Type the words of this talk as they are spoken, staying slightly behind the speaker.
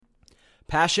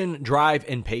Passion, drive,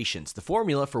 and patience. The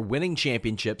formula for winning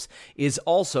championships is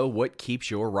also what keeps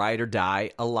your ride or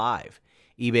die alive.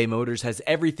 eBay Motors has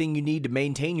everything you need to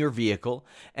maintain your vehicle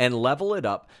and level it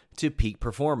up to peak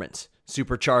performance.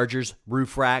 Superchargers,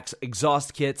 roof racks,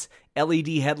 exhaust kits, LED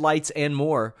headlights, and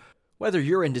more. Whether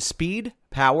you're into speed,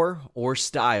 power, or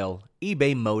style,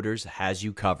 eBay Motors has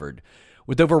you covered.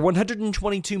 With over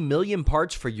 122 million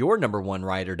parts for your number one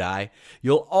ride or die,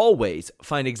 you'll always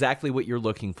find exactly what you're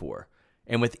looking for.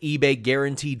 And with eBay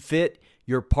Guaranteed Fit,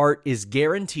 your part is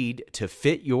guaranteed to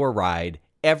fit your ride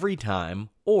every time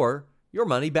or your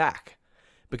money back.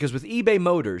 Because with eBay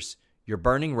Motors, you're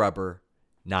burning rubber,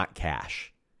 not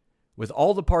cash. With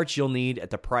all the parts you'll need at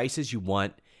the prices you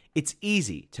want, it's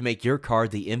easy to make your car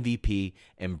the MVP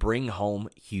and bring home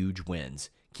huge wins.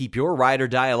 Keep your ride or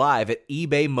die alive at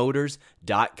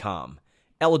ebaymotors.com.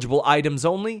 Eligible items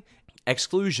only.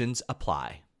 Exclusions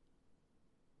apply.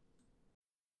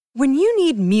 When you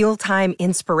need mealtime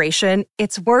inspiration,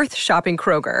 it's worth shopping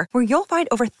Kroger, where you'll find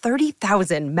over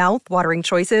 30,000 mouth-watering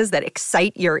choices that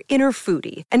excite your inner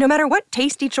foodie. And no matter what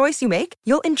tasty choice you make,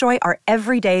 you'll enjoy our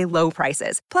everyday low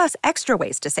prices, plus extra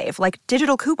ways to save, like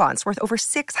digital coupons worth over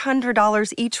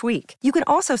 $600 each week. You can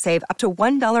also save up to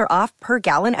 $1 off per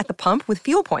gallon at the pump with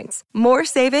fuel points. More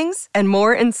savings and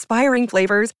more inspiring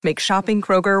flavors make shopping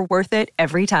Kroger worth it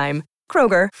every time.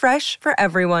 Kroger, fresh for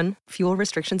everyone. Fuel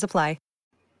restrictions apply.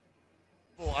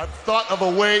 I've thought of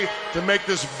a way to make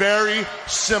this very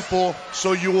simple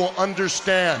so you will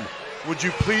understand. Would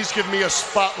you please give me a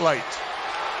spotlight?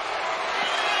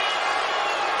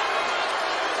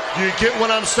 Do you get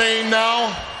what I'm saying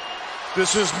now?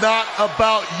 This is not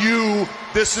about you.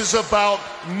 This is about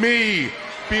me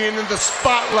being in the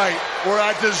spotlight where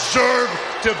I deserve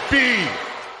to be.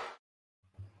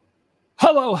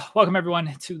 Hello, welcome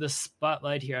everyone to the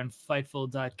Spotlight here on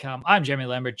Fightful.com. I'm Jeremy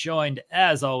Lambert, joined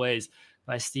as always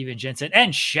by Steven Jensen,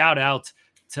 and shout out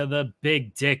to the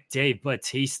Big Dick Dave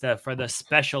Batista for the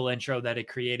special intro that it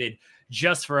created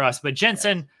just for us. But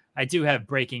Jensen, I do have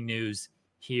breaking news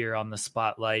here on the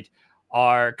Spotlight.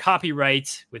 Our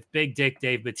copyright with Big Dick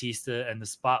Dave Batista and the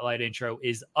Spotlight intro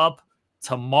is up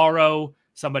tomorrow.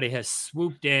 Somebody has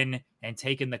swooped in and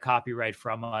taken the copyright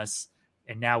from us,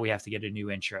 and now we have to get a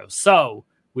new intro. So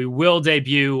we will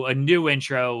debut a new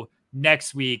intro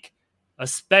next week. A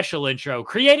special intro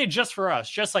created just for us,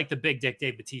 just like the Big Dick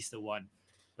Dave Batista one.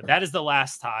 But that is the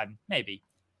last time, maybe,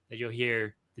 that you'll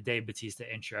hear the Dave Batista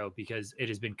intro because it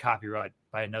has been copyrighted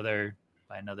by another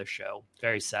show.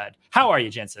 Very sad. How are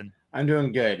you, Jensen? I'm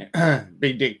doing good.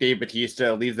 Big Dick Dave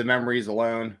Batista, leave the memories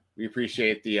alone. We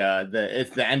appreciate the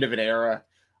it's the end of an era.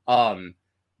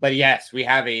 But yes, we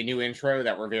have a new intro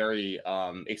that we're very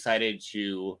excited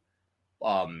to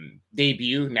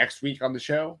debut next week on the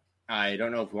show. I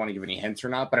don't know if we want to give any hints or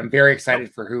not, but I'm very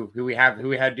excited for who we had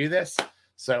to do this.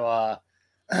 So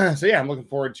yeah, I'm looking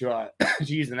forward to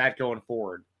using that going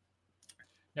forward.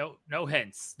 No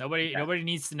hints. Nobody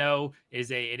needs to know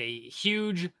is a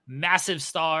huge, massive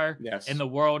star in the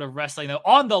world of wrestling, though,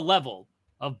 on the level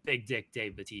of Big Dick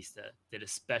Dave Batista. Did a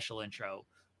special intro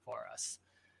for us.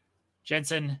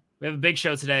 Jensen, we have a big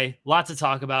show today. Lots to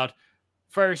talk about.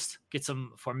 First, get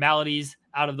some formalities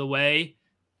out of the way.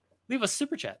 Leave us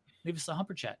super chat. Leave us a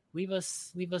humper chat. Leave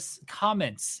us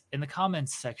comments in the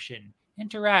comments section.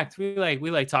 Interact. We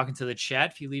like talking to the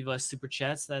chat. If you leave us super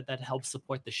chats, that helps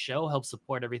support the show, helps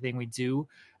support everything we do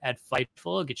at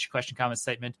Fightful. Get your question, comment,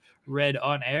 statement read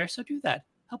on air. So do that.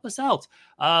 Help us out.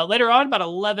 Later on, about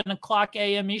 11 o'clock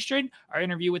a.m. Eastern, our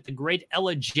interview with the great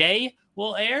Ella J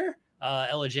will air.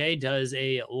 Ella J does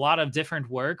a lot of different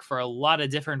work for a lot of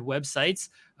different websites.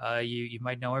 You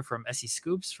might know her from SE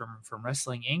Scoops, from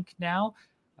Wrestling Inc. now.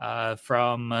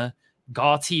 From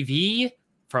GAW TV,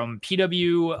 from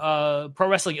PW Pro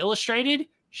Wrestling Illustrated.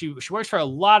 She works for a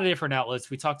lot of different outlets.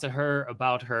 We talked to her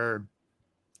about her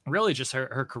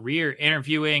career,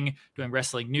 interviewing, doing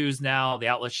wrestling news now, the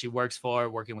outlet she works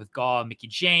for, working with GAW, Mickey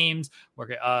James,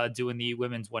 doing the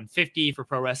women's 150 for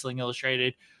Pro Wrestling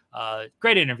Illustrated.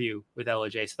 Great interview with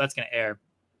LJ. So that's going to air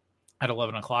at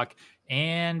 11 o'clock.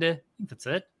 And I think that's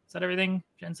it. Is that everything,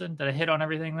 Jensen? Did I hit on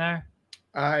everything there?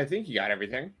 I think you got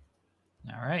everything.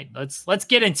 All right, let's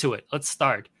get into it. Let's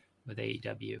start with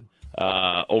AEW.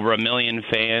 Over 1 million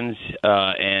fans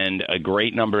and a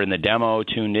great number in the demo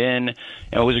tuned in. And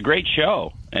it was a great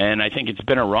show, and I think it's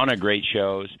been a run of great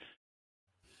shows.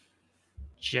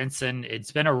 Jensen,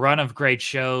 it's been a run of great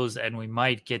shows, and we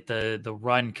might get the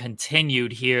run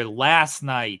continued here. Last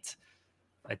night,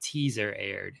 a teaser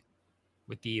aired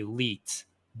with the Elite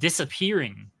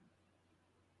disappearing.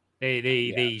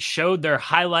 They showed their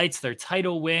highlights, their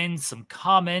title wins, some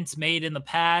comments made in the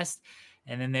past,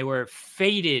 and then they were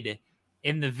faded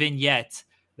in the vignette.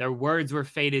 Their words were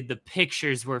faded. The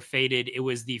pictures were faded. It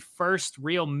was the first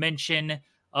real mention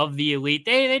of the Elite.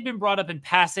 They'd been brought up in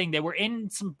passing. They were in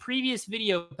some previous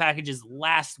video packages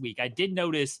last week. I did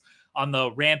notice on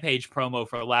the Rampage promo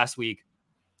for last week,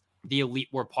 the Elite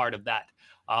were part of that.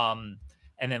 And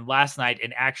then last night,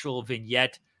 an actual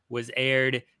vignette was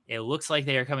aired. It looks like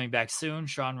they are coming back soon.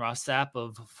 Sean Ross Sapp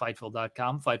of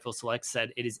Fightful.com, Fightful Select,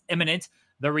 said it is imminent.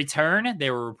 The return. They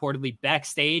were reportedly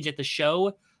backstage at the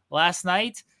show last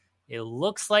night. It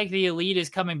looks like the Elite is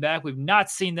coming back. We've not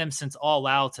seen them since All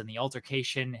Out and the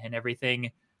altercation and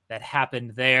everything that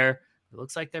happened there. It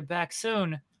looks like they're back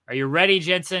soon. Are you ready,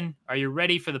 Jensen? Are you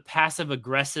ready for the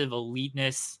passive-aggressive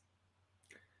eliteness?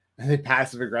 The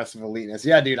passive-aggressive eliteness.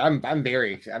 Yeah, dude, I'm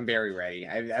very ready.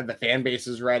 The fan base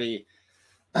is ready.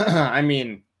 I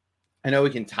mean, I know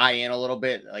we can tie in a little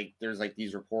bit. Like, there's like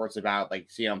these reports about like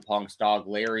CM Punk's dog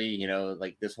Larry. You know,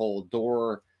 like this whole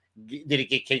door. Did it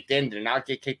get kicked in? Did it not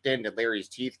get kicked in? Did Larry's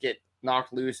teeth get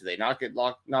knocked loose? Did they not get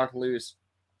knocked loose?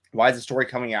 Why is the story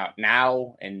coming out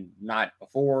now and not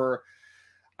before?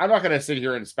 I'm not going to sit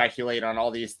here and speculate on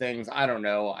all these things. I don't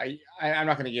know. I'm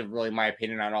not going to give really my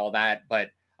opinion on all that. But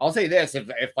I'll say this: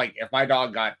 if my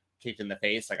dog got kicked in the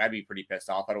face, like, I'd be pretty pissed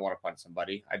off. I don't want to punch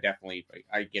somebody.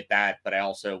 I get that. But I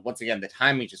also, once again, the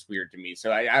timing is just weird to me.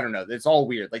 So I don't know. It's all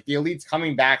weird. Like, the Elite's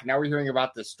coming back. Now we're hearing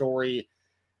about this story.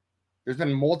 There's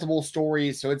been multiple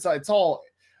stories. So it's all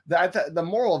the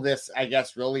moral of this, I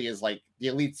guess, really is like the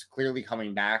Elite's clearly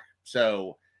coming back.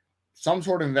 So some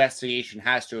sort of investigation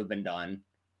has to have been done.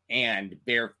 And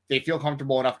they feel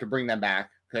comfortable enough to bring them back,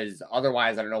 because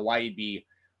otherwise I don't know why you'd be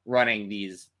running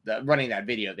that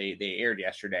video they aired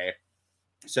yesterday.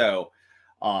 So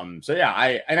yeah,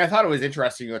 I thought it was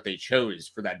interesting what they chose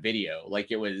for that video.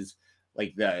 Like, it was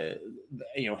like the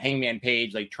Hangman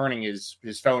Page like turning his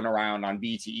phone around on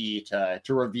BTE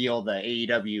to reveal the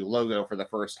AEW logo for the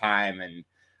first time,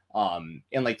 and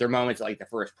in like their moments at like the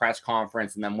first press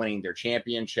conference, and them winning their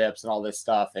championships and all this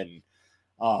stuff. And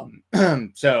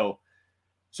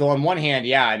so on one hand,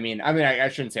 yeah, I mean, I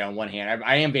shouldn't say on one hand,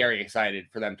 I am very excited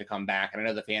for them to come back, and I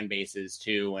know the fan base is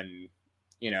too. And,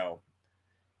 you know,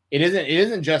 it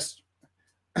isn't just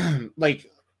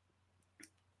like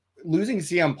losing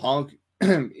CM Punk.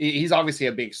 He's obviously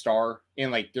a big star,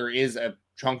 and like there is a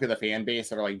chunk of the fan base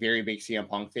that are like very big CM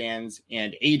Punk fans,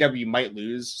 and AEW might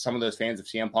lose some of those fans if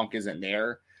CM Punk isn't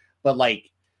there. But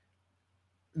like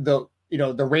the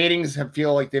ratings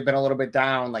feel like they've been a little bit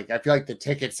down. Like, I feel like the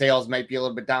ticket sales might be a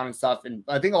little bit down and stuff. And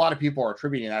I think a lot of people are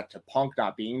attributing that to Punk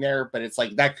not being there, but it's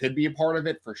like, that could be a part of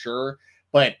it for sure.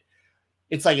 But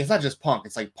it's like, it's not just Punk.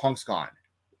 It's like Punk's gone.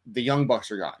 The Young Bucks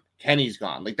are gone. Kenny's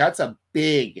gone. Like, that's a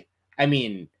big, I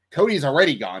mean, Cody's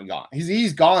already gone.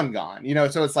 He's gone. You know,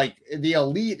 so it's like the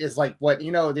Elite is like what,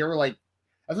 you know, they were like,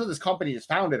 that's what this company is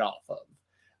founded off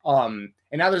of. And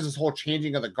now there's this whole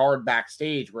changing of the guard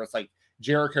backstage where it's like,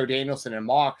 Jericho, Danielson, and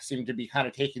Mox seem to be kind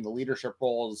of taking the leadership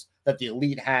roles that the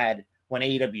Elite had when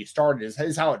AEW started.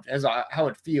 Is how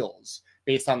it feels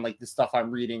based on like the stuff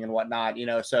I'm reading and whatnot, you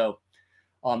know. So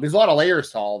there's a lot of layers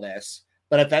to all this,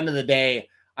 but at the end of the day,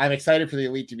 I'm excited for the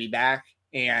Elite to be back,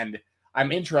 and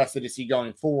I'm interested to see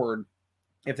going forward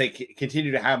if they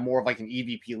continue to have more of like an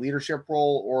EVP leadership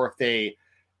role, or if they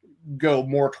go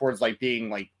more towards like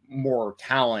being like more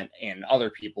talent and other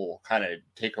people kind of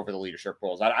take over the leadership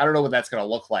roles. I don't know what that's going to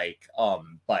look like.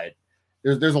 But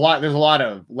there's a lot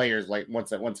of layers, like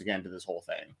once again, to this whole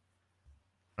thing.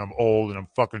 I'm old and I'm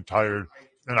fucking tired,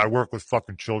 and I work with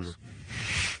fucking children.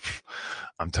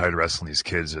 I'm tired of wrestling these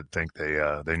kids that think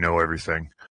they know everything.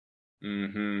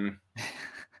 Mm-hmm.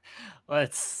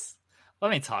 Let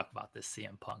me talk about this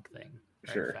CM Punk thing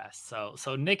very fast.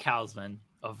 So Nick Hausman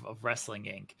of Wrestling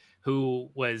Inc., who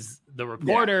was the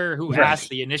reporter who asked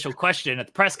the initial question at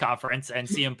the press conference, and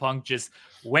CM Punk just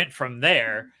went from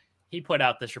there. He put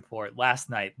out this report last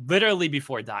night, literally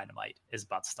before Dynamite is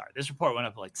about to start. This report went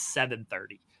up like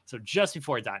 7:30. So just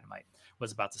before Dynamite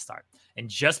was about to start. And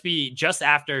just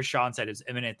after Sean said it was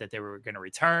imminent that they were going to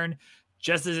return,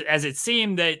 just as it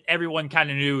seemed that everyone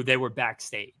kind of knew they were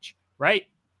backstage, right?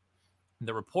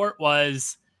 The report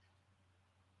was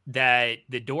that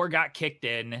the door got kicked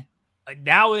in.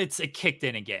 Now it's kicked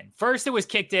in again. First it was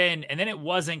kicked in, and then it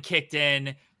wasn't kicked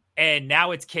in, and now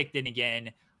it's kicked in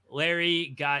again.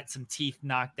 Larry got some teeth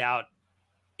knocked out.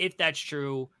 If that's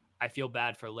true, I feel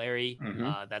bad for Larry.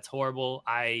 Mm-hmm. That's horrible.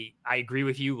 I agree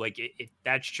with you. Like, if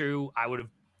that's true, I would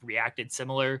have reacted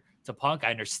similar to Punk.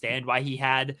 I understand why he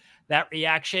had that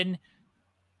reaction.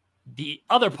 The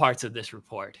other parts of this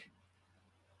report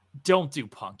don't do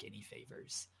Punk any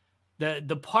favors.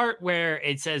 The part where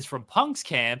it says from Punk's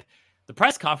camp, the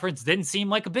press conference didn't seem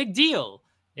like a big deal.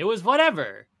 It was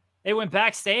whatever. They went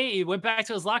backstage, he went back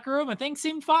to his locker room, and things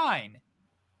seemed fine.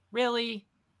 Really?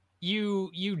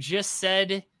 You just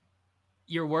said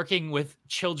you're working with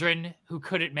children who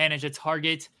couldn't manage a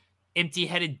target,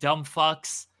 empty-headed dumb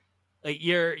fucks. Like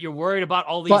you're worried about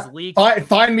all these leaks.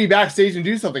 Find me backstage and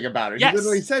do something about it. Yes. He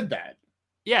literally said that.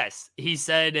 Yes. He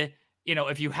said,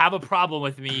 if you have a problem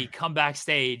with me, come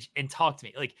backstage and talk to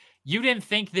me. Like, you didn't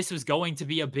think this was going to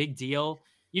be a big deal.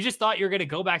 You just thought you were going to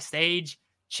go backstage,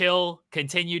 chill,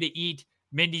 continue to eat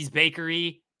Mindy's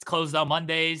Bakery. It's closed on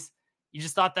Mondays. You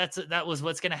just thought that was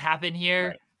what's going to happen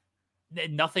here.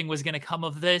 Right. Nothing was going to come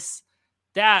of this.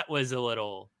 That was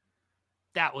odd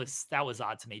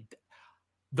to me.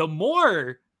 The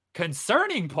more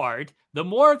concerning part, the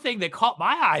more thing that caught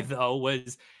my eye, though,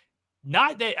 was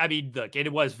not that, I mean, look,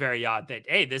 it was very odd that,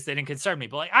 hey, this didn't concern me,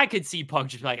 but like I could see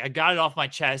Punk just like, I got it off my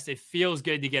chest. It feels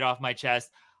good to get off my chest.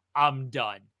 I'm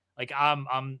done. Like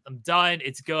I'm done.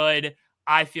 It's good.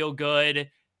 I feel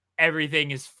good. Everything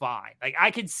is fine. Like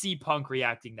I could see Punk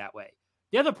reacting that way.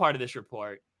 The other part of this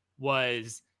report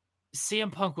was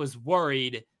CM Punk was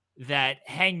worried that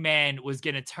Hangman was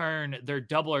going to turn their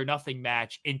Double or Nothing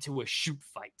match into a shoot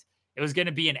fight. It was going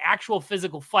to be an actual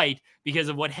physical fight because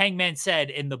of what Hangman said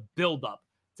in the buildup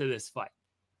to this fight.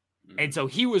 And so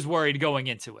he was worried going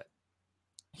into it.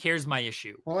 Here's my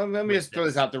issue. Well, let me just throw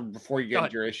this out there before you get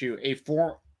into your issue.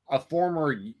 A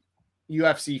former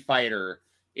UFC fighter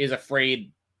is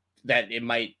afraid that he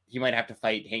might have to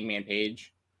fight Hangman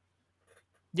Page.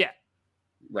 Yeah.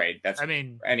 Right.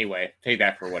 Anyway, take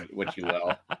that for what you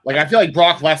will. Like, I feel like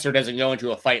Brock Lesnar doesn't go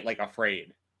into a fight like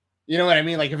afraid. You know what I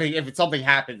mean? Like if something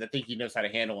happens, I think he knows how to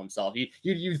handle himself.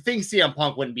 You think CM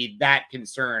Punk wouldn't be that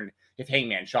concerned if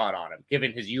Hangman shot on him,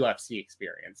 given his UFC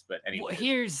experience. But anyway, well,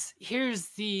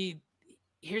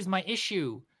 here's my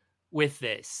issue with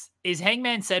this is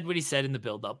Hangman said what he said in the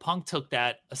buildup. Punk took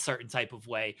that a certain type of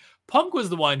way. Punk was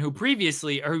the one who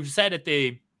who said at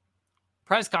the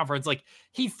press conference, like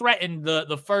he threatened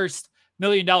the first $1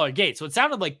 million gate. So it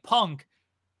sounded like Punk,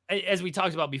 as we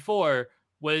talked about before,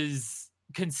 was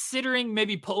considering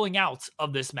maybe pulling out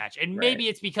of this match. And maybe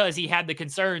it's because he had the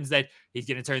concerns that he's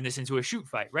going to turn this into a shoot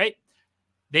fight, right?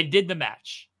 They did the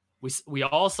match. We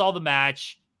all saw the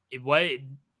match.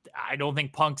 I don't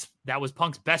think that was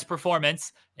Punk's best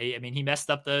performance. I mean, he messed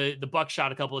up the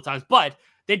buckshot a couple of times, but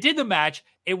they did the match.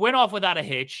 It went off without a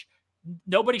hitch.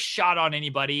 Nobody shot on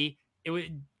anybody.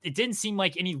 It didn't seem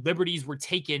like any liberties were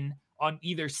taken on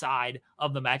either side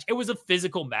of the match. It was a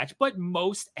physical match, but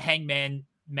most Hangman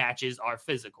matches are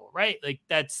physical, right? Like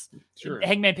that's sure.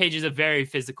 Hangman Page is a very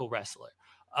physical wrestler.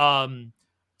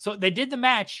 So they did the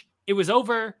match. It was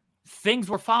over. Things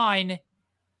were fine.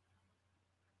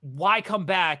 Why come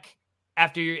back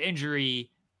after your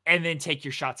injury and then take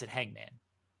your shots at Hangman?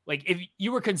 Like if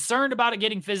you were concerned about it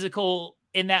getting physical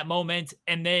in that moment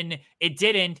and then it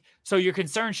didn't, so your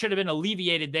concern should have been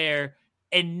alleviated there.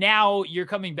 And now you're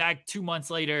coming back 2 months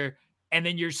later and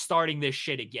then you're starting this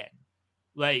shit again.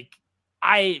 Like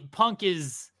Punk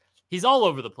he's all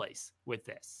over the place with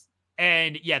this.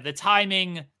 And yeah, the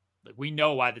timing, we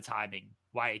know why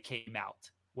it came out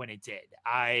when it did.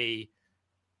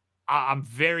 I'm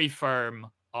very firm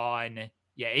on,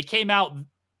 it came out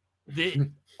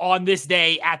on this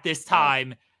day at this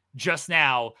time just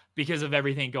now because of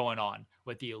everything going on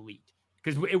with the Elite.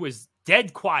 Because it was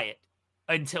dead quiet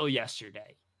until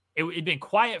yesterday. It'd been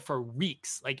quiet for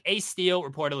weeks. Like Ace Steel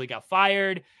reportedly got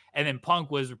fired, and then Punk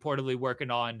was reportedly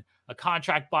working on a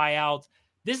contract buyout.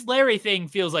 This Larry thing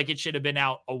feels like it should have been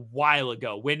out a while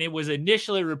ago when it was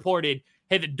initially reported,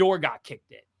 hey, the door got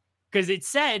kicked in. Because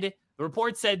the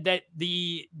report said that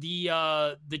the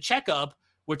checkup,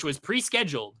 which was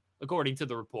pre-scheduled, according to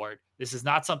the report, this is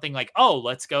not something like, oh,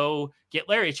 let's go get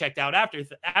Larry checked out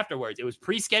afterwards. It was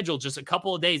pre-scheduled just a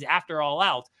couple of days after All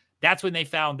Out. That's when they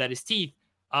found that his teeth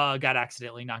got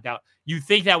accidentally knocked out. You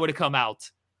think that would have come out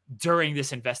during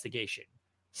this investigation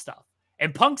stuff.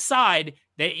 And Punk's side,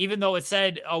 even though it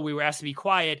said, oh, we were asked to be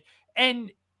quiet,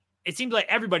 and it seems like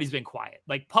everybody's been quiet.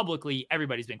 Like publicly,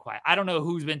 everybody's been quiet. I don't know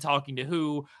who's been talking to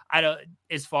who,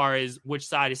 as far as which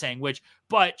side is saying which,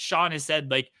 but Sean has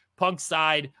said like Punk's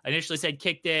side initially said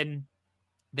kicked in.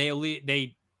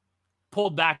 They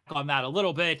pulled back on that a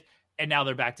little bit, and now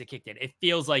they're back to kicked in. It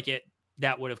feels like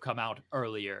that would have come out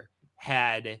earlier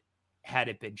had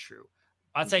it been true.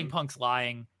 I'm not saying Punk's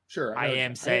lying. Sure. I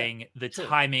am saying the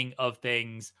timing of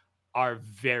things are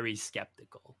very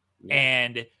skeptical. Yeah.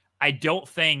 And I don't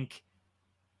think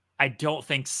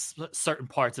certain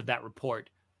parts of that report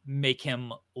make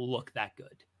him look that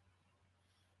good.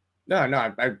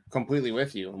 No, I'm completely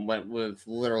with you. And went with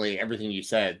literally everything you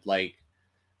said. Like,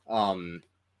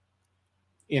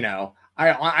 you know,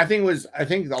 I think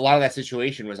a lot of that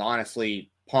situation was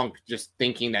honestly Punk just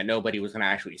thinking that nobody was going to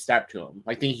actually step to him,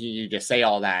 like thinking you just say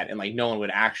all that and like no one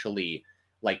would actually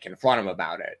like confront him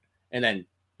about it, and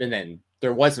then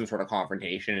there was some sort of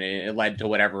confrontation and it led to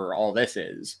whatever all this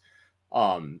is.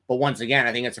 But once again,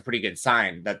 I think it's a pretty good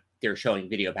sign that they're showing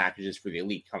video packages for the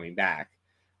Elite coming back.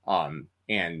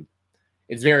 And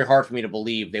it's very hard for me to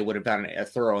believe they would have done a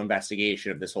thorough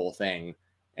investigation of this whole thing.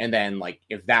 And then like,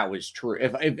 if that was true,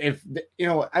 if you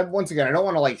know, once again, I don't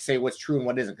want to like say what's true and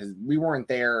what isn't, because we weren't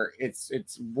there. It's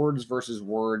words versus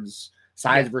words,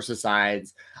 sides versus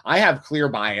sides. I have clear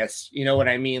bias. You know what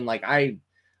I mean? Like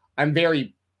I'm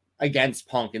very against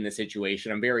Punk in this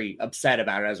situation. I'm very upset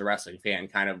about it as a wrestling fan,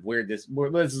 kind of where this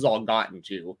has all gotten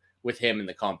to with him in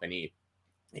the company.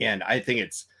 And I think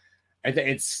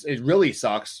it really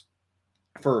sucks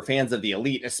for fans of the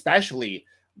Elite, especially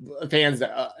fans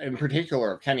in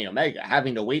particular of Kenny Omega,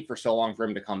 having to wait for so long for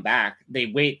him to come back. They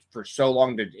wait for so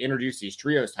long to introduce these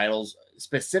trios titles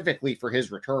specifically for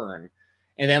his return.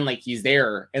 And then like he's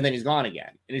there and then he's gone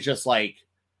again. And it's just like,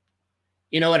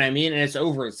 you know what I mean? And it's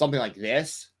over something like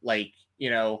this, like, you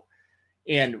know,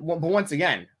 but once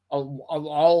again, I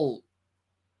want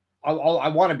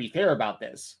to be fair about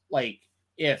this. Like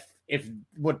if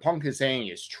what Punk is saying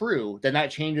is true, then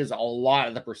that changes a lot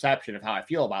of the perception of how I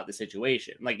feel about the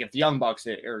situation. Like if the Young Bucks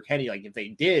or Kenny, like if they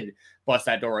did bust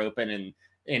that door open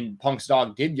and Punk's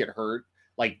dog did get hurt,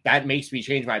 like that makes me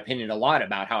change my opinion a lot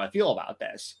about how I feel about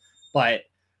this. But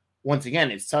once again,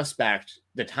 it's suspect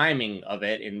the timing of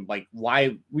it and like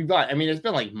why we've got, I mean, it's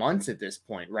been like months at this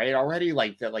point, right? Already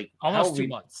like that, like almost 2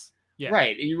 months. Yeah.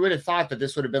 Right. You would have thought that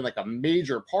this would have been like a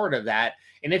major part of that.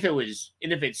 And if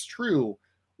it's true,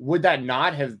 would that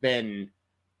not have been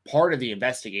part of the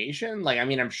investigation? Like, I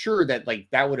mean, I'm sure that like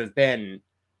that would have been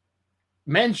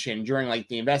mentioned during like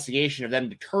the investigation of them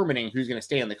determining who's going to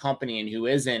stay in the company and who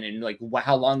isn't, and like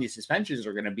how long these suspensions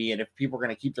are going to be, and if people are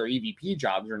going to keep their EVP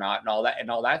jobs or not, and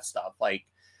all that stuff. Like,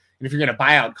 and if you're going to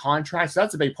buy out contracts,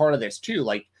 that's a big part of this too.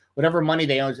 Like, whatever money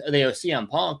they owe CM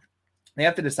Punk, they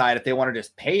have to decide if they want to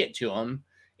just pay it to him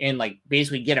and like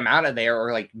basically get him out of there,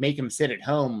 or like make him sit at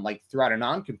home like throughout a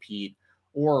non-compete,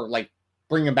 or like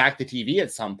bring him back to TV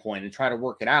at some point and try to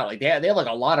work it out. Like they have like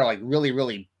a lot of like really,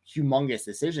 really humongous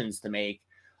decisions to make,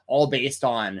 all based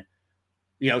on,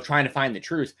 you know, trying to find the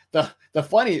truth. The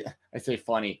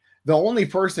only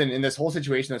person in this whole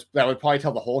situation that would probably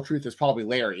tell the whole truth is probably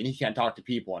Larry, and he can't talk to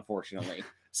people, unfortunately.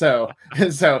 So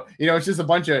you know, it's just a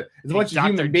bunch of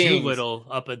human beings. Doolittle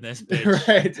up in this bitch.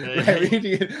 right.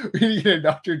 We need to get a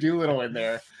Dr. Doolittle in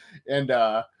there, and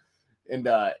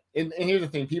here's the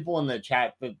thing: people in the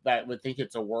chat that would think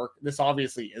it's a work. This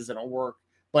obviously isn't a work.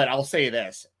 But I'll say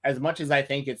this, as much as I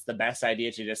think it's the best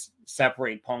idea to just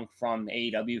separate Punk from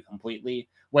AEW completely,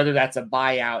 whether that's a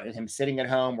buyout and him sitting at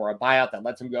home or a buyout that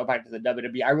lets him go back to the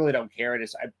WWE, I really don't care.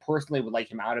 I personally would like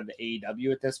him out of the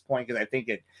AEW at this point, because I think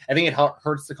it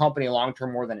hurts the company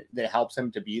long-term more than it helps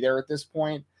him to be there at this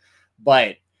point.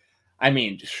 But I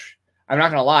mean, I'm not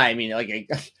going to lie. I mean, like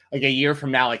a year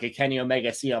from now, like a Kenny Omega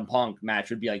CM Punk match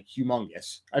would be like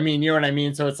humongous. I mean, you know what I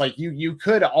mean? So it's like you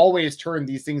could always turn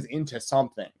these things into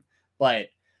something, but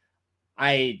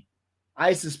I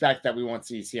suspect that we won't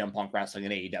see CM Punk wrestling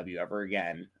in AEW ever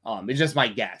again. It's just my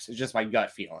guess. It's just my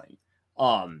gut feeling.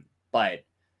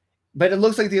 But it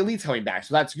looks like the Elite's coming back,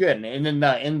 so that's good. And then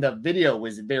the video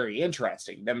was very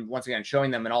interesting. Them once again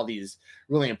showing them in all these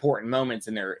really important moments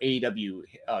in their AEW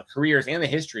careers and the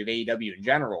history of AEW in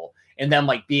general, and them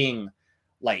like being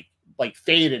like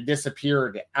faded,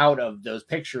 disappeared out of those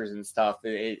pictures and stuff.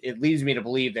 It leads me to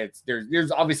believe that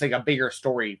there's obviously like a bigger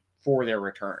story for their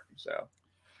return.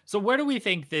 So where do we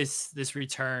think this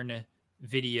return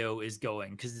video is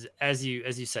going? Because as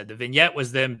you said, the vignette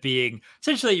was them being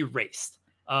essentially erased.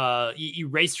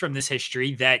 Erased from this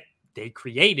history that they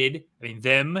created. I mean,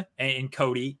 them and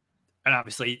Cody, and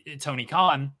obviously Tony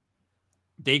Khan,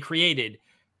 they created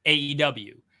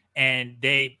AEW, and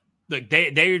they're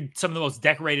some of the most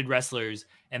decorated wrestlers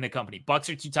in the company. Bucks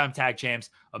are 2-time tag champs.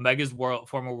 Omega's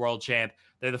former world champ.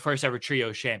 They're the first ever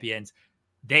trio champions.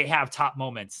 They have top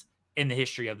moments in the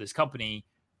history of this company,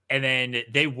 and then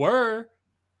they were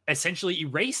essentially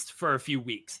erased for a few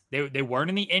weeks. They weren't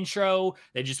in the intro.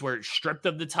 They just were stripped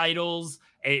of the titles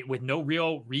with no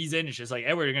real reason. It's just like,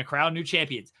 hey, we're going to crown new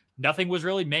champions. Nothing was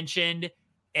really mentioned.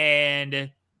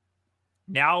 And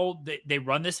now they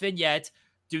run this vignette.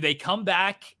 Do they come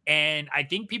back? And I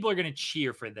think people are going to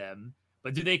cheer for them.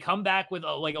 But do they come back with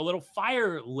a little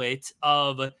fire lit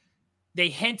of they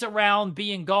hint around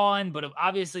being gone, but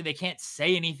obviously they can't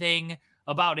say anything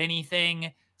about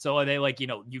anything. So are they like,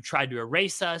 you tried to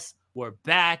erase us. We're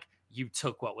back. You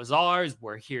took what was ours.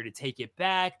 We're here to take it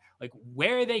back. Like,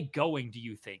 where are they going, do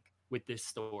you think, with this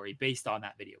story based on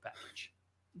that video package?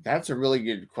 That's a really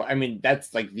good question. I mean,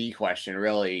 that's like the question,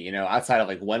 really, outside of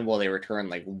like, when will they return?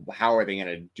 Like, how are they going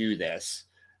to do this?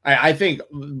 I think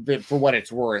that for what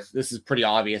it's worth, this is pretty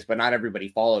obvious, but not everybody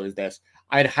follows this.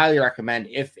 I'd highly recommend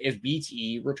if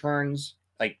BTE returns,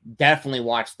 like, definitely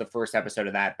watch the first episode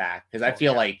of that back. Cause I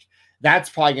feel like that's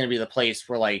probably going to be the place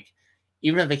where, like,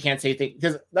 even if they can't say things,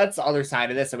 because that's the other side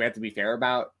of this that we have to be fair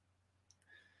about.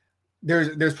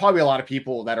 There's probably a lot of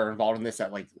people that are involved in this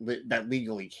that that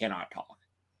legally cannot talk,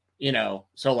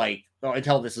 so like,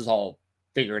 until this is all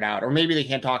figured out, or maybe they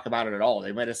can't talk about it at all.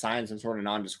 They might have signed some sort of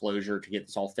non-disclosure to get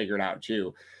this all figured out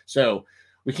too. So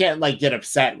we can't like get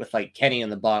upset with like Kenny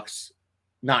and the Bucks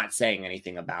not saying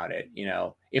anything about it,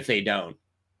 if they don't.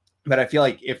 But I feel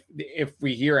like if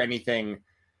we hear anything,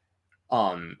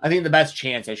 I think the best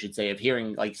chance, I should say, of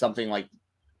hearing like something like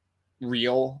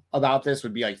real about this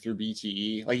would be like through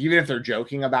BTE. Like, even if they're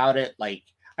joking about it, like,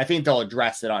 I think they'll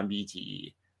address it on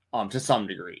BTE to some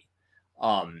degree.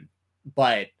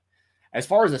 But as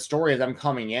far as the story as I'm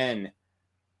coming in,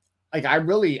 like, I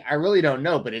really don't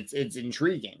know, but it's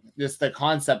intriguing. Just the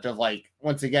concept of, like,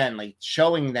 once again, like,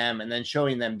 showing them and then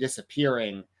showing them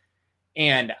disappearing.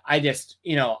 And I just,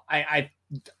 I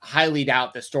highly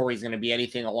doubt the story is going to be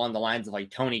anything along the lines of like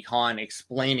Tony Khan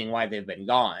explaining why they've been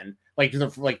gone, like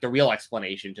the real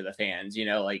explanation to the fans,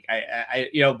 like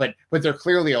but they're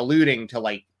clearly alluding to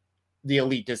like the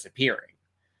Elite disappearing,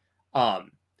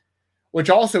 which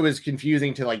also is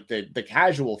confusing to like the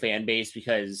casual fan base,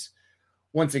 because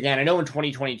once again, I know in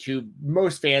 2022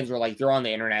 most fans were like, they're on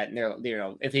the internet and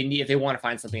they're if they want to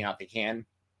find something out, they can.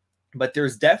 But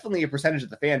there's definitely a percentage of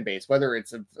the fan base, whether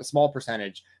it's a small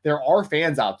percentage, there are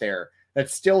fans out there that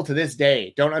still to this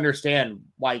day don't understand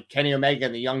why Kenny Omega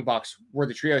and the Young Bucks were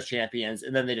the trios champions,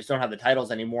 and then they just don't have the titles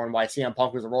anymore, and why CM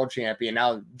Punk was a world champion.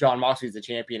 Now Jon Moxley's the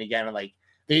champion again, and like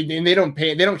they don't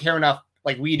care enough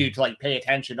like we do to like pay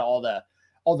attention to all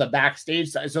the backstage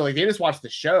stuff. So like they just watch the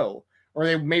show,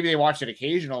 or maybe they watch it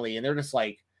occasionally, and they're just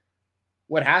like,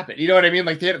 what happened? You know what I mean?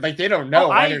 Like they don't know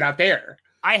why they're not there.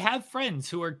 I have friends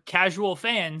who are casual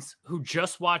fans who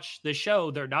just watch the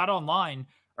show. They're not online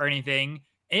or anything.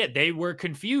 And they were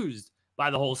confused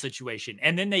by the whole situation.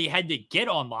 And then they had to get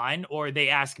online, or they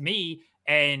ask me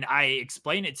and I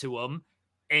explain it to them.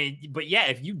 But yeah,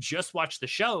 if you just watch the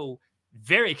show,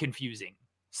 very confusing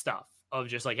stuff of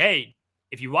just like, hey,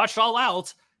 if you watched All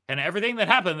Out and everything that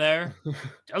happened there,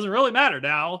 doesn't really matter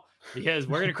now, because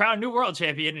we're going to crown a new world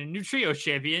champion and new trios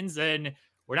champions. And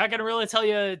we're not going to really tell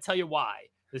you why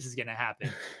this is going to happen.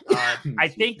 I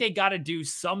think they got to do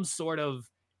some sort of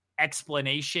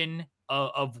explanation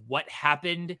of what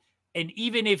happened. And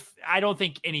even if I don't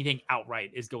think anything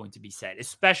outright is going to be said,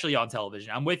 especially on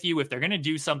television, I'm with you. If they're going to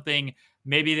do something,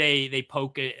 maybe they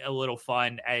poke a little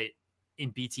fun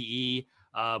in BTE.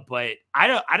 But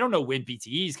I don't know when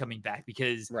BTE is coming back,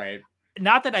 because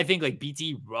not that I think like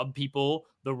BTE rubbed people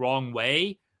the wrong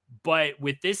way, but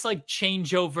with this like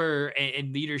changeover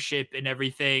and leadership and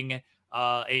everything,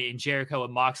 and Jericho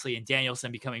and Moxley and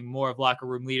Danielson becoming more of locker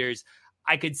room leaders,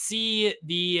 I could see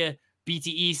the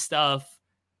BTE stuff,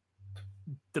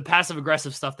 the passive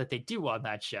aggressive stuff that they do on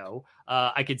that show.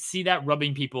 I could see that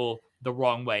rubbing people the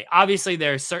wrong way. Obviously,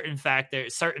 there's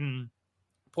certain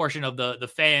portion of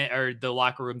the fan or the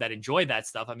locker room that enjoy that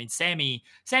stuff. I mean, Sammy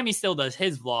still does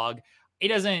his vlog.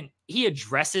 He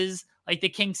addresses like the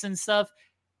kinks and stuff.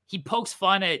 He pokes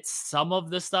fun at some of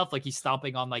the stuff, like he's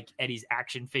stomping on like Eddie's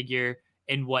action figure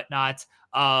and whatnot.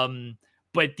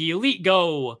 But the Elite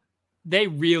they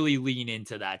really lean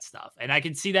into that stuff. And I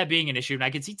can see that being an issue. And I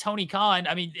can see Tony Khan.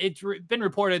 I mean, it's been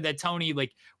reported that Tony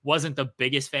like wasn't the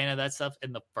biggest fan of that stuff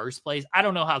in the first place. I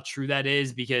don't know how true that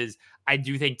is, because I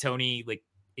do think Tony like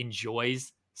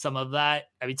enjoys some of that.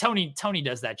 I mean, Tony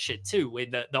does that shit too.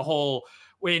 With the whole,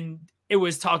 when it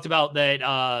was talked about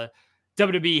that,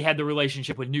 WWE had the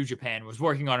relationship with New Japan, was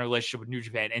working on a relationship with New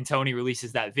Japan, and Tony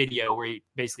releases that video where he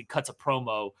basically cuts a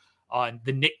promo on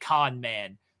the Nick Khan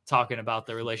man talking about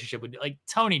the relationship with, like,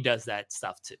 Tony does that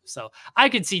stuff too. So I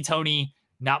could see Tony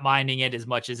not minding it as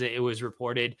much as it was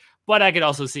reported, but I could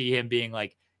also see him being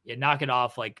like, yeah, knock it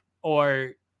off. Like,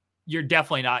 or you're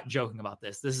definitely not joking about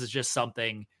this. This is just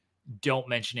something. Don't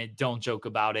mention it. Don't joke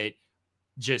about it.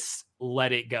 Just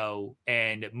let it go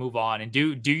and move on and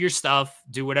do your stuff.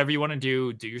 Do whatever you want to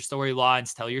do. Do your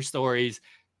storylines. Tell your stories.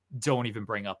 Don't even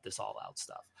bring up this All Out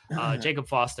stuff. Jacob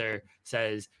Foster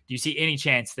says, do you see any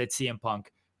chance that CM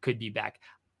Punk could be back?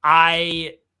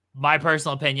 My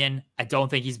personal opinion, I don't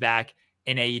think he's back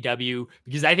in AEW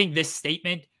because I think this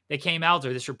statement that came out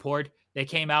or this report that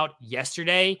came out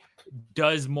yesterday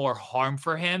does more harm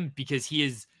for him because he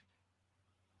is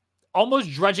almost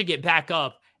drudging it back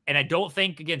up. And I don't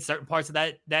think, again, certain parts of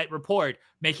that report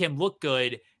make him look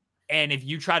good. And if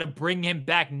you try to bring him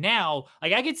back now,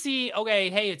 like I could see, okay,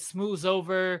 hey, it smooths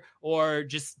over or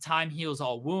just time heals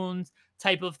all wounds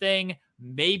type of thing.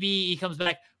 Maybe he comes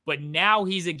back, but now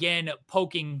he's again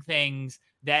poking things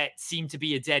that seem to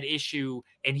be a dead issue.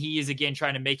 And he is again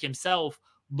trying to make himself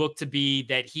look to be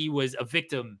that he was a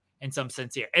victim in some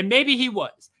sense here. And maybe he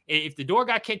was. If the door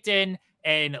got kicked in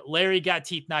and Larry got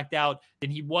teeth knocked out,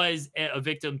 then he was a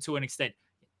victim to an extent.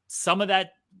 Some of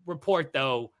that report,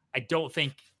 though, I don't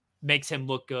think makes him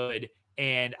look good.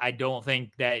 And I don't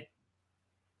think that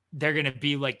they're going to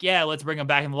be like, yeah, let's bring him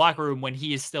back in the locker room when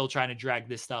he is still trying to drag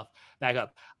this stuff back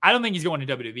up. I don't think he's going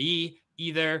to WWE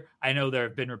either. I know there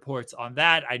have been reports on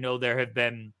that. I know there have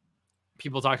been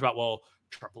people talked about, well,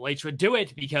 Triple H would do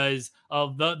it because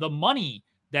of the money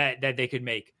that they could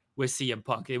make with CM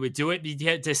Punk. They would do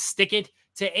it to stick it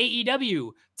to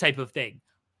AEW type of thing.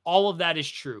 All of that is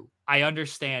true. I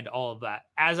understand all of that.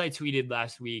 As I tweeted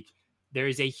last week, there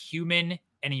is a human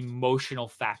and emotional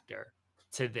factor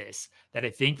to this that I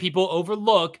think people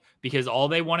overlook because all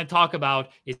they want to talk about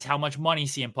is how much money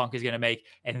CM Punk is going to make.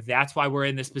 And that's why we're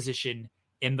in this position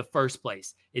in the first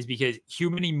place, is because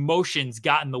human emotions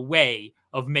got in the way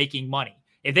of making money.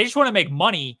 If they just want to make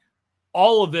money,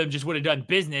 all of them just would have done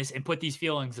business and put these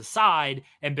feelings aside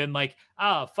and been like,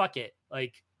 oh, fuck it.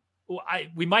 Like,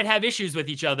 we might have issues with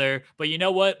each other, but you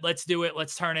know what? Let's do it.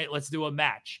 Let's turn it. Let's do a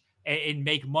match and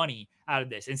make money out of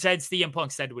this. Instead, CM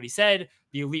Punk said what he said.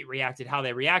 The Elite reacted how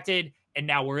they reacted. And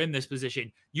now we're in this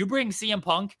position. You bring CM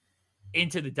Punk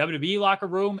into the WWE locker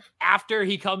room after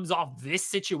he comes off this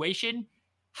situation.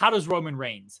 How does Roman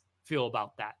Reigns feel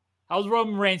about that? How does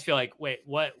Roman Reigns feel like, wait,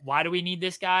 what? Why do we need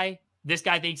this guy? This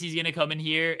guy thinks he's going to come in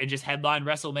here and just headline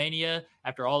WrestleMania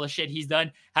after all the shit he's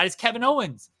done. How does Kevin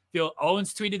Owens feel?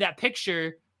 Owens tweeted that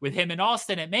picture with him and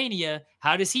Austin at Mania.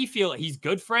 How does he feel? He's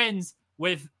good friends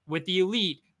with the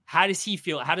Elite. How does he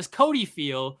feel? How does Cody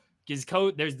feel?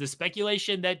 Because there's the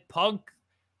speculation that Punk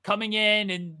coming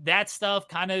in and that stuff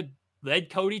kind of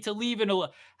led Cody to leave.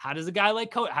 How does a guy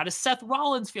like Cody? How does Seth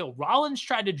Rollins feel? Rollins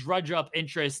tried to drudge up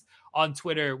interest on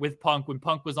Twitter with Punk when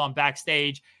Punk was on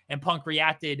backstage and Punk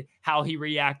reacted how he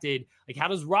reacted. Like, how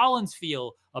does Rollins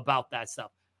feel about that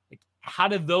stuff? Like, how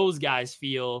do those guys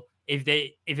feel if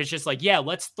it's just like, yeah,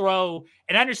 let's throw,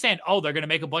 and I understand, oh, they're going to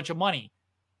make a bunch of money.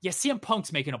 Yeah, CM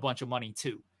Punk's making a bunch of money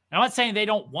too. And I'm not saying they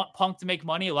don't want Punk to make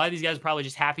money. A lot of these guys are probably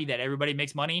just happy that everybody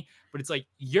makes money, but it's like,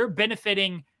 you're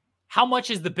benefiting. How much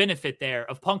is the benefit there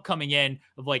of Punk coming in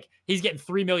of like, he's getting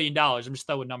 $3 million. I'm just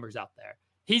throwing numbers out there.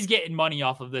 He's getting money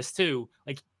off of this too.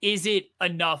 Like, is it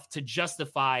enough to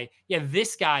justify, yeah,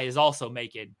 this guy is also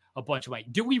making a bunch of money?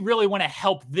 Do we really want to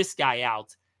help this guy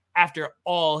out after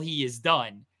all he has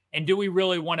done? And do we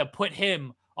really want to put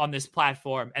him on this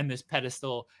platform and this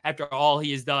pedestal after all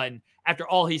he has done, after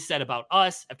all he said about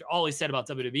us, after all he said about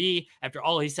WWE, after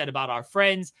all he said about our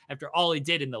friends, after all he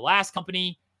did in the last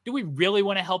company? Do we really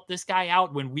want to help this guy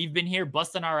out when we've been here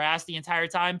busting our ass the entire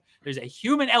time? There's a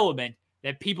human element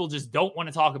that people just don't want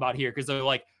to talk about here because they're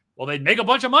like, well, they'd make a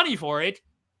bunch of money for it.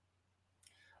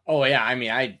 Oh, yeah. I mean,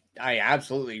 I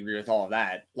absolutely agree with all of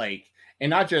that. Like,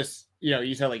 and not just,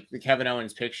 you said like the Kevin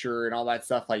Owens picture and all that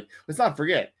stuff. Like, let's not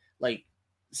forget, like,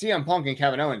 CM Punk and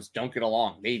Kevin Owens don't get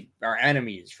along. They are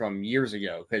enemies from years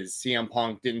ago because CM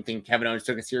Punk didn't think Kevin Owens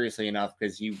took it seriously enough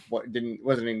because he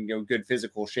wasn't in good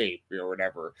physical shape or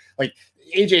whatever. Like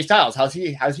AJ Styles, how's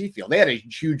he feel? They had a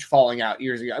huge falling out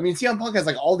years ago. I mean, CM Punk has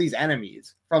like all these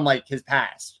enemies from like his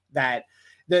past that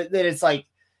it's like,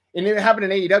 and it happened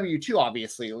in AEW too,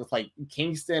 obviously, with like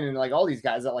Kingston and like all these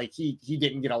guys that like he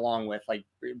didn't get along with like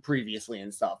previously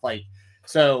and stuff. Like,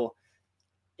 so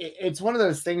it's one of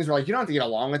those things where like you don't have to get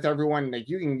along with everyone. Like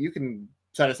you can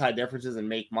set aside differences and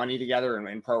make money together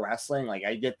in pro wrestling. Like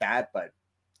I get that, but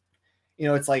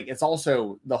it's like it's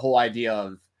also the whole idea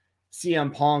of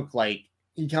CM Punk. Like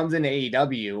he comes into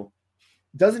AEW,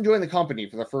 doesn't join the company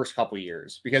for the first couple of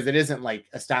years because it isn't like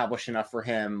established enough for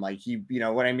him. Like he,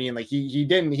 what I mean? Like he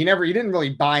didn't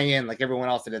really buy in like everyone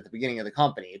else did at the beginning of the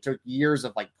company. It took years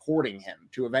of like courting him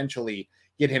to eventually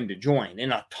get him to join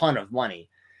and a ton of money.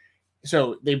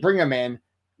 So they bring him in,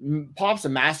 pops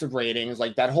some massive ratings.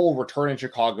 Like that whole return in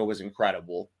Chicago was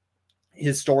incredible.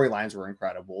 His storylines were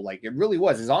incredible. Like it really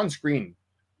was. His on-screen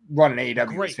run in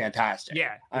AEW was fantastic.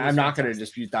 Yeah, I'm not going to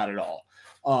dispute that at all.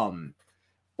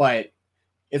 But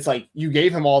it's like you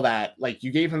gave him all that. Like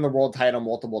you gave him the world title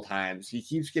multiple times. He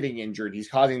keeps getting injured. He's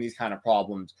causing these kind of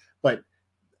problems. But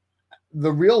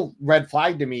the real red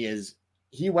flag to me is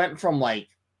he went from like,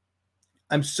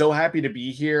 I'm so happy to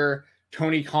be here.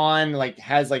 Tony Khan like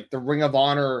has like the Ring of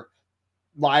Honor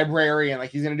library and like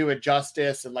he's going to do it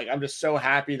justice. And like, I'm just so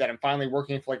happy that I'm finally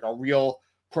working for like a real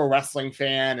pro wrestling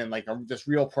fan and like this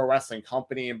real pro wrestling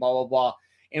company and blah, blah, blah.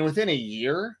 And within a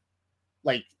year,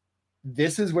 like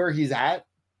this is where he's at.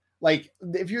 Like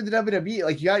if you're the WWE,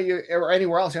 like or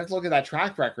anywhere else, you have to look at that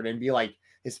track record and be like,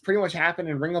 this pretty much happened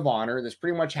in Ring of Honor. This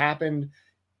pretty much happened,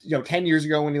 10 years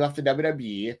ago when he left the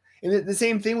WWE. And the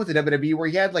same thing with the WWE where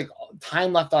he had like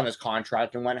time left on his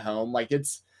contract and went home. Like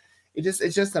it's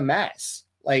just a mess.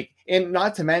 Like, and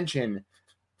not to mention,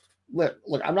 look,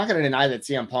 I'm not going to deny that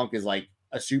CM Punk is like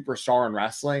a superstar in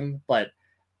wrestling, but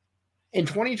in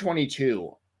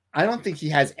 2022, I don't think he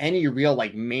has any real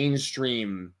like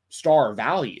mainstream star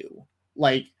value.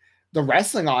 Like the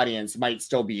wrestling audience might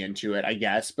still be into it, I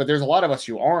guess, but there's a lot of us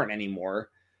who aren't anymore.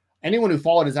 Anyone who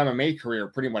followed his MMA career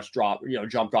pretty much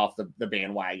jumped off the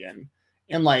bandwagon.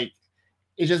 And like,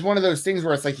 it's just one of those things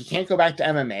where it's like, he can't go back to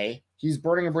MMA. He's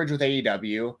burning a bridge with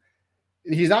AEW.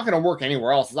 He's not going to work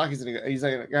anywhere else. He's not going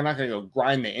to go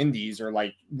grind the indies or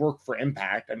like work for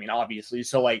Impact. I mean, obviously.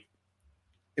 So like,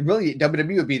 it really,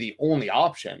 WWE would be the only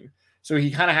option. So he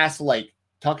kind of has to like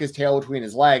tuck his tail between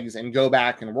his legs and go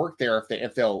back and work there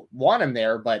if they'll want him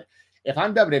there. But if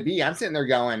I'm WWE, I'm sitting there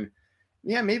going,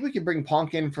 yeah, maybe we could bring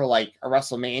Punk in for like a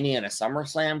WrestleMania and a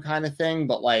SummerSlam kind of thing.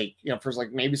 But like, for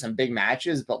like maybe some big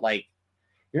matches, but like,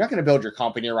 you're not going to build your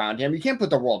company around him. You can't put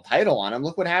the world title on him.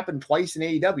 Look what happened twice in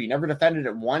AEW. Never defended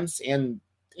it once and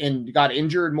got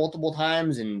injured multiple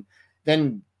times and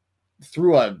then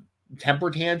threw a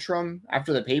temper tantrum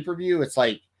after the pay-per-view. It's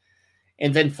like,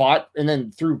 and then fought and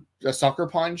then threw a sucker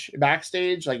punch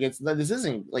backstage. Like this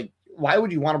isn't like, why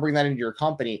would you want to bring that into your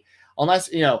company? Unless,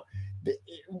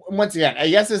 once again, I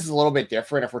guess this is a little bit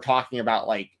different if we're talking about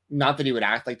like, not that he would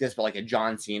act like this, but like a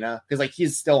John Cena, because like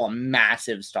he's still a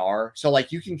massive star. So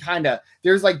like you can kind of,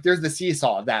 there's the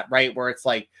seesaw of that, right? Where it's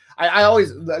like, I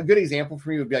always, a good example for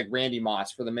me would be like Randy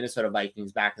Moss for the Minnesota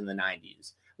Vikings back in the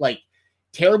 90s. Like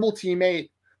terrible teammate,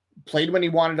 played when he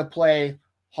wanted to play,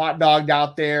 hot dogged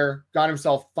out there, got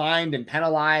himself fined and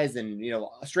penalized and,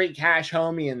 a straight cash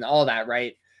homie and all that,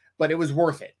 right? But it was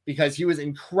worth it because he was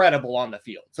incredible on the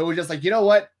field. So it was just like, you know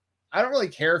what? I don't really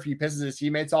care if he pisses his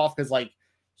teammates off because like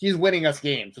he's winning us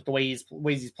games with the ways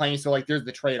he's playing. So like there's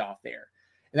the trade-off there.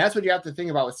 And that's what you have to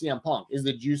think about with CM Punk. Is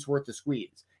the juice worth the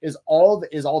squeeze? Is all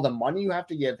the money you have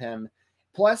to give him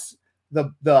plus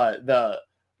the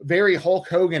very Hulk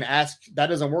Hogan-esque, that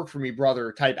doesn't work for me,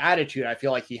 brother type attitude I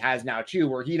feel like he has now too,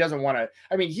 where he doesn't want to,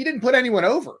 I mean, he didn't put anyone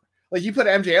over. Like he put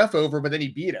MJF over, but then he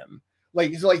beat him.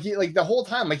 Like, so like he, like the whole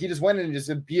time, like he just went in and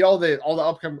just beat all the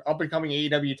up and coming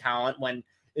AEW talent when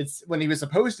he was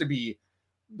supposed to be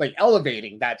like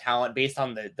elevating that talent based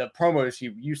on the promos he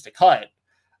used to cut.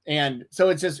 And so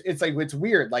it's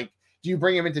weird. Like, do you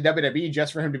bring him into WWE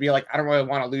just for him to be like, I don't really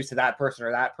want to lose to that person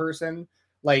or that person?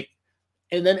 Like,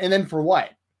 and then for what?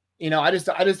 I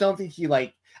just don't think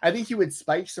I think he would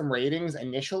spike some ratings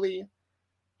initially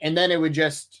and then it would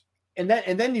just, and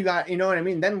then you got, you know what I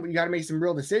mean? Then you got to make some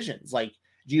real decisions. Like,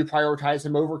 do you prioritize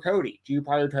him over Cody? Do you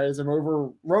prioritize him over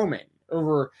Roman?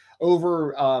 Over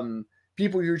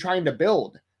people you're trying to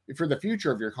build for the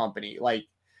future of your company? Like,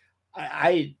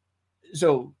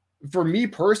 so for me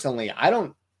personally,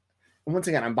 once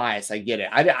again, I'm biased. I get it.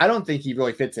 I don't think he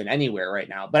really fits in anywhere right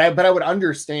now, but I would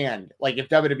understand like if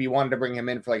WWE wanted to bring him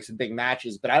in for like some big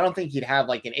matches, but I don't think he'd have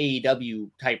like an AEW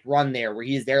type run there where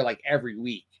he's there like every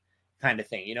week kind of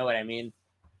thing. You know what I mean?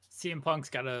 CM Punk's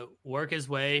got to work his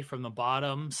way from the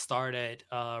bottom, start at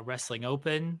Wrestling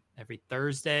Open every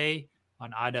Thursday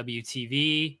on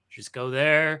IWTV. Just go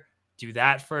there, do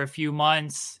that for a few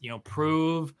months,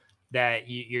 prove that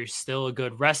you're still a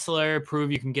good wrestler,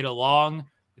 prove you can get along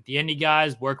with the indie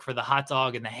guys, work for the hot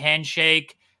dog and the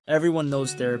handshake. Everyone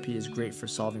knows therapy is great for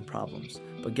solving problems,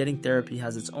 but getting therapy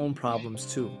has its own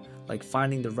problems too, like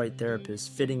finding the right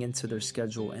therapist, fitting into their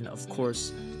schedule, and of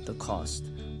course, the cost.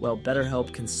 Well,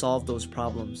 BetterHelp can solve those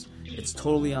problems. It's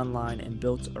totally online and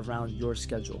built around your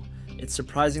schedule. It's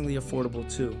surprisingly affordable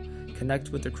too. Connect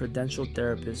with a credentialed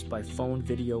therapist by phone,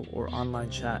 video, or online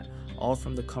chat, all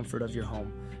from the comfort of your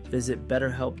home. Visit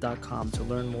BetterHelp.com to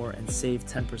learn more and save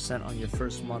 10% on your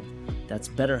first month. That's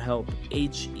BetterHelp,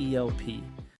 H-E-L-P.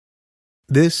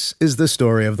 This is the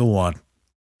story of the one.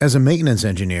 As a maintenance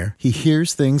engineer, he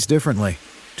hears things differently.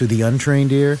 To the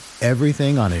untrained ear,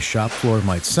 everything on his shop floor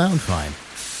might sound fine,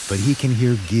 but he can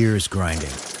hear gears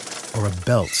grinding or a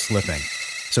belt slipping.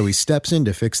 So he steps in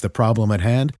to fix the problem at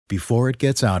hand before it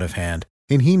gets out of hand.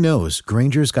 And he knows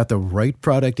Grainger's got the right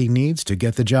product he needs to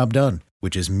get the job done,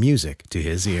 which is music to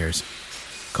his ears.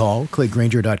 Call, click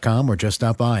Grainger.com, or just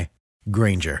stop by.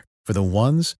 Grainger, for the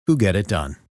ones who get it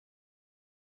done.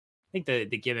 I think the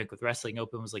gimmick with Wrestling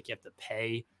Open was like you have to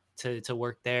pay to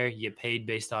work there. You get paid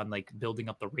based on like building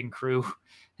up the ring crew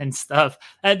and stuff.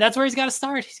 And that's where he's got to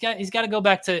start. He's got to go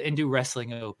back to and do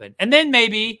Wrestling Open. And then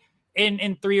maybe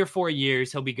in 3 or 4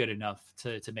 years, he'll be good enough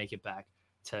to make it back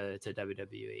to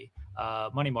WWE.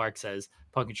 Money Mark says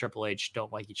Punk and Triple H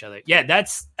don't like each other. Yeah,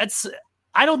 that's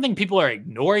I don't think people are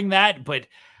ignoring that, but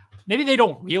maybe they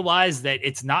don't realize that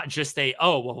it's not just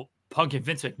Punk and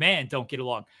Vince McMahon don't get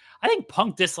along. I think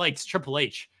Punk dislikes Triple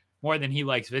H more than he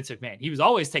likes Vince McMahon. He was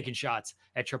always taking shots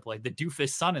at Triple H, the doofus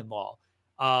son-in-law.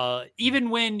 Even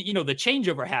when, the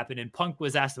changeover happened and Punk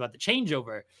was asked about the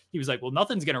changeover, he was like, well,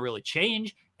 nothing's going to really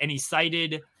change. And he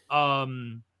cited,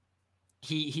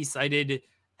 he cited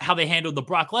how they handled the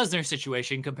Brock Lesnar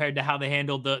situation compared to how they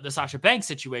handled the Sasha Banks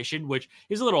situation, which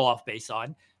is a little off base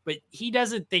on, but he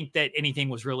doesn't think that anything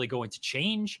was really going to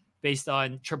change based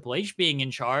on Triple H being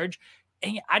in charge.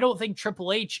 And I don't think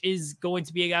Triple H is going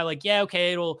to be a guy like, yeah,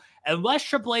 okay, unless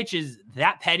Triple H is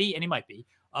that petty, and he might be,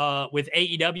 with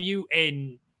AEW,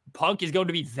 and Punk is going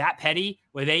to be that petty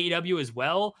with AEW as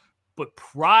well, but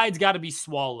pride's got to be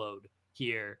swallowed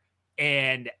here.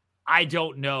 And I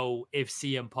don't know if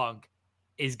CM Punk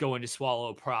is going to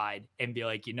swallow pride and be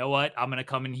like, you know what? I'm going to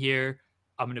come in here.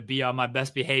 I'm going to be on my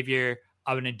best behavior.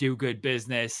 I'm going to do good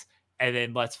business. And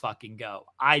then let's fucking go.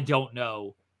 I don't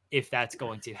know if that's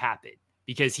going to happen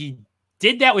because he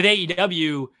did that with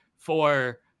AEW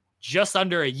for just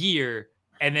under a year.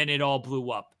 And then it all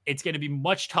blew up. It's going to be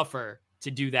much tougher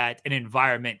to do that in an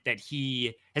environment that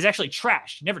he has actually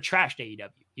trashed. He never trashed AEW.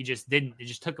 He just didn't. It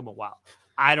just took him a while.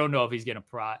 I don't know if he's going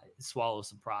to swallow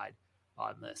some pride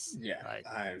on this. Yeah.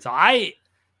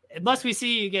 Unless we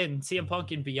see again CM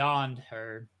Punk and beyond,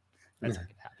 or that's not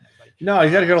going to happen. No,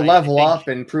 he's got to go to level up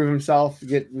and prove himself.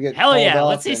 Get hell yeah.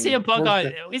 Let's see CM Punk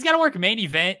on. He's got to work main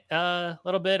event a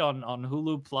little bit on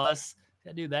Hulu Plus.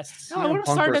 Got to do that. No, I want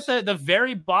to start at the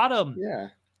very bottom. Yeah.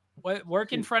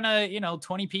 Work in front of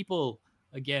 20 people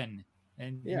again,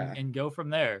 and go from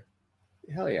there.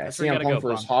 Hell yeah. CM Punk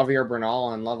versus Javier Bernal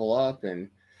on Level Up, and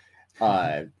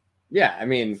yeah, I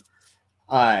mean,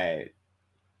 there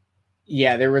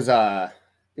was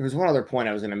one other point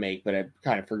I was going to make, but I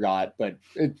kind of forgot. But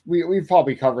we've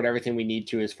probably covered everything we need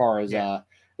to as far as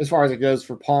it goes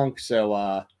for Punk.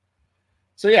 So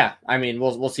yeah, I mean,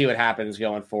 we'll see what happens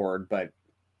going forward. But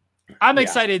I'm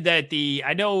excited that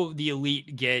I know the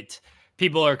Elite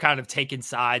people are kind of taking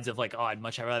sides of like, oh, I'd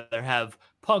much rather have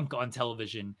Punk on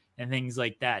television and things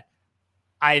like that.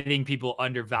 I think people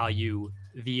undervalue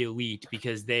the Elite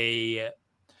because they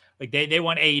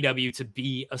want AEW to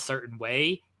be a certain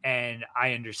way. And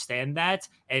I understand that.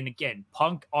 And again,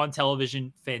 Punk on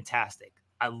television, fantastic.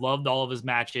 I loved all of his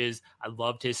matches. I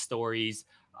loved his stories.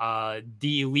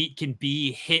 The Elite can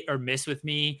be hit or miss with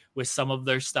me with some of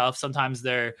their stuff. Sometimes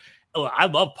I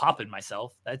love popping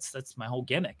myself. That's my whole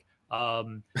gimmick.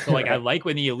 So like, I like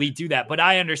when the Elite do that, but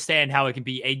I understand how it can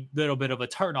be a little bit of a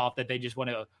turnoff that they just want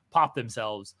to pop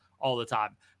themselves all the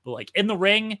time. But like in the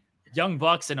ring, Young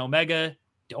Bucks and Omega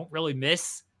don't really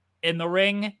miss in the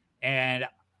ring. And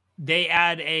they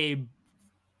add a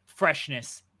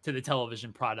freshness to the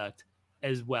television product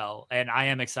as well. And I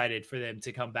am excited for them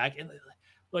to come back. And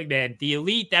look, man, the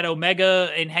Elite, that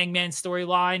Omega and Hangman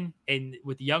storyline, and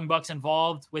with the Young Bucks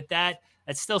involved with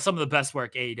that's still some of the best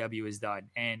work AEW has done.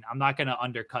 And I'm not going to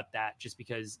undercut that just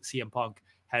because CM Punk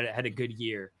had a good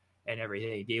year and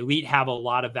everything. The Elite have a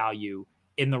lot of value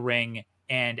in the ring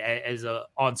and as a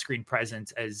on-screen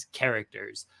presence as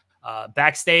characters.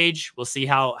 Backstage, we'll see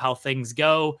how things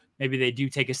go. Maybe they do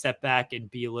take a step back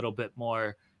and be a little bit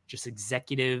more just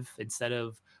executive instead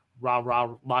of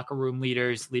rah locker room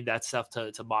leaders. Leave that stuff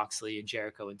to Moxley and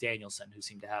Jericho and Danielson, who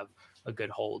seem to have a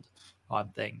good hold on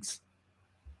things.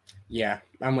 Yeah,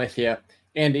 I'm with you.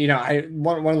 And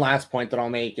one last point that I'll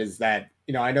make is that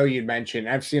I know you'd mentioned,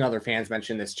 I've seen other fans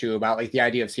mention this too, about like the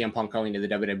idea of CM Punk going to the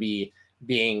WWE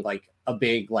being like a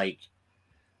big like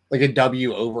a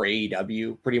W over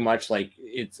AEW, pretty much. Like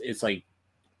it's like,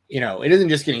 it isn't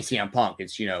just getting CM Punk.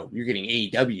 It's, you're getting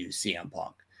AEW's CM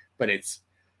Punk, but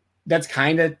that's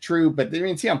kind of true. But I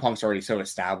mean, CM Punk's already so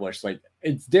established. Like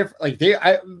it's different. Like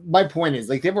my point is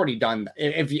like, they've already done that.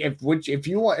 If as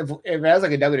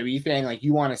like a WWE fan, like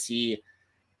you want to see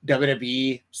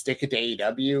WWE stick it to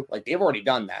AEW, like they've already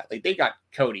done that. Like they got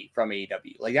Cody from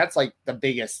AEW. Like that's like the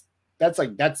biggest, that's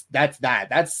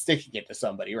sticking it to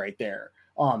somebody right there.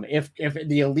 If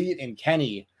the Elite and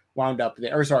Kenny wound up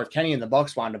there, or sorry, if Kenny and the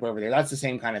Bucks wound up over there, that's the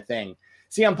same kind of thing.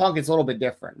 CM Punk is a little bit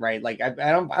different, right? Like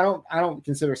I don't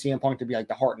consider CM Punk to be like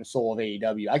the heart and soul of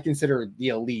AEW. I consider the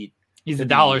Elite. He's the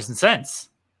dollars and cents.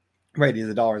 Right, he's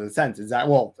the dollars and cents. Is that,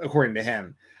 well, according to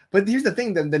him. But here's the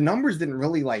thing: the numbers didn't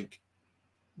really like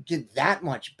get that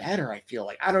much better. I feel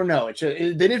like, I don't know.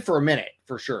 They did for a minute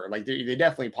for sure. Like they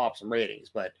definitely popped some ratings,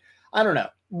 but I don't know.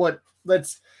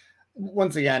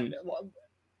 Once again,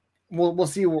 we'll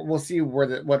see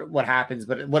what happens.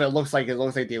 But what it looks like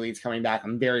the Elite's coming back.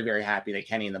 I'm very, very happy that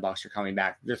Kenny and the Bucks are coming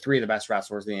back. They're three of the best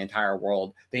wrestlers in the entire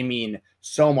world. They mean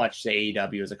so much to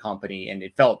AEW as a company, and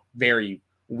it felt very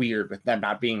weird with them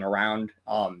not being around.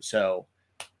 So,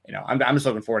 I'm just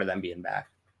looking forward to them being back.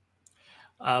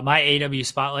 My AEW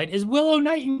spotlight is Willow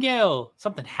Nightingale.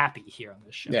 Something happy here on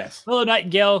this show. Yes. Willow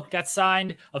Nightingale got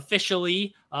signed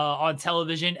officially on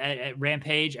television at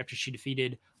Rampage after she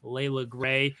defeated Layla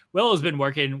Gray. Willow's been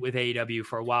working with AEW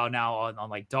for a while now on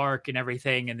like Dark and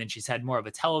everything, and then she's had more of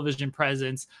a television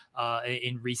presence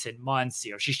in recent months.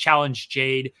 She's challenged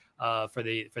Jade for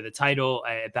the title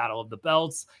at Battle of the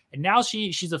Belts, and now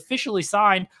she's officially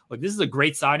signed. Look, this is a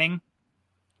great signing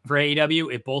for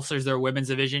AEW. It bolsters their women's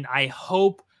division. I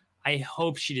hope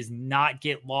she does not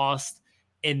get lost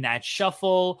in that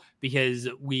shuffle, because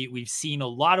we've seen a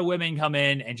lot of women come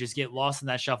in and just get lost in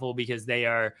that shuffle because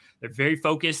they're very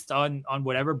focused on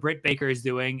whatever Britt Baker is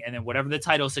doing, and then whatever the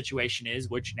title situation is,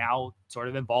 which now sort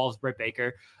of involves Britt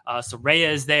Baker. So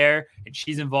Rhea is there and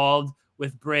she's involved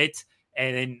with Britt,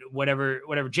 and then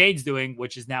whatever Jade's doing,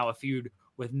 which is now a feud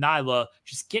with Nyla.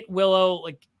 Just get Willow,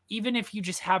 like, even if you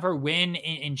just have her win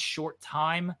in short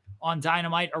time on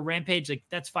Dynamite or Rampage, like,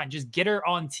 that's fine. Just get her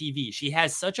on TV. She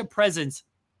has such a presence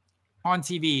on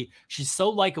TV. She's so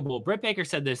likable. Britt Baker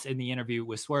said this in the interview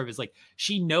with Swerve, is like,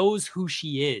 she knows who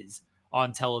she is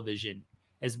on television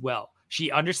as well.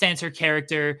 She understands her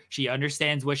character. She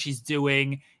understands what she's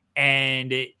doing.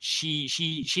 And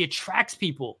she attracts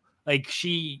people. Like,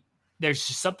 there's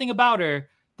just something about her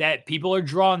that people are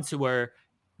drawn to her,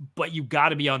 but you got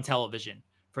to be on television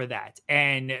for that.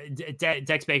 And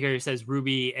Dex Baker says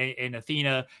Ruby and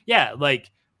Athena. Yeah,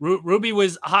 like Ruby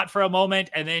was hot for a moment,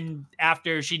 and then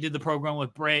after she did the program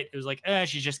with Britt, it was like,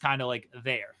 she's just kind of like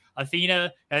there.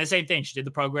 Athena, and the same thing. She did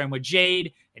the program with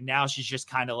Jade, and now she's just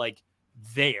kind of like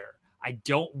there. I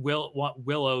don't want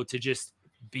Willow to just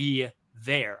be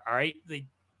there. All right, like,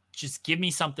 just give me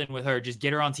something with her. Just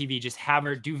get her on TV. Just have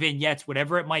her do vignettes,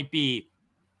 whatever it might be,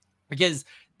 because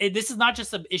this is not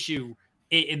just an issue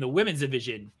in the women's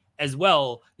division as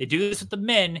well. They do this with the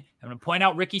men. I'm going to point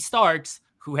out Ricky Starks,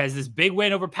 who has this big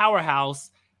win over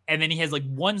Powerhouse, and then he has like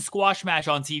one squash match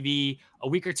on TV a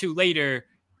week or two later,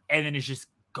 and then it's just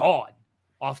gone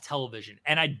off television.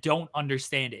 And I don't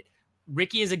understand it.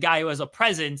 Ricky is a guy who has a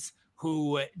presence,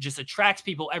 who just attracts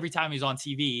people every time he's on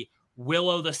TV.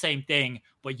 Willow, the same thing,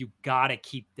 but you got to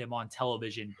keep them on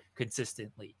television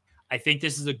consistently. I think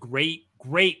this is a great,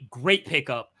 great, great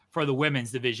pickup for the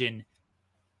women's division.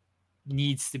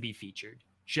 Needs to be featured.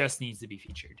 Just needs to be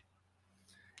featured.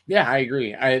 Yeah, I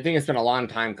agree. I think it's been a long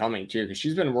time coming too, because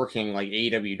she's been working like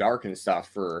AEW Dark and stuff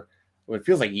for what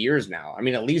feels like years now. I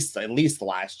mean, at least the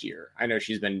last year. I know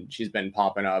she's been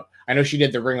popping up. I know she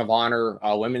did the Ring of Honor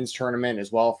women's tournament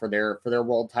as well for their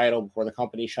world title before the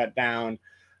company shut down.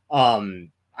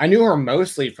 I knew her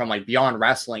mostly from like Beyond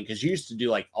Wrestling, because she used to do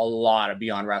like a lot of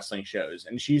Beyond Wrestling shows,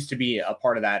 and she used to be a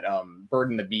part of that Bird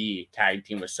and the Bee tag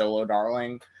team with Solo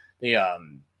Darling.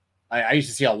 I used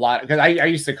to see a lot, because I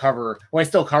used to cover, I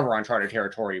still cover Uncharted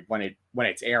Territory when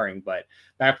it's airing, but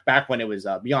back when it was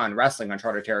Beyond Wrestling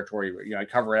Uncharted Territory, I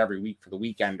cover it every week for the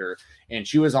Weekender, and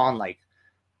she was on like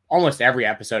almost every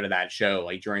episode of that show,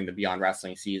 like during the Beyond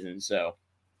Wrestling season. So,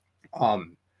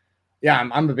 yeah,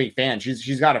 I'm a big fan.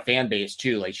 She's got a fan base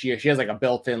too. Like she has like a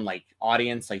built-in like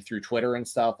audience, like through Twitter and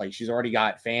stuff. Like she's already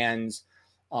got fans.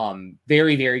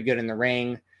 Very, very good in the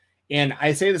ring. And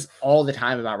I say this all the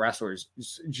time about wrestlers.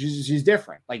 She's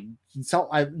different. Like,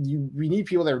 we need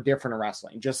people that are different in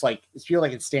wrestling. Just like, feel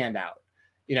like it stand out,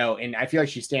 and I feel like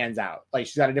she stands out. Like,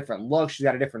 she's got a different look. She's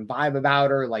got a different vibe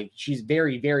about her. Like, she's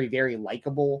very, very, very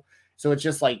likable. So it's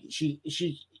just like, she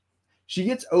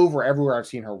gets over everywhere I've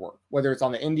seen her work, whether it's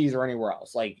on the indies or anywhere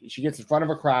else. Like, she gets in front of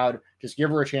a crowd, just give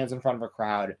her a chance in front of a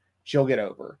crowd. She'll get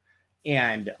over.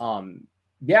 And,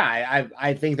 yeah,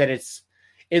 I think that it's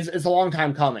a long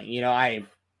time coming.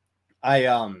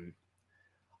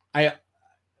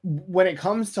 When it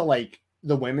comes to like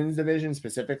the women's division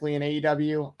specifically in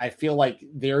AEW, I feel like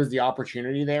there's the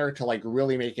opportunity there to like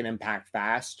really make an impact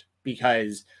fast,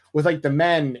 because with like the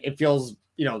men, it feels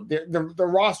the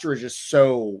roster is just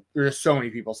so, there's so many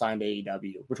people signed to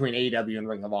AEW between AEW and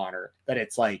Ring of Honor that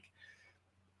it's like,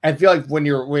 I feel like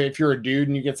if you're a dude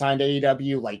and you get signed to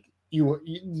AEW, like you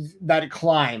that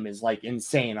climb is like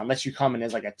insane unless you come in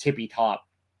as like a tippy top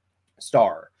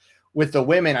star. With the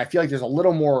women, I feel like there's a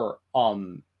little more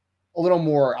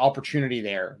opportunity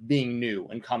there being new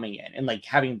and coming in and like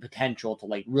having potential to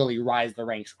like really rise the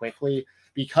ranks quickly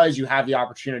because you have the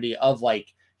opportunity of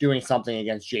like doing something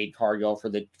against Jade Cargill for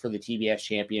the TBS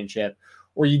championship,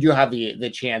 or you do have the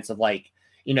chance of like,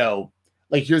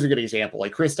 like here's a good example,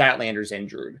 like Chris Statlander's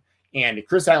injured, and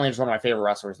Chris Statlander is one of my favorite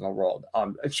wrestlers in the world.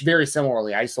 Very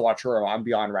similarly, I used to watch her on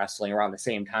Beyond Wrestling around the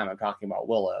same time I'm talking about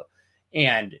Willow,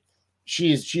 and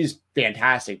she's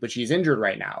fantastic, but she's injured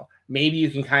right now. Maybe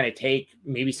you can kind of take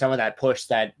maybe some of that push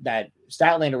that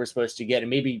Statlander was supposed to get and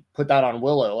maybe put that on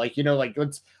Willow. Like, like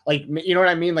it's like, you know what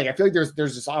I mean? Like, I feel like there's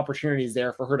just opportunities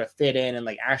there for her to fit in and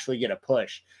like actually get a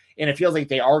push. And it feels like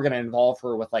they are going to involve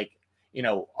her with like,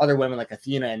 other women like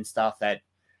Athena and stuff that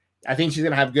I think she's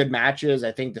going to have good matches.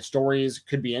 I think the stories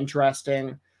could be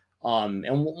interesting. And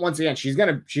once again, she's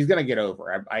gonna get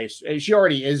over. She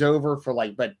already is over for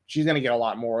like, but she's gonna get a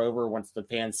lot more over once the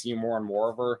fans see more and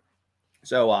more of her.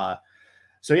 So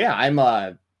yeah,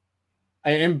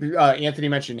 Anthony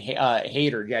mentioned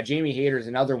Hayter. Yeah, Jamie Hayter is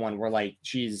another one where like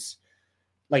she's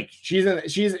a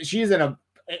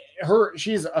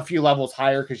few levels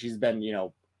higher because she's been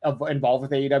involved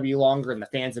with AEW longer, and the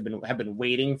fans have been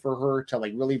waiting for her to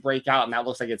like really break out, and that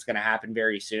looks like it's going to happen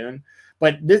very soon.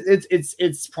 But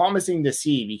it's promising to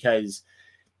see because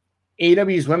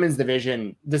AEW's women's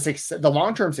division, the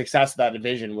long-term success of that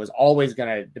division was always going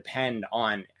to depend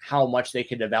on how much they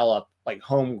could develop like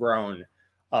homegrown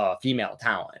female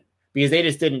talent, because they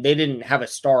didn't have a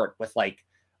start with like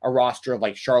a roster of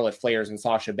like Charlotte Flairs and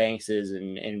Sasha Bankses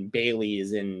and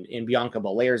Bayley's and Bianca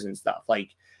Belairs and stuff. Like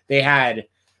they had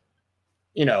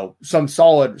some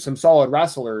solid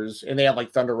wrestlers, and they have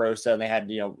like Thunder Rosa, and they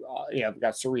had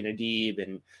got Serena Deeb,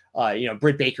 and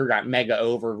Britt Baker got mega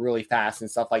over really fast and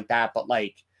stuff like that. But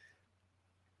like,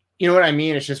 you know what I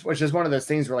mean? It's just one of those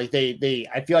things where like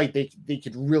I feel like they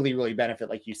could really, really benefit,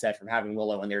 like you said, from having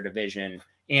Willow in their division.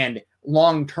 And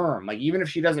long term, like even if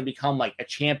she doesn't become like a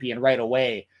champion right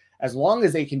away, as long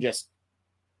as they can just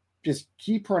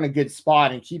keep her in a good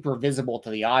spot and keep her visible to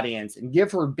the audience and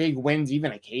give her big wins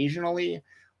even occasionally,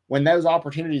 when those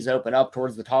opportunities open up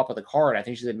towards the top of the card, I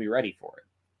think she's going to be ready for it.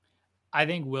 I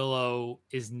think Willow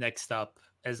is next up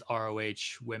as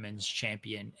ROH Women's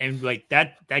Champion. And like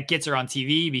that gets her on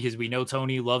TV because we know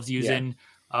Tony loves using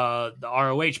the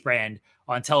ROH brand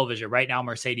on television. Right now,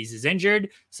 Mercedes is injured.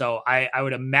 So I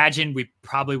would imagine we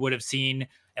probably would have seen,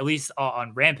 at least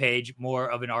on Rampage,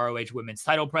 more of an ROH women's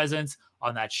title presence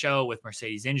on that show. With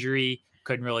Mercedes' injury,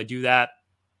 couldn't really do that.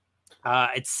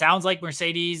 It sounds like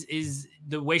Mercedes is,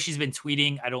 the way she's been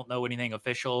tweeting, I don't know anything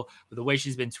official, but the way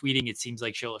she's been tweeting, it seems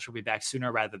like she'll be back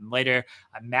sooner rather than later.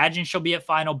 I imagine she'll be at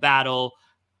Final Battle.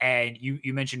 And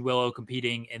you mentioned Willow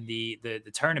competing in the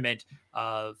tournament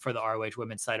for the ROH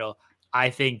women's title. I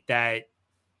think that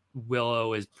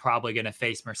Willow is probably going to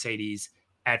face Mercedes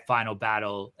at Final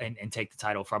Battle and take the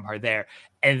title from her there.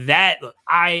 And that,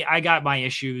 I got my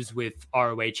issues with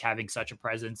ROH having such a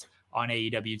presence on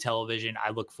AEW television.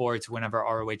 I look forward to whenever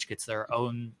ROH gets their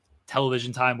own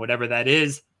television time, whatever that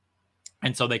is.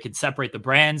 And so they can separate the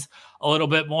brands a little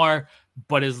bit more.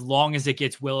 But as long as it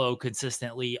gets Willow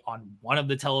consistently on one of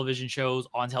the television shows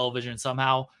on television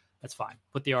somehow, that's fine.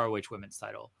 Put the ROH women's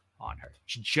title on her.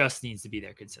 She just needs to be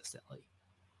there consistently.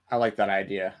 I like that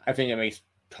idea. I think it makes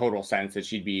total sense that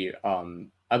she'd be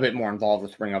a bit more involved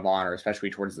with Ring of Honor,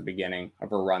 especially towards the beginning of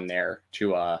her run there,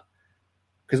 to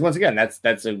because once again,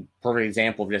 that's a perfect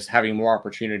example of just having more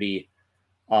opportunity,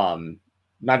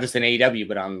 not just in AEW,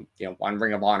 but on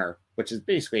Ring of Honor, which is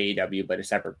basically AEW but a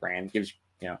separate brand. Gives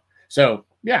so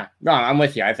yeah, no, I'm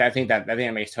with you. I think that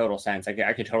makes total sense.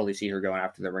 I could totally see her going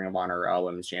after the Ring of Honor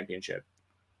Women's Championship.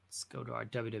 Let's go to our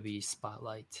WWE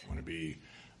spotlight. Want to be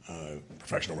a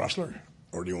professional wrestler,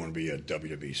 or do you want to be a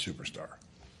WWE superstar?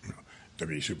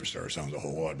 WWE superstar sounds a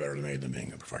whole lot better to me than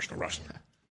being a professional wrestler.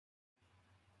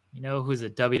 You know who's a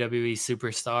WWE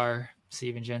superstar,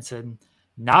 Steven Jensen?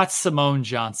 Not Simone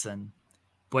Johnson,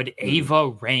 but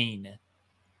Ava Raine.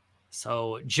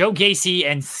 So Joe Gacy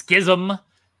and Schism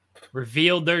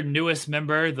revealed their newest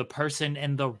member, the person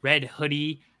in the red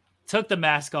hoodie, took the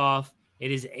mask off.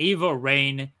 It is Ava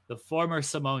Raine, the former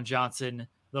Simone Johnson,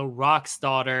 the Rock's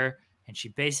daughter. And she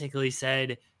basically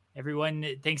said, everyone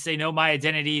thinks they know my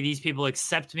identity. These people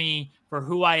accept me for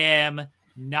who I am,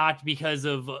 not because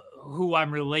of who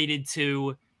I'm related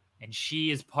to. And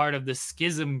she is part of the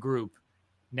Schism group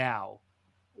now.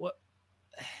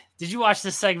 Did you watch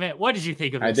this segment? What did you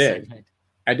think of this segment?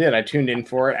 I did. I tuned in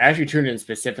for it. I actually tuned in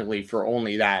specifically for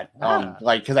only that.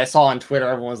 Because I saw on Twitter,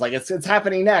 everyone was like, "It's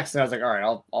happening next," and I was like, "All right,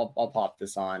 I'll pop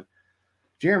this on."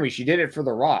 Jeremy, she did it for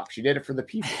The Rock. She did it for the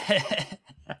people.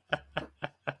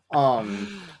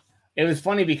 It was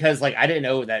funny because like I didn't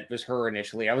know that was her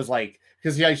initially. I was like,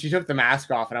 because she took the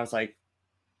mask off, and I was like,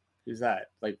 "Who's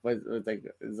that? Like, what? Like,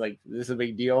 is this a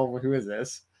big deal? Who is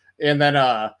this?" And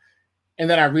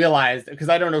then I realized, because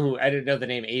I didn't know the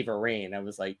name Ava Raine. I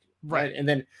was like, right. And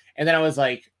then I was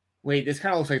like, wait, this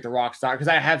kind of looks like The Rock's daughter, because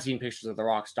I have seen pictures of The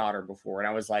Rock's daughter before, and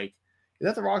I was like, is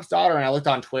that The Rock's daughter? And I looked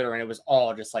on Twitter, and it was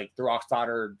all just like The Rock's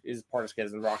daughter is part of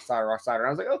Skids, and The Rock's daughter. And I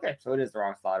was like, okay, so it is The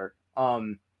Rock's daughter.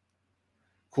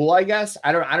 Cool, I guess.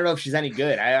 I don't know if she's any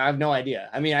good. I have no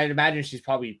idea. I mean, I'd imagine she's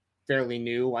probably fairly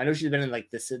new. I know she's been in like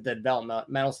the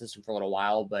developmental system for a little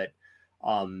while, but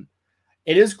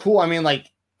it is cool. I mean,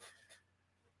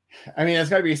 it's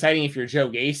got to be exciting if you're Joe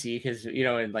Gacy, because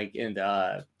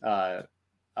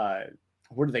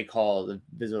what do they call the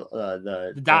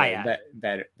dyad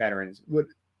veterans? What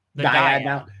the dyad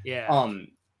now? Yeah.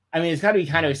 I mean, it's got to be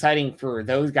kind of exciting for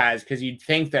those guys, because you'd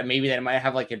think that maybe they might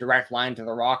have like a direct line to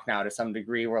The Rock now to some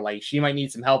degree, where like she might need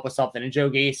some help with something, and Joe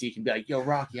Gacy can be like, "Yo,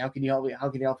 Rocky, how can you help me? How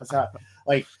can you help us out?"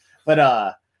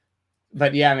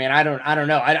 But yeah, I mean, I don't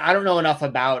know. I don't know enough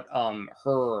about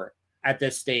her at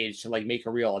this stage to like make a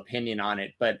real opinion on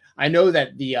it, but I know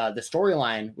that the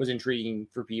storyline was intriguing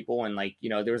for people, and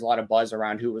there was a lot of buzz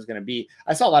around who it was going to be.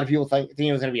 I saw a lot of people think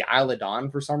it was going to be Isla Dawn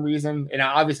for some reason, and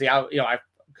obviously I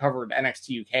covered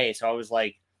NXT UK, so I was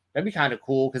like, that'd be kind of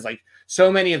cool, because like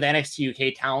so many of the NXT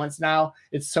UK talents now,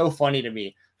 it's so funny to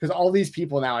me, because all these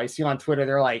people now I see on Twitter,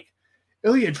 they're like,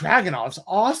 Ilya Dragunov's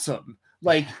awesome.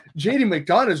 Like, JD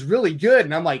McDonough is really good.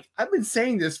 And I'm like, I've been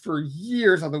saying this for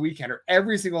years on the weekend or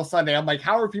every single Sunday. I'm like,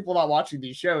 how are people not watching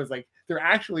these shows? Like, they're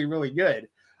actually really good.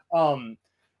 But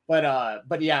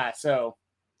yeah, so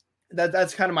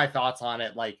that's kind of my thoughts on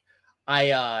it. Like,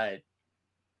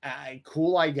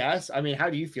 cool, I guess. I mean, how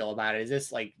do you feel about it? Is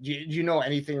this like, do you know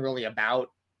anything really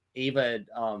about Ava?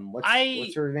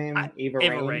 What's her name? Ava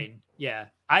Raine. Yeah.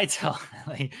 I tell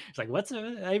it's like, what's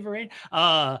Ava Raine?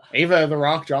 Ava The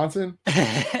Rock Johnson.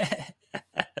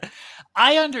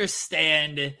 I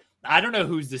understand. I don't know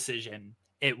whose decision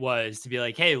it was to be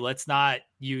like, hey, let's not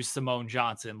use Simone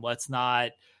Johnson. Let's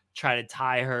not try to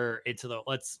tie her into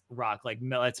let's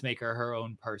make her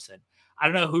own person. I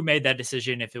don't know who made that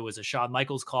decision, if it was a Shawn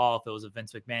Michaels call, if it was a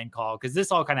Vince McMahon call, because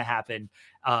this all kind of happened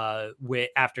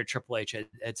after Triple H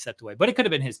had stepped away. But it could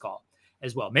have been his call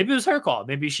as well. Maybe it was her call.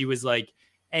 Maybe she was like,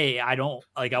 hey, I want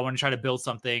to try to build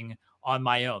something on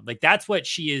my own. Like, that's what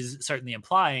she is certainly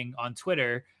implying on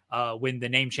Twitter when the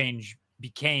name change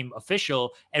became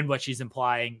official. And what she's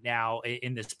implying now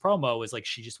in this promo is like,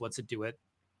 she just wants to do it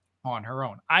on her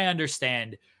own. I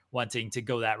understand wanting to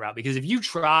go that route, because if you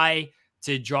try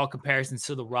to draw comparisons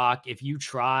to The Rock, if you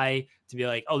try to be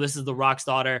like, oh, this is The Rock's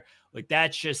daughter, like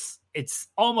it's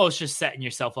almost just setting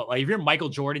yourself up. Like, if you're Michael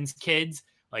Jordan's kids,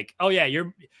 like, oh yeah,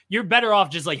 you're better off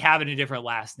just like having a different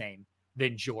last name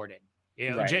than Jordan.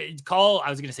 Right. I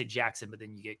was going to say Jackson, but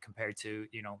then you get compared to,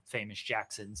 famous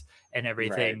Jacksons and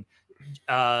everything.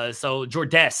 Right. So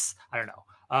Jordes, I don't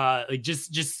know. Like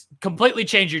just completely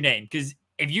change your name. Because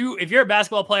if you're a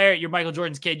basketball player, you're Michael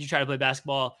Jordan's kid, you try to play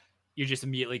basketball, you're just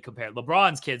immediately compared.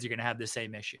 LeBron's kids are going to have the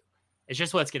same issue. It's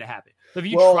just what's going to happen. So if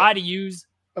you try to use,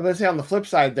 I'm going to say on the flip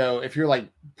side though, if you're like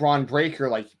Braun Breaker,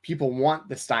 like people want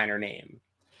the Steiner name.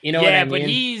 You know what I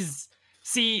mean?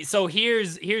 But so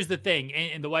here's the thing,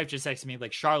 and the wife just texted me,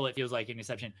 like, Charlotte feels like an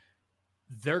exception.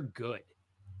 They're good.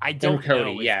 I don't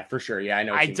know. Yeah, for sure. Yeah, I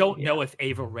know. I don't know if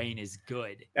Ava Raine is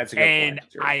good. That's a good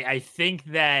point. Sure. I think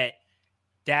that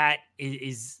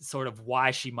is sort of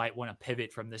why she might want to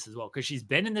pivot from this as well, because she's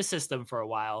been in the system for a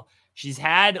while. She's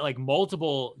had like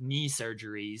multiple knee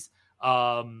surgeries.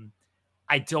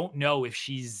 I don't know if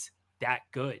she's that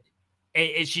good.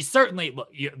 She's certainly, look,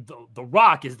 the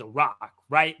Rock is The Rock,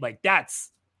 right? Like,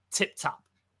 that's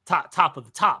top of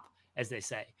the top, as they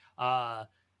say.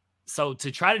 So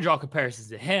to try to draw comparisons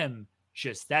to him,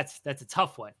 that's a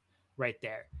tough one right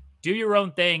there. Do your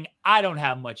own thing. I don't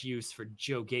have much use for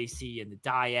Joe Gacy and the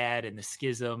dyad and the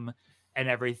schism and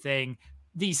everything.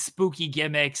 These spooky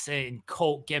gimmicks and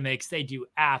cult gimmicks, they do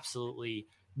absolutely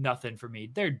nothing for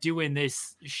me. They're doing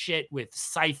this shit with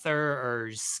Scyther or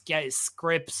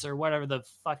Scripps or whatever the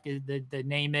fuck the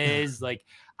name is. Like,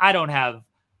 I don't have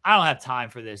time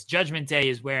for this. Judgment Day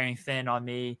is wearing thin on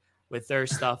me with their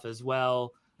stuff as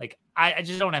well. Like, I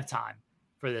just don't have time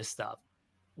for this stuff.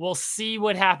 We'll see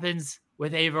what happens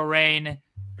with Ava Raine.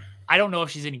 I don't know if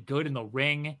she's any good in the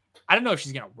ring. I don't know if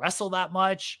she's going to wrestle that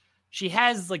much. she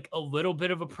has like a little bit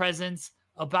of a presence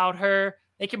about her.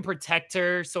 They can protect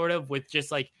her sort of with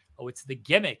just like, oh, it's the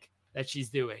gimmick that she's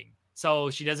doing.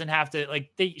 So she doesn't have to like,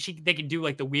 they can do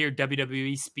like the weird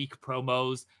WWE speak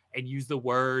promos and use the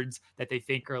words that they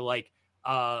think are like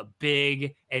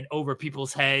big and over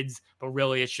people's heads, but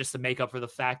really it's just to make up for the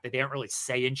fact that they aren't really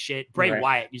saying shit. Bray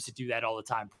Wyatt used to do that all the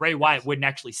time. Bray Wyatt wouldn't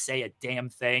actually say a damn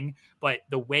thing, but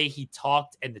the way he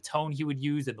talked and the tone he would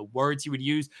use and the words he would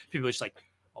use, people are just like,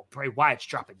 oh, Bray Wyatt's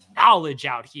dropping knowledge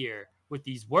out here with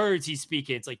these words he's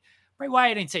speaking. It's like, Bray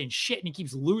Wyatt ain't saying shit and he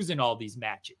keeps losing all these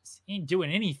matches. He ain't doing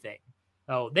anything.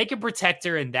 So they can protect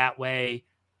her in that way.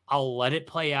 I'll let it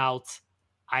play out.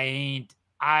 I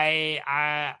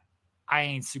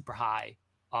ain't super high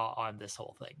on this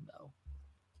whole thing though.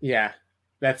 Yeah,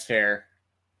 that's fair.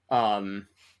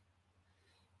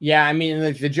 Yeah, I mean,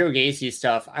 like the Joe Gacy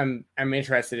stuff, I'm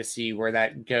interested to see where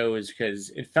that goes because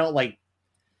it felt like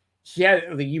he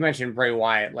had, like you mentioned Bray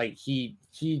Wyatt, like he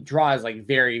draws like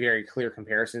very, very clear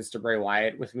comparisons to Bray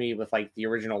Wyatt with me, with like the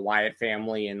original Wyatt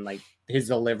family and like his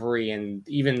delivery and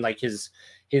even like his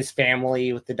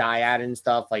family with the dyad and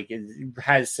stuff. Like it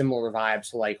has similar vibes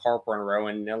to like Harper and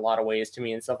Rowan in a lot of ways to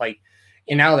me and stuff like.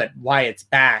 And now that Wyatt's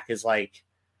back is like,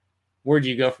 where do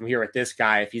you go from here with this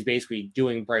guy if he's basically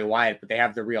doing Bray Wyatt, but they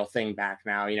have the real thing back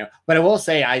now, you know? But I will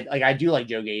say, I do like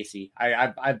Joe Gacy.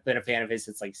 I've been a fan of his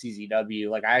since like CZW.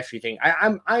 Like I actually think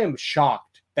I am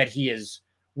shocked that he has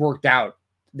worked out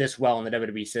this well in the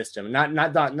WWE system.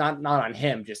 Not on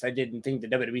him. Just I didn't think the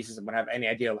WWE system would have any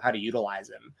idea of how to utilize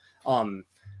him.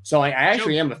 So I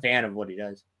actually am a fan of what he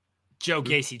does. Joe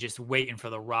Gacy just waiting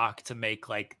for The Rock to make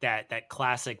like that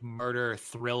classic murder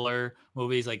thriller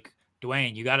movies. Like,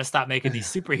 Dwayne, you got to stop making these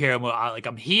superhero movies. Like,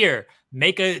 I'm here.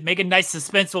 Make a nice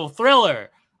suspenseful thriller.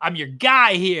 I'm your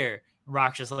guy here.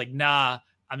 Rock's just like, nah,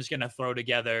 I'm just going to throw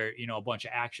together, you know, a bunch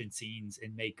of action scenes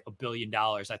and make $1 billion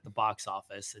at the box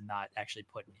office and not actually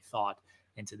put any thought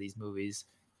into these movies.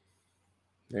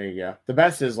 There you go. The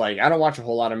best is like, I don't watch a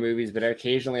whole lot of movies, but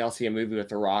occasionally I'll see a movie with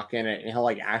The Rock in it and he'll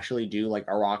like actually do like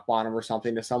a rock bottom or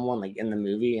something to someone like in the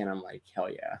movie. And I'm like, hell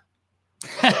yeah.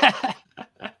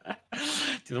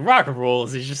 Dude, The Rock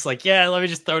rules. He's just like, yeah, let me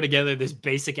just throw together this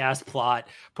basic ass plot,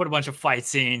 put a bunch of fight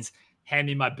scenes, hand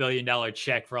me my $1 billion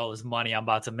check for all this money I'm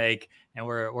about to make, and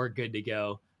we're good to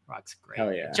go. Rock's great.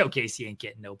 Hell yeah. Joe Gacy ain't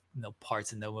getting no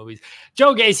parts in no movies.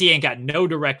 Joe Gacy ain't got no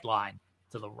direct line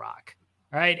to The Rock.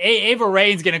 All right, Ava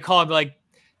Rain's gonna call and be like,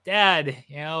 Dad,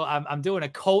 you know, I'm doing a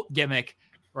cult gimmick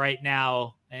right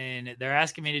now, and they're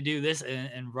asking me to do this,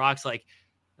 and Rock's like,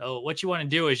 oh, what you want to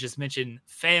do is just mention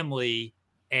family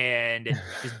and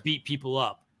just beat people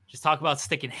up. Just talk about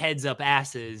sticking heads up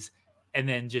asses and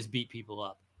then just beat people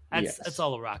up. That's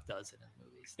all The Rock does in his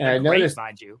movies. And I noticed,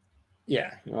 mind you.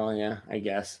 Yeah, well, yeah, I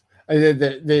guess.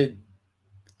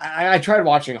 I tried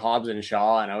watching Hobbs and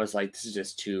Shaw, and I was like, it's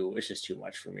just too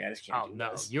much for me. I just can't. Oh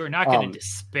no, this. You're not going to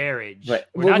disparage. But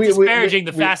we're not disparaging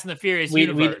the Fast and the Furious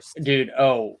universe, dude.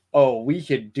 We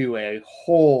could do a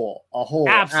whole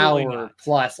hour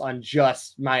plus on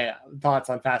just my thoughts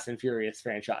on Fast and Furious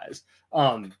franchise.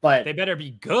 But they better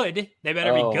be good. They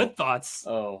better be good thoughts.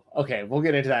 Oh, okay. We'll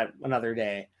get into that another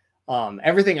day.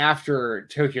 Everything after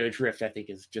Tokyo Drift, I think,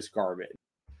 is just garbage.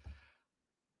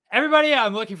 Everybody,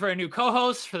 I'm looking for a new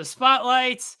co-host for the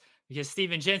Spotlights because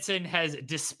Steven Jensen has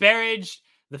disparaged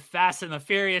the Fast and the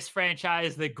Furious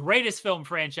franchise, the greatest film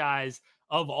franchise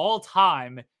of all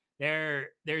time.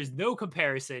 There's no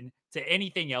comparison to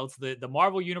anything else. The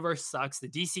Marvel universe sucks. The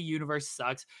DC universe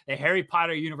sucks. The Harry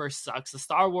Potter universe sucks. The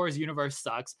Star Wars universe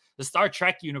sucks. The Star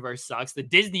Trek universe sucks. The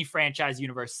Disney franchise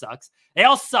universe sucks. They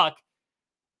all suck.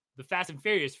 The Fast and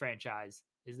Furious franchise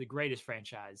is the greatest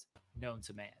franchise known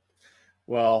to man.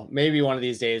 Well, maybe one of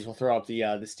these days we'll throw up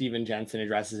the Steven Jensen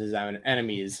addresses his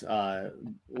enemies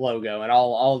logo, and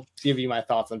I'll give you my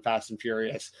thoughts on Fast and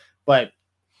Furious. But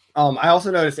I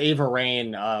also noticed Ava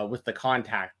Rain with the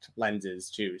contact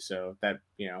lenses too, so that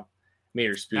made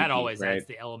her spooky. That always right? adds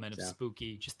the element of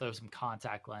spooky. Just throw some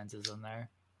contact lenses in there.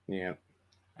 Yeah.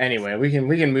 Anyway, we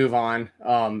can move on.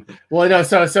 Well, no,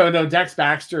 so no, Dex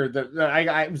Baxter,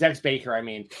 Dex Baker. I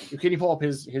mean, can you pull up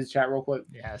his chat real quick?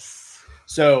 Yes.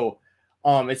 So.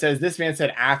 It says, this man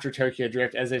said after Tokyo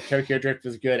Drift, as if Tokyo Drift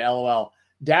was good. LOL.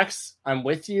 Dex, I'm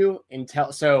with you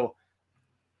so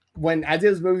as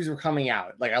those movies were coming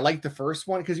out, like I liked the first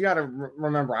one because you got to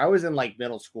remember I was in like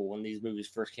middle school when these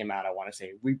movies first came out. I want to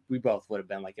say we both would have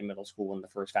been like in middle school when the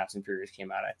first Fast and Furious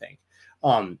came out. I think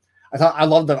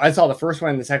I saw the first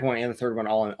one, the second one, and the third one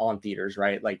all in theaters,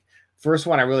 right? Like first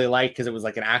one I really liked because it was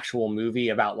like an actual movie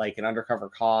about like an undercover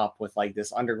cop with like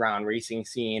this underground racing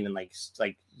scene and like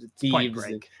thieves.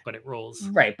 But it rolls.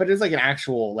 Right. But it's like an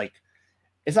actual, like,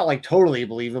 it's not like totally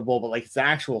believable, but like it's an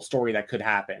actual story that could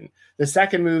happen. The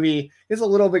second movie is a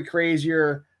little bit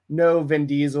crazier. No Vin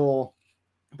Diesel,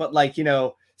 but like, you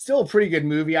know, still a pretty good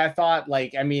movie. I thought,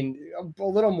 like, I mean, a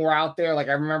little more out there. Like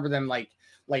I remember them like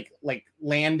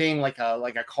landing like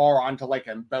a car onto like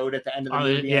a boat at the end of the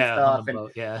movie and stuff. And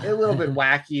a little bit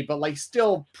wacky, but like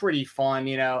still pretty fun,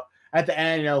 you know. At the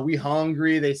end, you know, we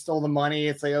hungry, they stole the money.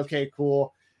 It's like, okay,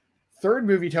 cool. Third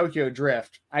movie, Tokyo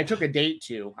Drift, I took a date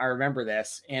to. I remember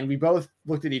this, and we both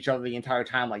looked at each other the entire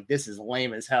time like, this is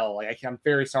lame as hell. Like, I'm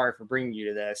very sorry for bringing you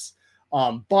to this.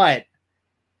 But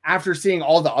after seeing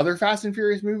all the other Fast and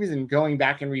Furious movies and going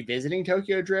back and revisiting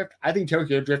Tokyo Drift, I think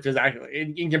Tokyo Drift is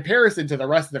actually, in comparison to the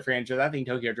rest of the franchise, I think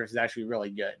Tokyo Drift is actually really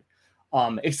good.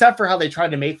 Except for how they tried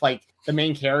to make like the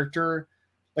main character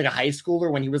like a high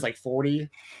schooler when he was like 40.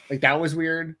 Like that was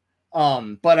weird.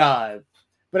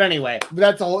 But anyway,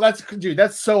 that's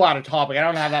so out of topic. I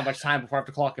don't have that much time before I have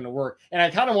to clock into work. And I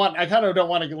kind of don't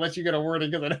want to let you get a word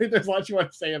in because I know there's a lot you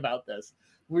want to say about this.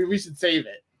 We should save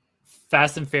it.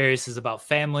 Fast and Furious is about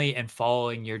family and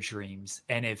following your dreams.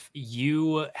 And if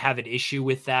you have an issue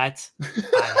with that, I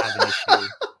have an issue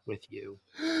with you.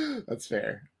 That's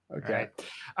fair. Okay.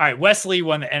 All right. Wesley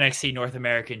won the NXT North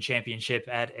American Championship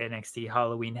at NXT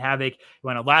Halloween Havoc. He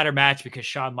won a ladder match because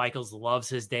Shawn Michaels loves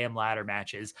his damn ladder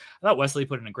matches. I thought Wesley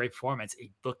put in a great performance.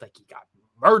 He looked like he got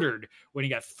murdered when he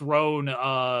got thrown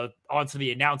onto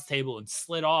the announce table and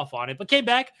slid off on it, but came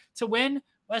back to win.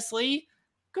 Wesley,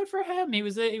 good for him. He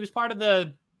was part of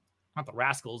not the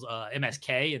Rascals,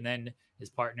 MSK, and then his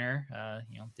partner,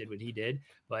 did what he did.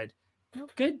 But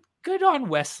good on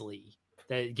Wesley.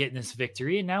 Getting this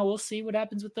victory, and now we'll see what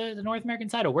happens with the North American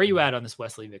title. Where are you at on this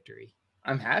Wesley victory?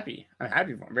 I'm happy.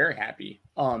 I'm very happy.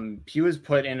 He was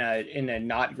put in a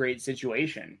not great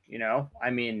situation, you know.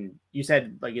 I mean, you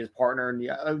said like his partner,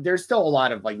 and there's still a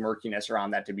lot of like murkiness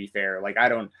around that, to be fair. Like I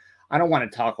don't want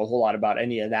to talk a whole lot about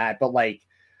any of that, but like,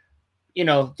 you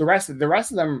know, the rest of the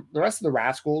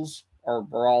Rascals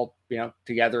are all, you know,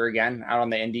 together again out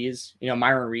on the indies. You know,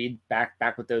 Myron Reed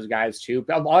back with those guys too.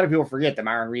 But a lot of people forget that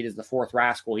Myron Reed is the fourth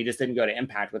Rascal. He just didn't go to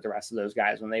Impact with the rest of those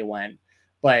guys when they went.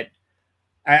 But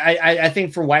I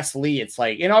think for Wesley, it's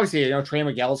like, and obviously, you know, Trey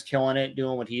Miguel's killing it,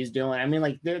 doing what he's doing. I mean,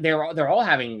 like they're all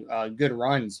having good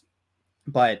runs.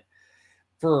 But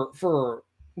for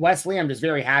Wesley, I'm just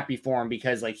very happy for him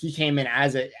because like he came in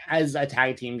as a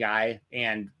tag team guy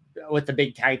and with the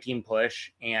big tag team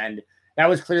push, and that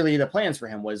was clearly the plans for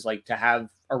him, was like to have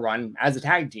a run as a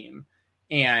tag team.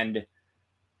 And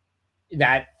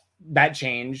that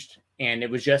changed, and it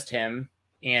was just him,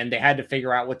 and they had to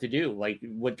figure out what to do, like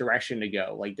what direction to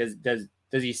go. Like, does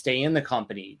he stay in the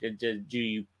company? Do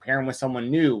you pair him with someone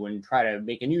new and try to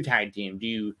make a new tag team? Do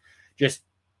you just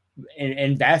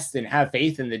invest and have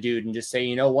faith in the dude and just say,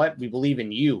 you know what, we believe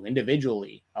in you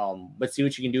individually. Let's see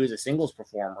what you can do as a singles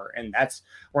performer. And that's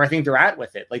where I think they're at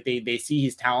with it. Like they see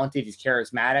he's talented, he's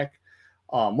charismatic.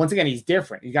 Once again, he's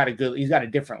different. He's got a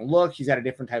different look. He's got a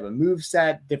different type of move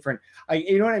set, different.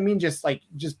 You know what I mean? Just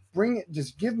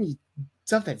give me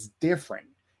something that's different.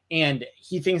 And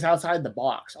he thinks outside the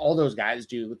box. All those guys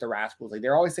do with the Rascals. Like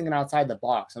they're always thinking outside the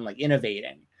box and like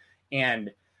innovating.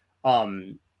 And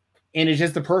it's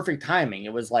just the perfect timing.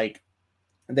 It was like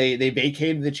they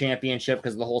vacated the championship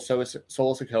because of the whole Solo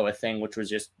Sikoa thing, which was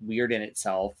just weird in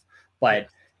itself. But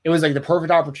it was like the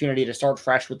perfect opportunity to start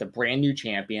fresh with a brand new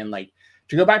champion. Like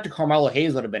to go back to Carmelo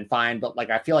Hayes would have been fine, but like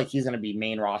I feel like he's going to be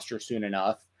main roster soon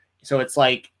enough. So it's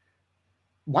like,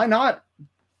 why not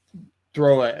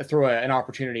throw an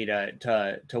opportunity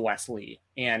to Wesley?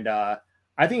 And I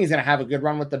think he's going to have a good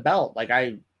run with the belt. Like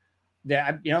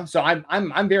so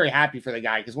I'm very happy for the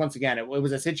guy because once again, it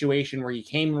was a situation where he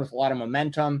came in with a lot of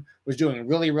momentum, was doing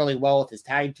really, really well with his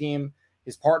tag team.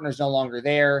 His partner's no longer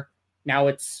there. Now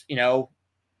it's,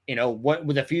 what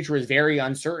the future is very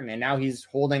uncertain. And now he's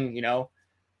holding,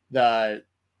 the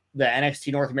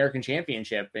NXT North American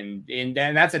Championship. And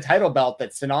that's a title belt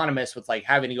that's synonymous with like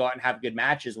having to go out and have good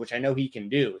matches, which I know he can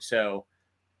do. So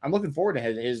I'm looking forward to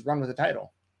his run with the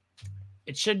title.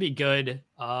 It should be good.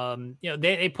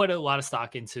 They put a lot of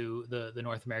stock into the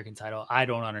North American title. I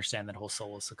don't understand that whole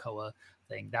Solo Sikoa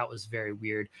thing. That was very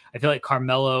weird. I feel like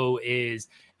Carmelo it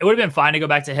would have been fine to go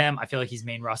back to him. I feel like he's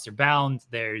main roster bound.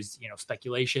 There's,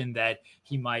 speculation that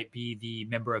he might be the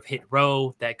member of Hit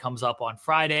Row that comes up on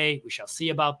Friday. We shall see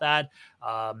about that.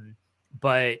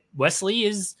 But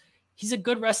Wesley he's a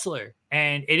good wrestler.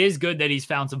 And it is good that he's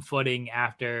found some footing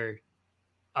after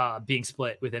being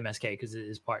split with MSK because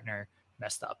his partner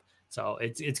messed up. So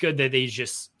it's good that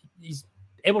he's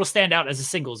able to stand out as a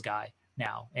singles guy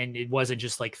now, and it wasn't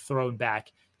just like thrown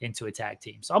back into a tag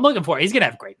team. So I'm looking for it. He's gonna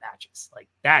have great matches like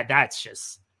that. That's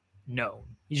just known.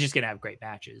 He's just gonna have great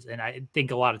matches, and I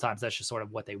think a lot of times that's just sort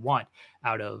of what they want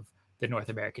out of the North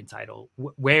American title.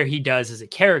 Where he does as a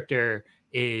character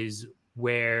is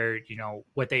where, you know,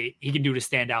 what he can do to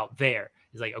stand out there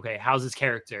is like, okay, how's his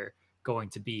character going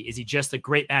to be? Is he just a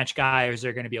great match guy, or is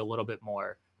there going to be a little bit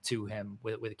more to him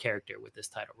with a character with this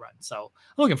title run? So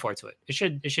I'm looking forward to it. It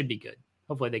should be good.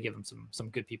 Hopefully they give him some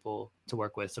good people to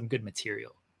work with, some good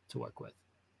material to work with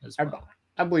as well.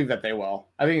 I believe that they will.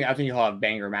 I think he'll have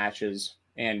banger matches,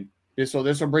 and this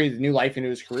will breathe new life into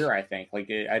his career. I think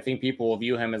I think people will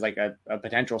view him as like a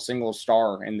potential single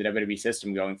star in the WWE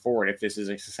system going forward if this is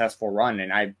a successful run.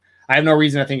 And I have no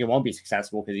reason to think it won't be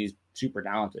successful because he's super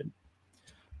talented.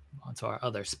 On to our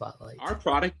other spotlight. Our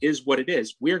product is what it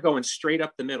is. We're going straight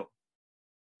up the middle.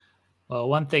 Well,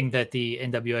 one thing that the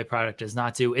NWA product does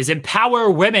not do is empower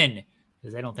women,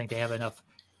 because I don't think they have enough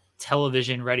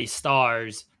television-ready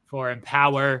stars for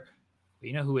Empower. But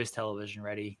you know who is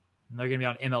television-ready? And they're going to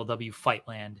be on MLW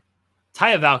Fightland.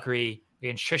 Taya Valkyrie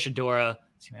against Trish Adora.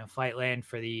 It's going to be on Fightland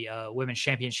for the Women's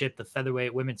Championship,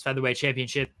 the Women's Featherweight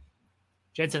Championship.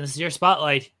 Jensen, this is your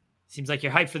spotlight. Seems like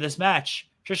you're hyped for this match.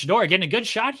 Trish Adora getting a good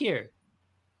shot here.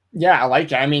 Yeah, I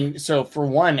like it. I mean, so for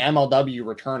one, MLW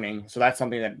returning, so that's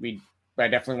something that I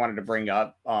definitely wanted to bring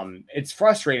up. It's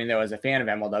frustrating though, as a fan of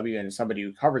MLW and somebody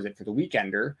who covers it for the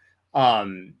Weekender,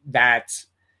 that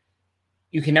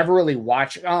you can never really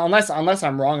watch unless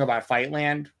I'm wrong about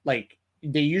Fightland. Like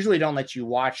they usually don't let you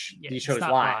watch these shows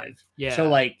live. Yeah.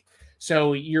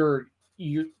 So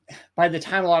you by the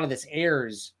time a lot of this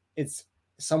airs, it's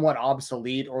somewhat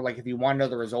obsolete, or like if you want to know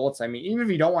the results, I mean, even if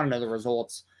you don't want to know the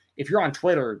results, if you're on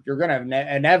Twitter, you're going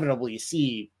to inevitably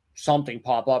see something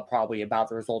pop up probably about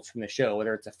the results from the show,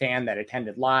 whether it's a fan that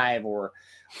attended live or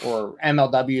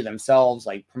MLW themselves,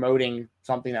 like promoting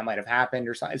something that might've happened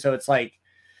or something. So it's like,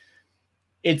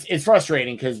 it's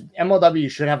frustrating because MLW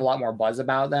should have a lot more buzz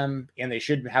about them and they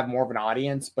should have more of an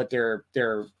audience, but they're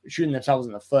shooting themselves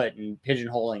in the foot and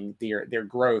pigeonholing their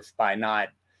growth by not.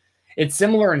 It's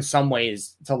similar in some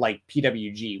ways to like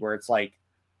PWG, where it's like,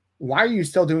 why are you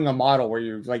still doing a model where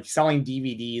you're like selling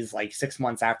DVDs like 6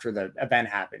 months after the event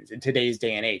happens in today's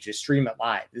day and age? Just stream it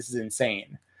live. This is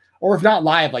insane. Or if not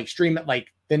live, like stream it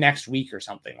like the next week or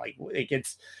something. Like it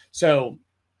gets so.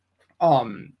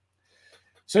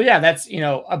 So yeah, that's, you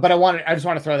know, but I just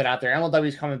want to throw that out there. MLW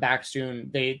is coming back soon.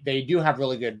 They do have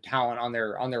really good talent on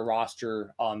their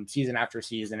roster, season after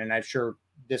season, and I'm sure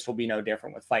this will be no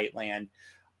different with Fightland.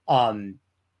 And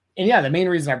yeah, the main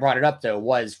reason I brought it up though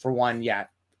was, for one, yeah,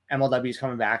 MLW is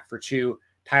coming back. For two,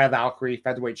 Taya Valkyrie,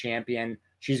 featherweight champion.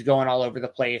 She's going all over the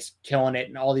place, killing it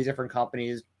in all these different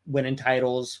companies, winning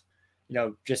titles, you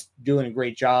know, just doing a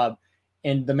great job.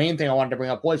 And the main thing I wanted to bring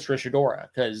up was Trish Adora,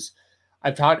 because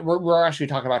we're actually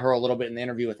talking about her a little bit in the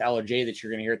interview with LJ that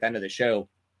you're going to hear at the end of the show.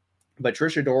 But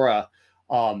Trish Adora,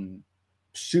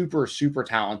 super, super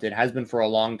talented, has been for a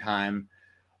long time,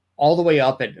 all the way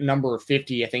up at number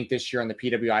 50, I think, this year on the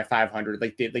PWI 500,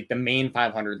 like the main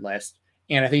 500 list.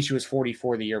 And I think she was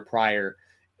 44 the year prior,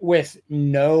 with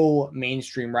no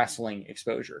mainstream wrestling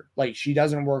exposure. Like she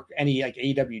doesn't work any like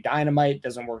AEW Dynamite,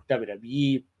 doesn't work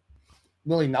WWE,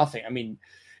 really nothing. I mean,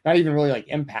 not even really like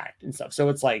Impact and stuff. So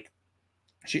it's like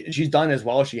she's done as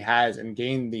well as she has and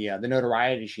gained the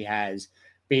notoriety she has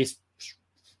based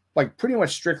like pretty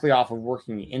much strictly off of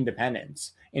working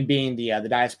independents and being the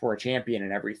diaspora champion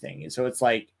and everything. And so it's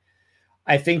like,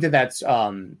 I think that's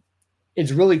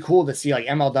it's really cool to see like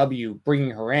MLW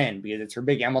bringing her in, because it's her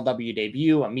big MLW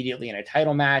debut immediately in a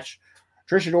title match.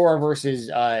 Trish Adora versus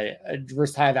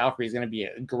Taya Valkyrie is going to be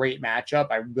a great matchup.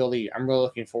 I'm really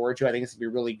looking forward to it. I think it's going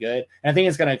to be really good. And I think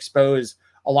it's going to expose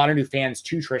a lot of new fans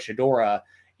to Trish Adora.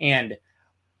 And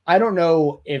I don't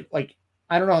know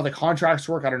I don't know how the contracts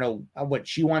work. I don't know what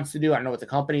she wants to do. I don't know what the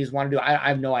companies want to do. I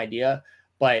have no idea.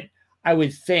 But I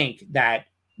would think that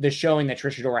the showing that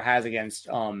Trish Adora has against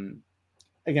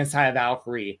Taya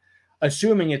Valkyrie,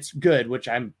 assuming it's good, which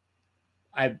I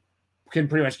can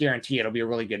pretty much guarantee it'll be a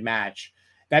really good match,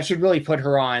 that should really put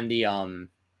her on the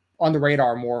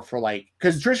radar more for like,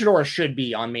 because Trish Adora should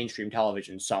be on mainstream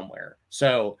television somewhere.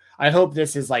 So I hope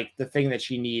this is like the thing that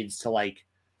she needs to like,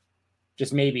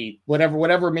 just maybe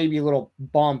whatever maybe a little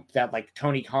bump that like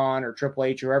Tony Khan or Triple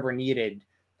H or whoever needed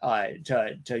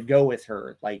to go with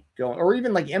her, like go, or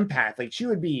even like Impact. Like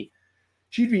she'd be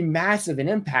massive in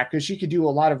Impact because she could do a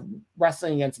lot of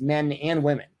wrestling against men and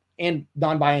women. and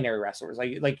non-binary wrestlers.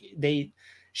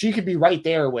 She could be right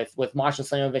there with Masha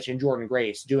Slamovich and Jordynne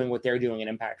Grace doing what they're doing in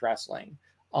Impact Wrestling.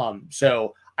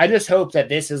 So I just hope that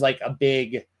this is like a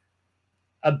big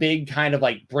kind of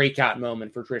like breakout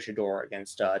moment for Trish Adora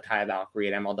against Taya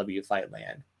Valkyrie at MLW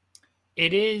Fightland.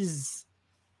 It is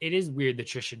weird that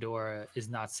Trish Adora is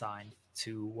not signed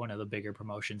to one of the bigger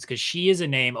promotions, because she is a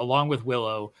name along with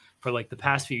Willow for like the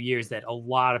past few years that a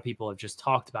lot of people have just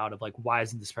talked about, of like, why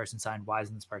isn't this person signed? Why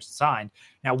isn't this person signed?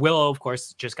 Now Willow, of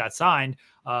course, just got signed,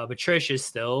 but Trish is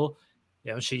still,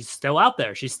 she's still out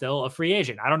there. She's still a free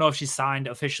agent. I don't know if she's signed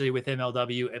officially with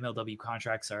MLW. MLW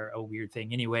contracts are a weird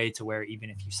thing anyway, to where even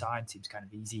if you sign, it seems kind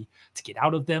of easy to get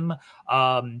out of them.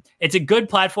 It's a good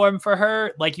platform for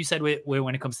her. Like you said,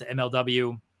 when it comes to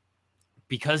MLW,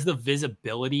 because the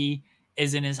visibility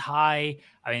isn't as high.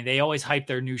 I mean, they always hype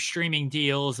their new streaming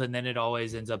deals, and then it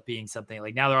always ends up being something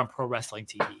like, now they're on Pro Wrestling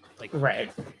TV. Like,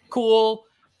 right. Cool.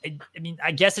 I mean,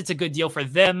 I guess it's a good deal for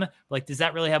them. Like, does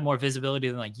that really have more visibility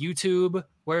than like YouTube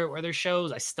where their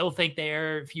shows? I still think they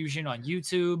air Fusion on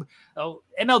YouTube. Oh,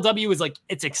 MLW is like,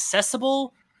 it's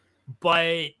accessible,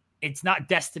 but it's not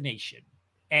destination.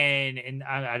 And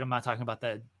I'm not talking about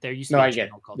there used to be a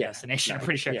channel called Destination. I'm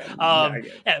pretty sure.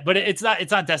 But it's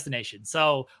not Destination.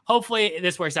 So hopefully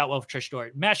this works out well for Trish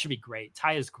Adora. Match should be great.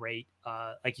 Taya's great.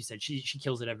 Like you said, she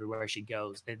kills it everywhere she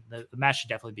goes, and the match should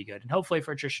definitely be good. And hopefully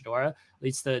for Trish Adora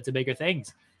leads to bigger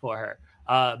things for her.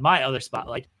 My other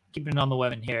spotlight, keeping it on the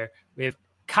women here, we have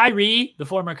Kairi, the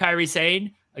former Kairi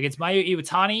Sane, against Mayu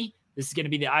Iwatani. This is going to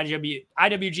be the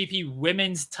IWGP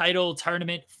Women's Title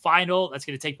Tournament final. That's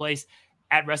going to take place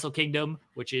at Wrestle Kingdom,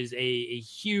 which is a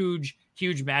huge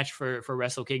match for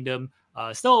Wrestle Kingdom.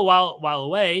 Still a while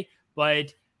away,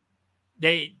 but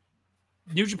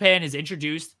New Japan has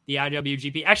introduced the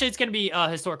IWGP. Actually, it's going to be a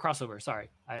historic crossover. Sorry,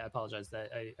 I apologize that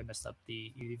I messed up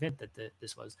the event that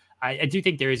this was. I do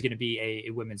think there is going to be a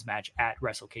women's match at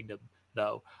Wrestle Kingdom,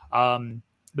 though. But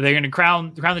they're going to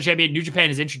crown the champion. New Japan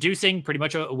is introducing pretty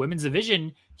much a women's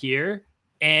division here,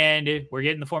 and we're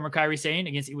getting the former Kairi Sane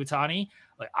against Iwatani.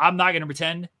 Like, I'm not going to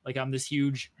pretend like I'm this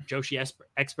huge Joshi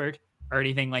expert or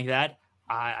anything like that.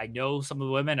 I know some of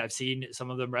the women. I've seen some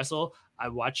of them wrestle. I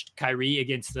watched Kairi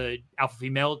against the alpha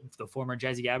female, the former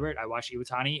Jazzy Gabbert. I watched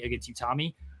Iwatani against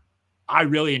Utami. I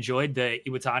really enjoyed the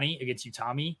Iwatani against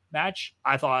Utami match.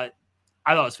 I thought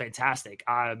it was fantastic.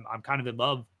 I'm kind of in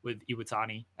love with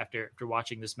Iwatani after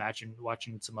watching this match and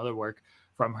watching some other work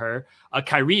from her.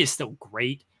 Kairi is still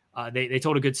great. They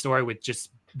told a good story with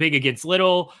just big against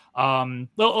little,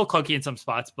 little clunky in some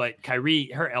spots, but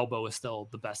Kairi, her elbow is still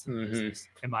the best in the business,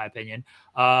 in my opinion.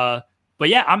 But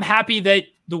yeah, I'm happy that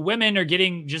the women are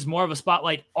getting just more of a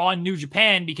spotlight on New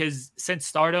Japan, because since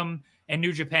Stardom and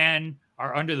New Japan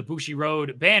are under the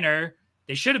Bushiroad banner,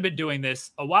 they should have been doing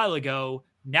this a while ago.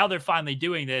 Now they're finally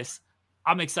doing this.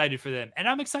 I'm excited for them, and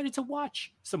I'm excited to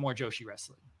watch some more Joshi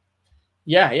wrestling.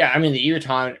 Yeah. I mean, the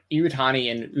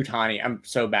Iwatani and Utani, I'm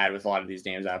so bad with a lot of these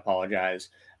names. I apologize.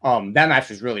 That match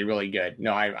was really, really good.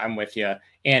 No, I'm with you.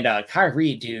 And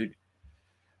Kairi, dude,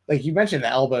 like you mentioned the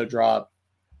elbow drop.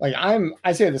 Like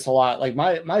I say this a lot. Like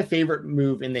my favorite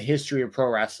move in the history of pro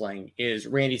wrestling is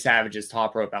Randy Savage's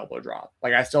top rope elbow drop.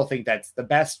 Like, I still think that's the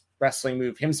best wrestling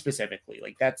move, him specifically.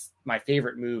 Like, that's my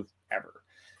favorite move ever.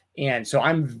 And so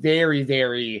I'm very,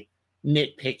 very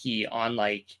nitpicky on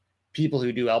like people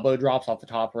who do elbow drops off the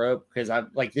top rope, because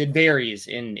it varies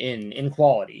in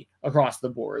quality across the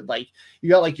board. Like, you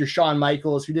got like your Shawn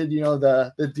Michaels who did,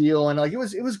 the deal, and like it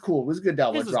was cool. It was a good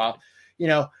elbow drop,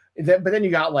 but then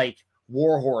you got like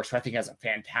Warhorse, who I think has a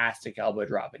fantastic elbow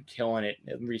drop and killing it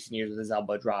in recent years with his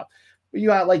elbow drop. But you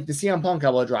got like the CM Punk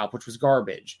elbow drop, which was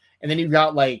garbage. And then you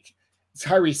got like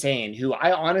Kairi Sane, who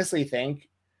I honestly think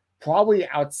probably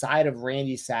outside of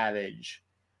Randy Savage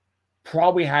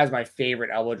probably has my favorite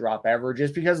elbow drop ever,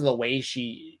 just because of the way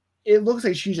it looks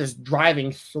like she's just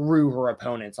driving through her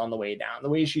opponents on the way down. The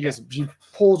way she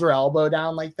pulls her elbow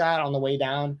down like that on the way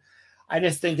down. I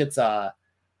just think it's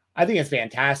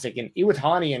fantastic. And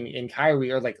Iwatani and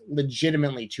Kairi are like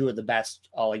legitimately two of the best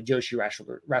like Joshi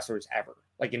wrestlers ever,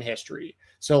 like in history.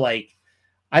 So like,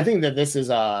 I think that this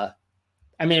is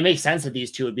it makes sense that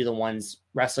these two would be the ones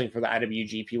wrestling for the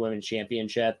IWGP Women's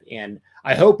Championship, and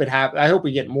I hope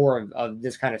we get more of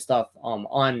this kind of stuff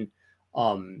on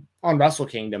Wrestle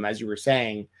Kingdom, as you were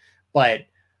saying. But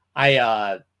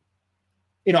I'll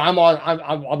be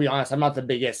honest, I'm not the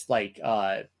biggest like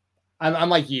I'm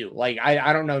like you. Like,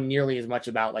 I don't know nearly as much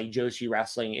about like Joshi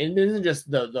wrestling. It isn't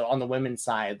just the on the women's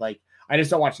side. Like, I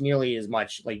just don't watch nearly as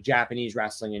much like Japanese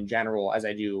wrestling in general as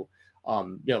I do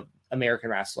American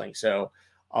wrestling. So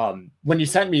when you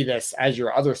sent me this as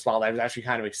your other spotlight, I was actually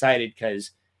kind of excited,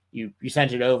 because you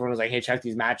sent it over and was like, hey, check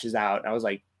these matches out. And I was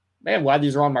like, man, I'm glad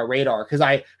these are on my radar. Cause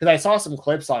I saw some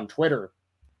clips on Twitter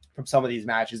from some of these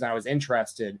matches and I was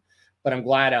interested, but I'm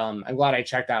glad I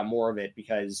checked out more of it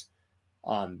because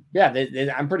I'm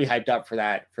pretty hyped up for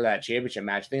that championship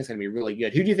match. I think it's going to be really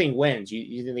good. Who do you think wins?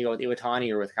 You think they go with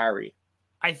Iwatani or with Kairi?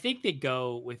 I think they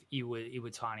go with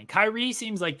Iwatani. Kairi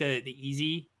seems like the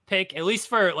easy pick, at least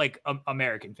for like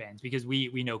American fans, because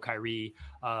we know Kairi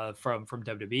from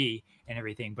WWE and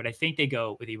everything. But I think they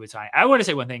go with Iwatani. I want to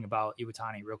say one thing about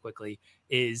Iwatani real quickly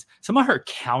is some of her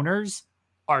counters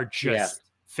are just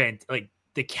like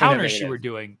the counters she were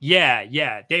doing.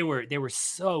 Yeah, they were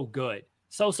so good.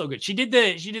 So good. She did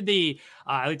the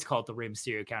I like to call it the Rey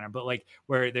Mysterio counter, but like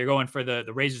where they're going for the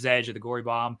Razor's Edge or the Gory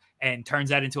Bomb and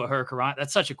turns that into a Hurricane.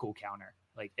 That's such a cool counter.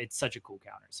 Like it's such a cool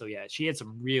counter. So yeah, she had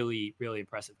some really, really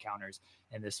impressive counters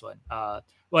in this one.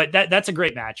 But that's a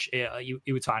great match.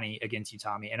 Iwatani against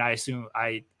Utami. And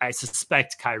I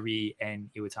suspect Kairi and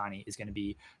Iwatani is going to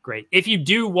be great. If you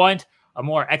do want a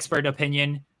more expert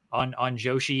opinion on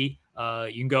Joshi,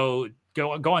 you can go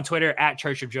on Twitter at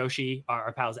Church of Joshi.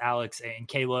 Our pals Alex and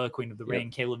Kayla, Queen of the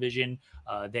Ring, Kayla Vision.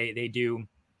 They do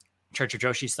Church of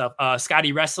Joshi stuff.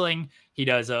 Scotty Wrestling, he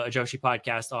does a Joshi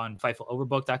podcast on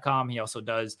FightfulOverbook.com. He also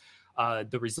does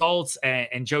the results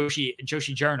and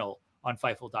Joshi Journal on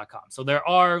Fightful.com. So there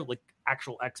are like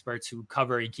actual experts who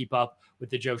cover and keep up with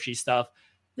the Joshi stuff.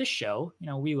 This show,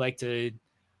 we like to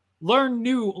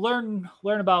learn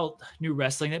about new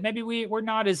wrestling that maybe we're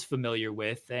not as familiar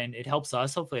with, and it helps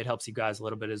us. Hopefully it helps you guys a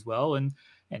little bit as well. And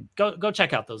go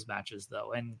check out those matches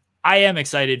though. And I am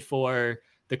excited for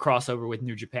the crossover with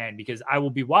New Japan because I will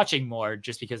be watching more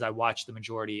just because I watch the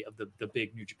majority of the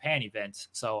big New Japan events.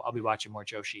 So I'll be watching more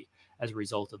Joshi as a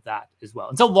result of that as well.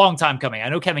 It's a long time coming. I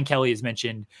know Kevin Kelly has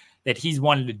mentioned that he's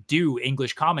wanted to do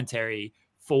English commentary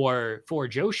for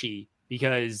Joshi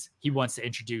because he wants to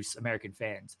introduce American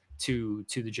fans to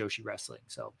the Joshi wrestling.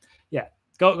 So yeah,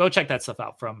 go check that stuff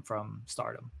out from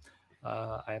Stardom.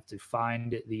 I have to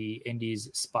find the Indies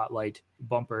Spotlight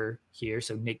bumper here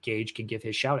so Nick Gage can give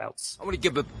his shout outs. I'm going to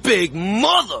give a big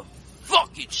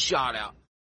motherfucking shout out.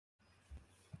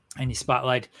 Indie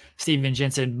Spotlight, Steven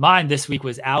Jensen. Mine this week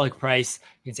was Alec Price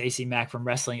against AC Mack from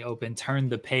Wrestling Open. Turn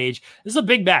the page. This is a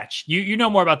big match. You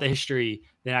know more about the history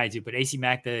than I do, but AC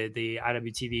Mack, the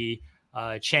IWTV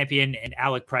champion, and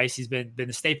Alec Price, he's been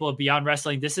the staple of Beyond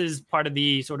Wrestling. This is part of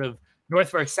the sort of North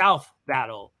versus South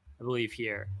battle, I believe,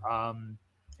 here.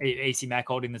 AC Mack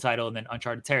holding the title and then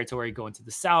uncharted territory going to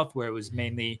the South where it was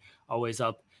mainly always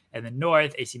up in the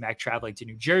North. AC Mack traveling to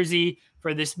New Jersey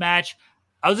for this match.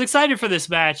 I was excited for this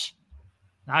match.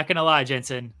 Not going to lie,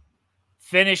 Jensen.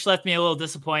 Finish left me a little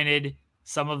disappointed.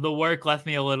 Some of the work left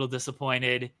me a little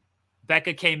disappointed.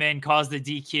 Becca came in, caused the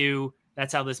DQ.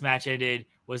 That's how this match ended.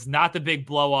 Was not the big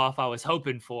blow off I was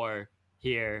hoping for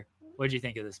here. What did you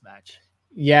think of this match?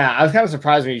 Yeah, I was kind of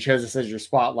surprised when you chose this as your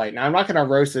spotlight. Now, I'm not going to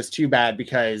roast this too bad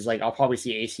because, like, I'll probably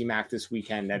see AC Mack this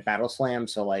weekend at Battle Slam.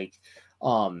 So, like,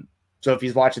 so if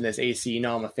he's watching this, AC,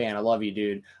 I'm a fan. I love you,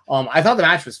 dude. I thought the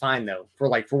match was fine though, for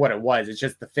what it was. It's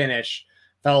just the finish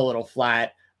fell a little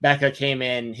flat. Becca came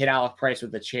in, hit Alec Price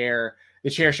with the chair.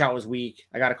 The chair shot was weak.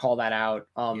 I got to call that out.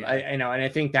 I know, and I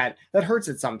think that hurts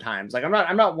it sometimes. Like,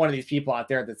 I'm not one of these people out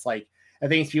there that's like, I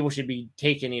think people should be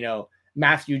taking,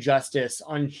 Matthew Justice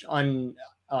unguarded,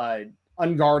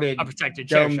 unprotected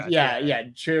dome, chair shot. Yeah,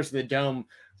 chairs to the dome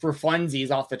for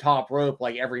funsies off the top rope,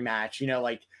 like every match.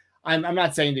 Like I'm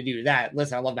not saying to do that.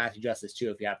 Listen, I love Matthew Justice too.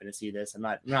 If you happen to see this, I'm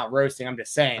not roasting. I'm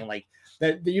just saying like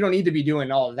that you don't need to be doing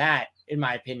all of that, in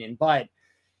my opinion. But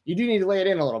you do need to lay it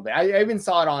in a little bit. I even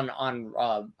saw it on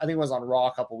I think it was on Raw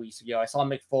a couple weeks ago. I saw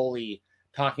Mick Foley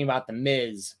talking about the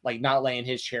Miz, like not laying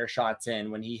his chair shots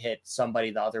in when he hit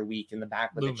somebody the other week in the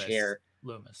back with a chair.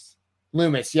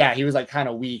 Loomis, yeah, he was like kind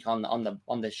of weak on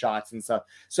the shots and stuff.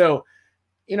 So,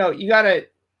 you gotta.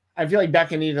 I feel like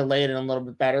Becca needed to lay it in a little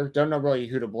bit better. Don't know really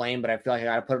who to blame, but I feel like I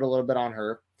gotta put it a little bit on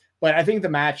her. But I think the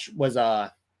match was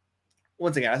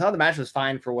once again, I thought the match was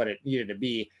fine for what it needed to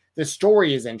be. The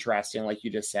story is interesting, like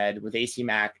you just said, with AC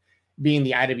Mack being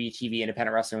the IWTV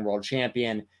Independent Wrestling World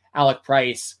Champion. Alec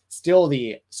Price, still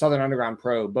the Southern Underground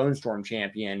Pro Bone Storm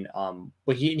champion,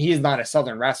 but he is not a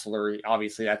Southern wrestler.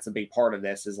 Obviously, that's a big part of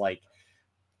this. Is like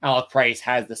Alec Price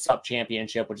has the SUP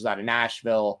championship, which is out of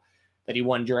Nashville, that he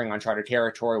won during Uncharted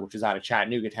Territory, which is out of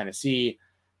Chattanooga, Tennessee.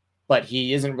 But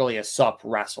he isn't really a SUP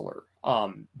wrestler.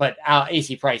 But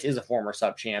AC Price is a former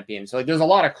SUP champion, so like there's a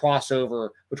lot of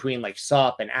crossover between like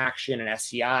SUP and Action and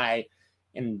SCI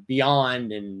and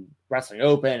Beyond and Wrestling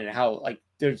Open, and how like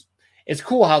it's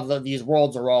cool how these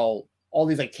worlds are all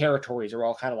these like territories are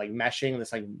all kind of like meshing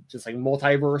this like just like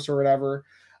multiverse or whatever.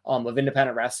 of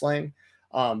independent wrestling.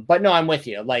 But no, I'm with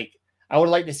you. Like, I would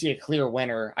like to see a clear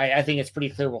winner. I think it's pretty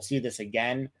clear we'll see this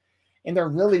again. And they're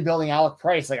really building Alec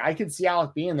Price. Like, I could see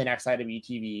Alec being the next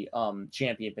IWTV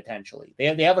champion potentially.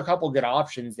 They have a couple good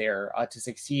options there to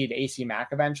succeed AC Mack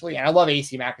eventually. And I love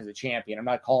AC Mack as a champion. I'm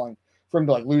not calling for him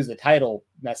to like lose the title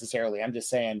necessarily. I'm just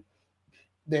saying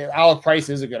the Alec Price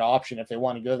is a good option if they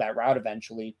want to go that route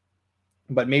eventually.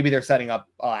 But maybe they're setting up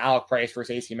Alec Price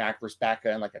versus AC Mack versus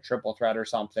Becca in like a triple threat or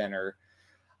something. Or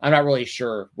I'm not really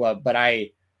sure. But I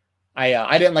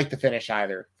didn't like the finish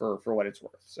either for what it's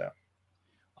worth. So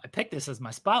I picked this as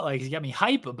my spotlight because you got me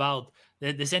hype about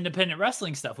this independent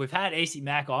wrestling stuff. We've had AC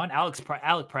Mack on.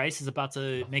 Alec Price is about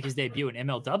to make his debut in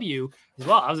MLW as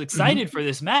well. I was excited for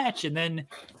this match, and then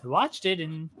we watched it,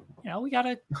 and we got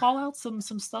to call out some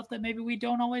stuff that maybe we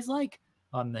don't always like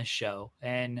on this show.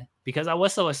 And because I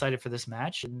was so excited for this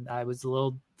match, and I was a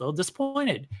little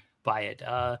disappointed by it.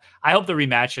 I hope the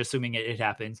rematch, assuming it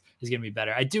happens, is going to be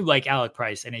better. I do like Alec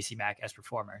Price and AC Mack as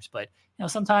performers, but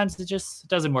sometimes it just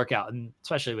doesn't work out, and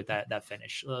especially with that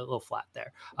finish, a little flat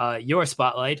there. Your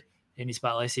spotlight, Indie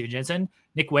Spotlight, Steven Jensen,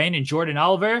 Nick Wayne and Jordan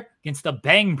Oliver against the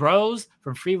Bang Bros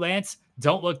from Freelance.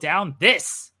 Don't Look Down.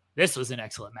 This was an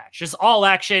excellent match. Just all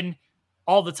action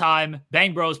all the time.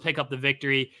 Bang Bros pick up the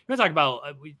victory. We're talking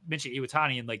about, we mentioned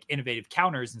Iwatani and like innovative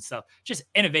counters and stuff, just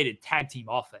innovative tag team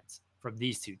offense from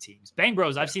these two teams. Bang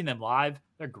Bros, I've seen them live.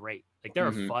 They're great. Like, they're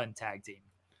a fun tag team.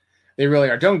 They really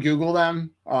are. Don't Google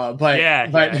them. But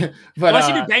unless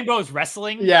you do Bang Bros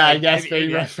wrestling. Yeah, I guess.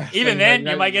 Even then,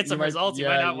 you might get some results you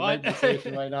might not want.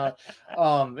 You might not.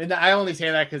 And I only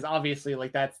say that because obviously,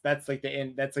 like that's like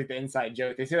the inside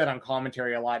joke. They say that on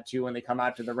commentary a lot too when they come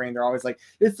out to the ring. They're always like,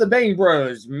 "It's the Bang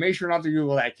Bros. Make sure not to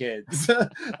Google that, kids."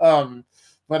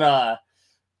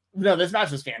 No, this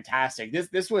match was fantastic.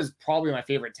 This was probably my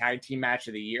favorite tag team match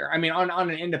of the year. I mean, on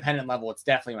an independent level, it's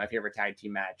definitely my favorite tag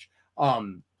team match.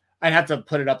 I'd have to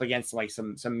put it up against like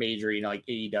some major, like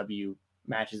AEW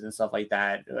matches and stuff like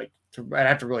that. I'd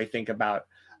have to really think about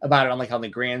it on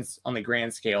the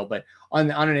grand scale. But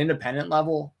on an independent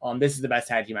level, this is the best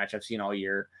tag team match I've seen all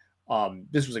year.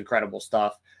 This was incredible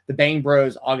stuff. The Bang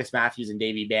Bros, August Matthews and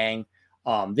Davey Bang.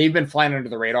 They've been flying under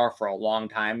the radar for a long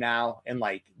time now, and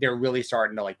like they're really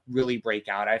starting to like really break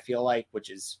out. I feel like,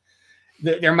 which is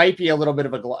there might be a little bit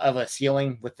of a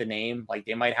ceiling with the name. Like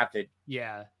they might have to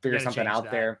figure something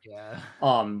out there. Yeah.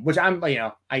 Which I'm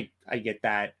I get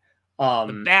that.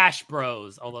 The Bash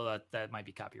Bros, although that might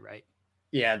be copyright.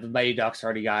 Yeah, the Mighty Ducks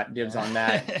already got dibs on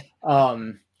that.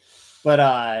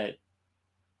 But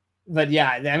yeah,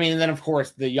 I mean, and then of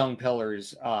course the young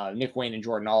pillars, Nick Wayne and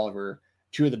Jordan Oliver,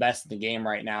 two of the best in the game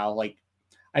right now. Like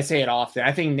I say it often,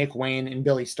 I think Nick Wayne and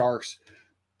Billy Starks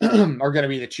are going to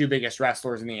be the two biggest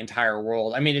wrestlers in the entire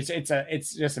world. I mean,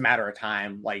 it's just a matter of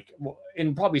time, like,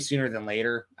 and probably sooner than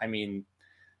later. I mean,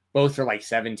 both are like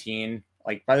 17.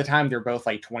 Like by the time they're both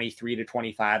like 23 to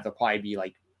 25, they'll probably be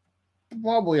like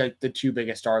the two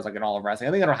biggest stars like in all of wrestling.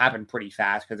 I think that'll happen pretty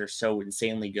fast because they're so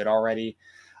insanely good already.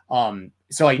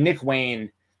 So like Nick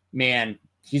Wayne, man,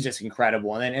 he's just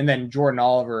incredible. And then Jordan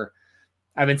Oliver,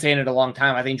 I've been saying it a long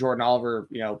time. I think Jordan Oliver,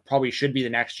 probably should be the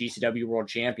next GCW world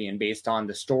champion based on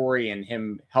the story and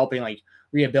him helping like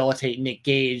rehabilitate Nick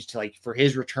Gage to like for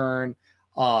his return.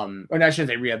 Or I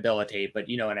shouldn't say rehabilitate, but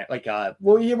he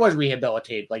was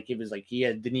rehabilitated. Like it was like he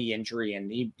had the knee injury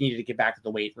and he needed to get back to the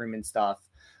weight room and stuff.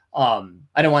 I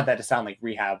don't want that to sound like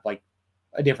rehab, like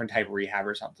a different type of rehab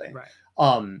or something. Right.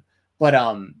 But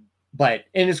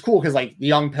and it's cool because like the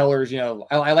young pillars,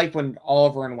 I like when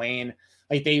Oliver and Wayne,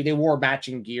 like they wore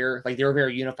matching gear, like they were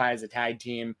very unified as a tag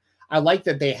team. I like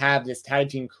that they have this tag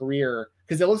team career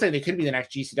because it looks like they could be the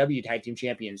next GCW tag team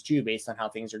champions too, based on how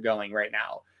things are going right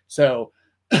now. So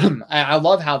I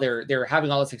love how they're having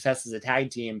all the success as a tag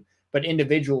team, but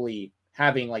individually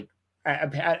having like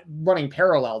running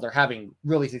parallel, they're having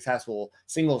really successful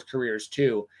singles careers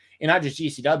too, and not just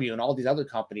GCW and all these other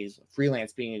companies,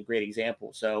 Freelance being a great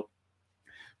example. So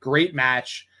great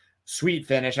match. Sweet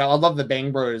finish. I love the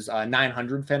Bang Bros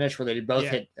 900 finish where they both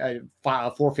hit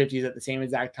 450s at the same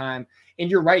exact time.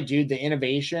 And you're right, dude. The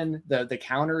innovation, the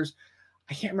counters.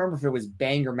 I can't remember if it was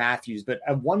Bang or Matthews, but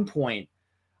at one point,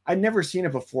 I'd never seen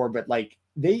it before. But like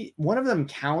one of them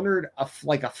countered a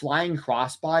flying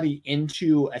crossbody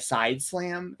into a side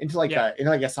slam, into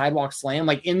a sidewalk slam,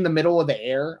 like in the middle of the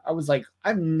air. I was like,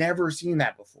 I've never seen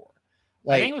that before.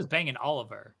 Like I think it was Bang and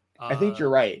Oliver. I think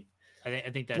you're right.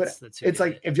 I think that's it's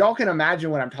like if y'all can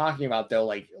imagine what I'm talking about though,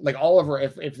 like Oliver,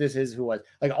 if this is who was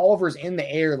like Oliver's in the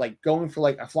air, like going for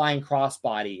like a flying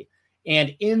crossbody,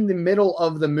 and in the middle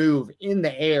of the move in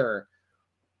the air,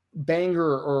 Banger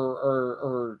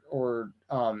or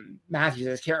Matthews,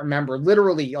 I just can't remember,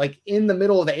 literally like in the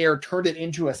middle of the air, turned it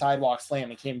into a sidewalk slam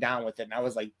and came down with it. And I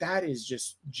was like, that is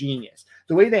just genius.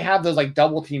 The way they have those like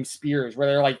double team spears where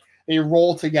they're like, they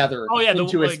roll together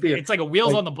into a spear. It's like a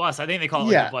wheels on the bus. I think they call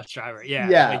it like a bus driver.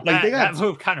 Yeah. That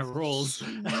move kind of rules.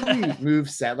 Move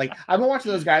set. Like I've been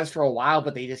watching those guys for a while,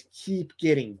 but they just keep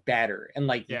getting better. And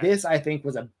like this, I think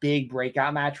was a big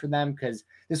breakout match for them because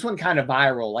this one kind of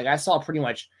viral. Like I saw pretty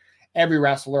much every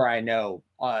wrestler I know,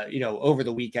 over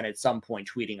the weekend at some point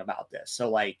tweeting about this. So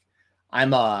like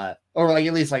I'm or like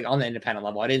at least like on the independent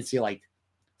level, I didn't see like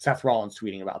Seth Rollins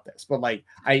tweeting about this, but like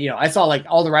I saw like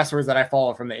all the wrestlers that I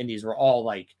follow from the indies were all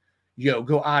like, yo,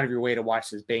 go out of your way to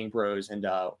watch this Bang Bros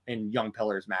and Young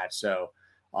Pillars match. So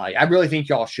I really think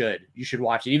you should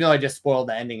watch it, even though I just spoiled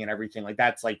the ending and everything. Like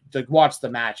that's like watch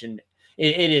the match, and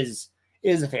it is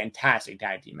a fantastic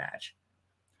tag team match.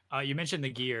 You mentioned the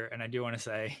gear, and I do want to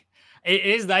say it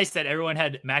is nice that everyone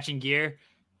had matching gear.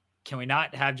 Can we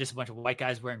not have just a bunch of white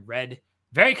guys wearing red?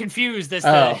 Very confused as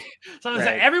to so right.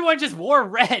 Like, everyone just wore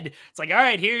red. It's like, all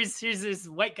right, here's this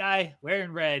white guy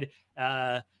wearing red.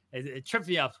 It tripped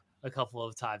me up a couple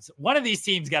of times. One of these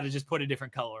teams got to just put a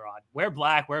different color on. Wear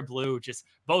black, wear blue. Just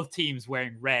both teams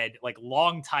wearing red, like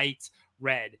long tights,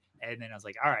 red. And then I was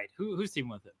like, all right, who's team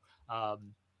with it?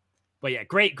 But yeah,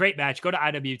 great match. Go to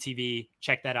IWTV,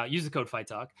 check that out. Use the code Fight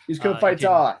Talk. Use code Fight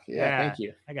Talk. Yeah, thank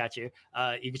you. I got you.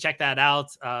 You can check that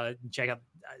out. Check out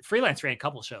Freelance ran a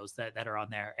couple shows that are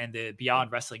on there, and the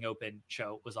Beyond Wrestling Open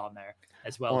show was on there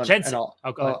as well. Jensen. Go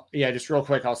ahead. Yeah, just real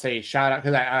quick, I'll say shout out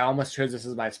because I almost chose this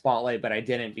as my spotlight, but I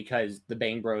didn't because the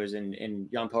Bang Bros and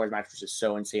Young Pillars match was just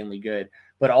so insanely good.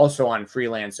 But also on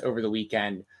Freelance over the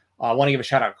weekend, I want to give a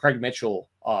shout out Craig Mitchell.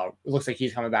 It looks like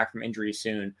he's coming back from injury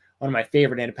soon. One of my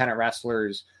favorite independent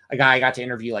wrestlers, a guy I got to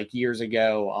interview like years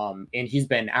ago. And he's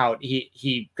been out.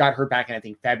 He got hurt back in, I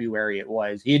think, February it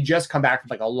was. He had just come back from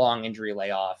like a long injury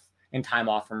layoff and time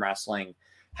off from wrestling.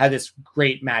 Had this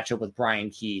great matchup with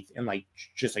Brian Keith and like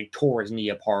just like tore his knee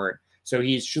apart. So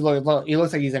he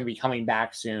looks like he's going to be coming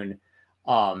back soon.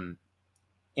 And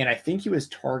I think he was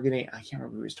targeting, I can't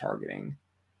remember who he was targeting.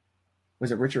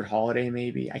 Was it Richard Holiday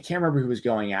maybe? I can't remember who was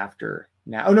going after.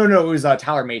 Now, it was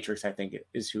Tyler Matrix. I think it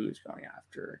is who is going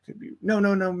after. It could be no,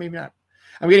 maybe not.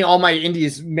 I'm getting all my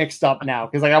indies mixed up now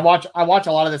because like I watch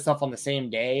a lot of this stuff on the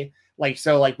same day. Like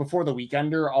so, like before the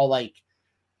Weekender, I'll like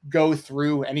go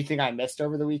through anything I missed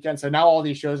over the weekend. So now all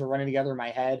these shows are running together in my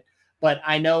head. But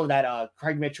I know that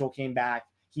Craig Mitchell came back.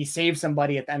 He saved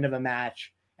somebody at the end of a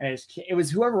match, and it was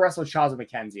whoever wrestled Shazza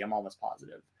McKenzie. I'm almost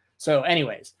positive. So,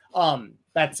 anyways,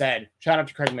 that said, shout out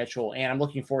to Craig Mitchell, and I'm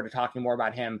looking forward to talking more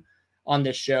about him on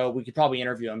this show. We could probably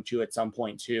interview him too at some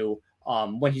point too,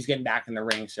 when he's getting back in the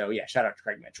ring. So yeah, shout out to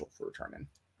Craig Mitchell for returning.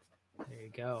 There you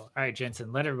go. All right,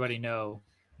 Jensen, let everybody know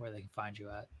where they can find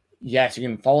you at. Yes, you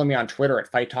can follow me on Twitter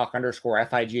at FightTalk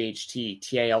 _FIGHT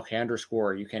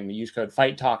You can use code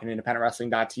FightTalk and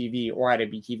independentwrestling.tv or at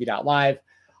BTV.live.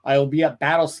 I will be at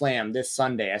Battle Slam this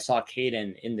Sunday. I saw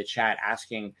Caden in the chat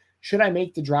asking, should I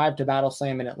make the drive to Battle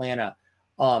Slam in Atlanta?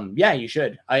 Yeah, you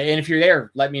should. And if you're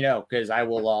there, let me know because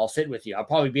I'll sit with you. I'll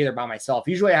probably be there by myself.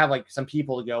 Usually I have like some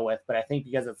people to go with, but I think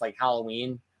because it's like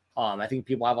Halloween, I think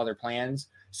people have other plans.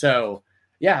 So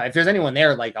yeah, if there's anyone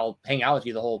there, like I'll hang out with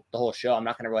you the whole show. I'm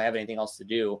not going to really have anything else to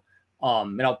do.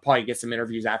 And I'll probably get some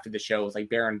interviews after the show with like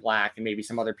Baron Black and maybe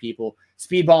some other people.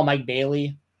 Speedball Mike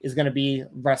Bailey is going to be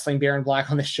wrestling Baron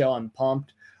Black on the show. I'm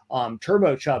pumped.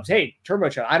 Turbo Chubbs. Hey, Turbo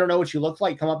Chubbs. I don't know what you look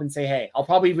like. Come up and say, hey. I'll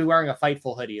probably be wearing a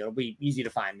Fightful hoodie. It'll be easy to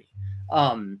find me.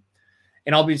 And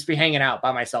I'll just be hanging out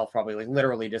by myself, probably like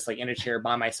literally just like in a chair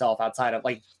by myself outside of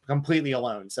like completely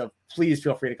alone. So please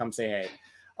feel free to come say hey.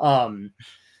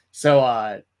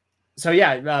 So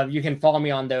yeah, you can follow me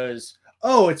on those.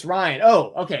 Oh, it's Ryan.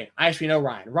 Oh, okay. I actually know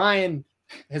Ryan. Ryan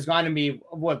has gone to me.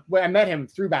 I met him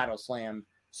through Battle Slam.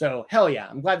 So hell yeah,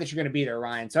 I'm glad that you're going to be there,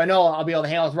 Ryan. So I know I'll be able to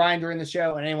hang out with Ryan during the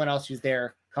show, and anyone else who's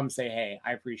there, come say hey.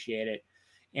 I appreciate it.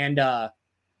 And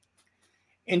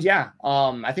yeah,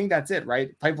 I think that's it,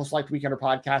 right? Fightful Select Weekender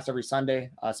podcast every Sunday.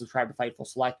 Subscribe to Fightful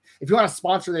Select. If you want to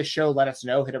sponsor this show, let us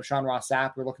know. Hit up Sean Ross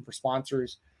app. We're looking for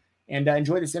sponsors. And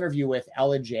enjoy this interview with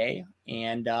Ella J.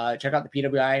 And check out the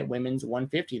PWI Women's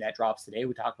 150 that drops today.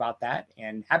 We talk about that.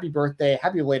 And happy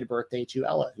belated birthday to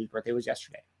Ella, whose birthday was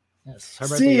yesterday. Yes, her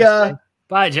birthday. See ya.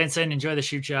 Bye, Jensen. Enjoy the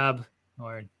shoot job,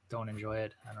 or don't enjoy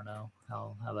it. I don't know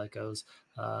how that goes.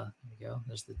 There you go.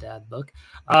 There's the dad book.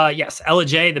 Yes, Ella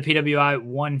J, the PWI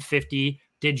 150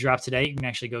 did drop today. You can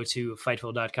actually go to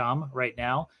Fightful.com right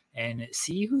now and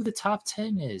see who the top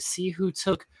 10 is. See who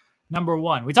took number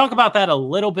 1. We talk about that a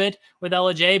little bit with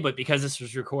Ella J, but because this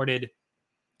was recorded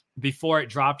before it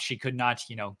dropped, she could not,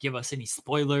 give us any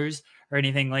spoilers or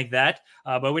anything like that.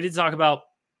 But we did talk about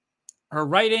her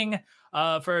writing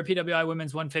for PWI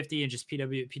Women's 150 and just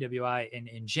PWI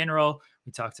in general.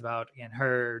 We talked about, again,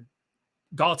 her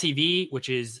Gall TV, which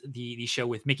is the show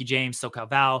with Mickie James, SoCal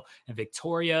Val, and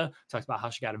Victoria. Talked about how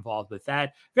she got involved with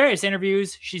that. Various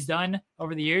interviews she's done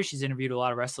over the years. She's interviewed a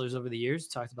lot of wrestlers over the years.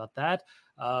 Talked about that.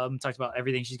 Talked about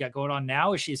everything she's got going on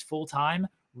now as she's full-time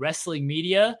wrestling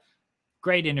media.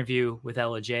 Great interview with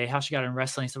Ella J. How she got in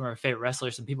wrestling, some of her favorite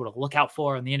wrestlers, some people to look out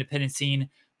for on the independent scene,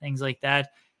 things like that.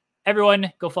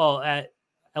 Everyone, go follow at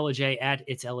Ella J at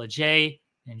It's Ella J.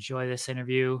 Enjoy this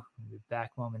interview. We'll be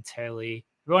back momentarily.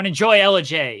 Everyone, enjoy Ella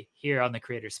J here on the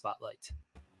Creator Spotlight.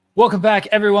 Welcome back,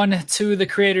 everyone, to the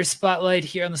Creator Spotlight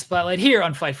here on the Spotlight here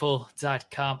on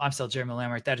Fightful.com. I'm still Jeremy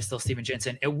Lambert. That is still Steven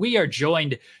Jensen. And we are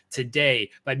joined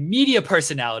today by media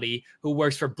personality who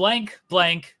works for blank,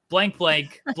 blank, blank,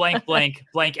 blank, blank, blank,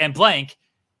 blank, and blank.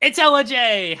 It's Ella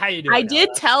J. How you doing? I did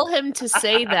tell him to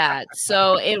say that,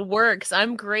 so it works.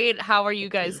 I'm great. How are you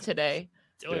guys today?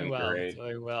 Doing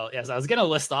well. Yes, I was gonna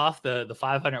list off the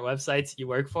 500 websites you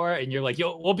work for, and you're like,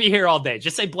 we'll be here all day.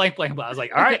 Just say blank, blank, blank. I was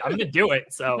like, all right, I'm gonna do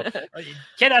it. So you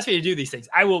can't ask me to do these things.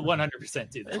 I will 100%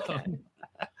 do that.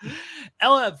 Okay.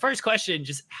 Ella, first question: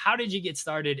 just how did you get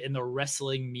started in the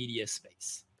wrestling media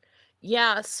space?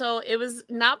 Yeah, so it was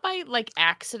not by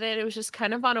accident. It was just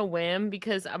kind of on a whim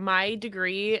because my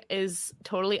degree is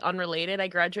totally unrelated. I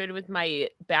graduated with my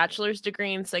bachelor's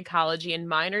degree in psychology and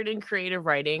minored in creative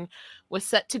writing, was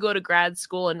set to go to grad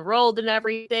school, enrolled in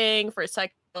everything for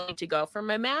psychology to go for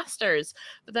my master's.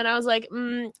 But then I was like,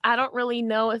 I don't really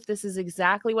know if this is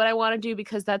exactly what I want to do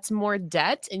because that's more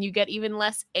debt and you get even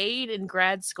less aid in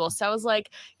grad school. So I was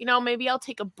like, maybe I'll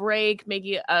take a break,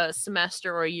 maybe a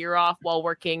semester or a year off while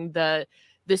working the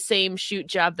same shoot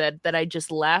job that I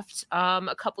just left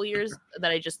a couple years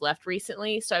that I just left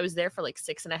recently. So I was there for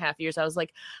 6.5 years. I was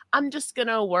like, I'm just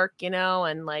gonna work, and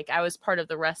I was part of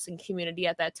the wrestling community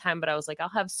at that time, but I was like, I'll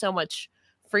have so much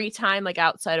free time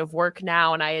outside of work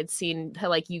now. And I had seen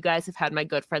you guys have had my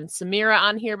good friend Samira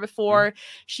on here before. Mm-hmm.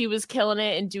 She was killing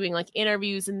it and doing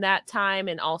interviews in that time,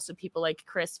 and also people like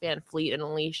Chris Van Fleet and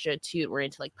Alicia Toot were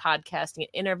into podcasting and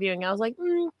interviewing. I was like,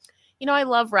 I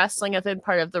love wrestling. I've been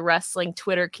part of the wrestling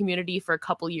Twitter community for a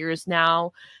couple years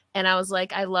now. And I was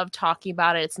like, I love talking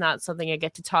about it. It's not something I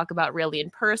get to talk about really in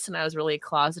person. I was really a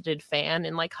closeted fan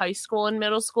in high school and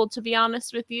middle school, to be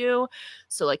honest with you.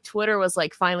 So Twitter was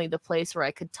finally the place where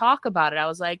I could talk about it. I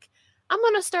was like, I'm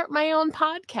going to start my own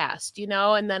podcast,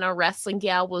 and then A Wrestling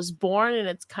Gal was born, and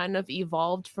it's kind of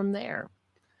evolved from there.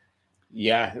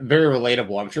 Yeah, very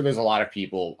relatable. I'm sure there's a lot of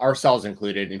people, ourselves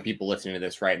included, and people listening to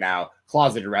this right now,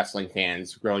 closeted wrestling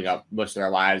fans growing up most of their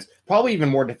lives. Probably even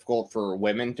more difficult for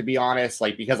women, to be honest,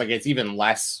 because it's even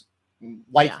less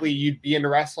likely you'd be into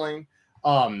wrestling.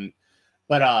 And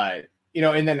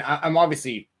then I'm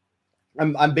obviously,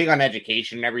 I'm big on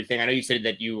education and everything. I know you said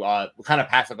that you kind of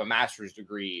passed up a master's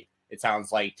degree, it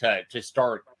sounds like, to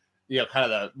start,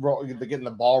 kind of the getting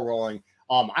the ball rolling.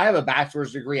 I have a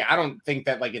bachelor's degree. I don't think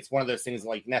that it's one of those things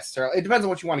necessarily. It depends on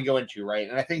what you want to go into, right?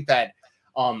 And I think that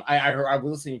I was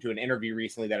listening to an interview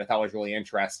recently that I thought was really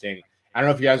interesting. I don't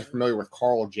know if you guys are familiar with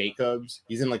Carl Jacobs.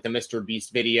 He's in the Mr.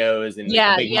 Beast videos and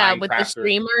with the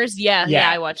streamers. Yeah,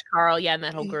 I watch Carl. Yeah, and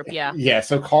that whole group. Yeah.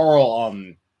 So Carl,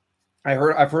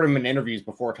 I've heard him in interviews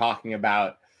before talking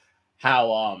about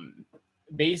how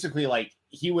basically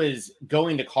he was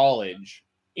going to college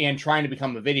and trying to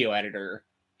become a video editor.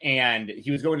 And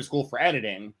he was going to school for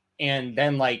editing, and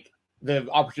then the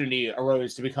opportunity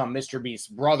arose to become Mr. Beast's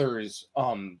brother's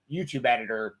YouTube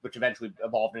editor, which eventually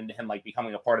evolved into him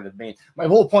becoming a part of the main. My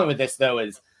whole point with this though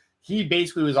is he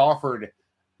basically was offered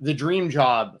the dream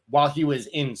job while he was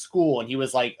in school, and he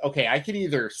was like, okay, I could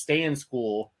either stay in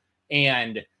school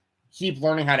and keep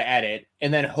learning how to edit,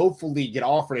 and then hopefully get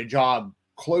offered a job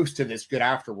close to this good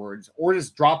afterwards, or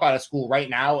just drop out of school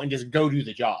right now and just go do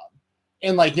the job.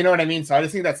 And you know what I mean? So I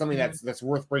just think that's something that's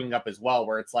worth bringing up as well,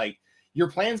 where it's your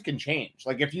plans can change.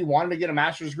 If you wanted to get a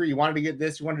master's degree, you wanted to get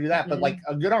this, you want to do that, but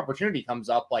a good opportunity comes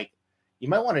up, you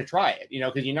might want to try it,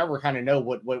 because you never kind of know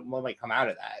what might come out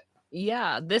of that.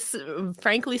 Yeah, this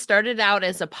frankly started out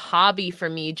as a hobby for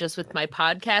me just with my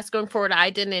podcast going forward. I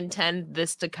didn't intend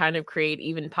this to kind of create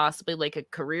even possibly a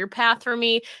career path for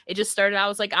me. It just started, I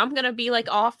was like, I'm going to be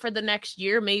off for the next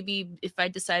year. Maybe if I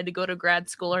decide to go to grad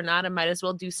school or not, I might as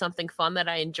well do something fun that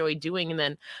I enjoy doing. And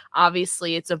then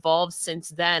obviously it's evolved since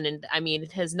then. And I mean,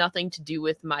 it has nothing to do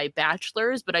with my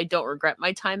bachelor's, but I don't regret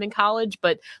my time in college.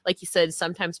 But like you said,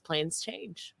 sometimes plans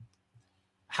change.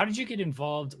 how did you get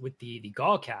involved with the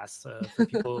Gallcast? For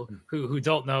people who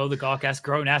don't know, the Gallcast,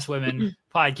 Grown Ass Women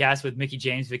podcast with Mickie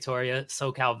James, Victoria,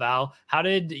 SoCal Val. How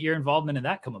did your involvement in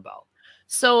that come about?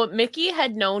 So Mickie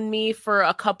had known me for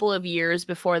a couple of years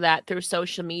before that through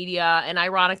social media. And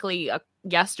ironically,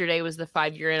 yesterday was the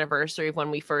 5-year anniversary of when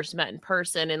we first met in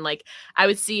person, and like I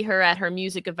would see her at her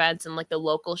music events and like the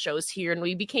local shows here, and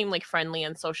we became like friendly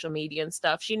on social media and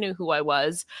stuff. She knew who I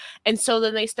was. And so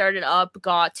then they started up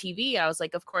GAW TV. I was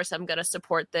like, of course I'm gonna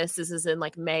support this. This is in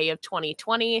like May of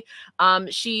 2020.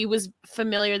 She was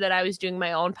familiar that I was doing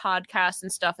my own podcast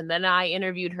and stuff, and then I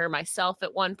interviewed her myself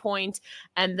at one point.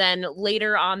 And then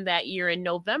later on that year in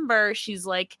November, she's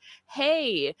like,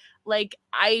 hey, like,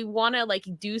 I want to like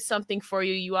do something for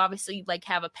you. You obviously like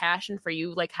have a passion for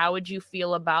you. Like, how would you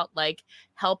feel about like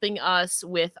helping us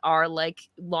with our like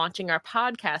launching our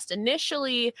podcast?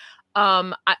 Initially,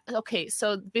 okay,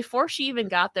 so before she even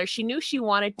got there, she knew she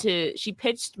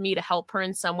pitched me to help her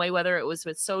in some way, whether it was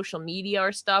with social media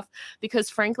or stuff, because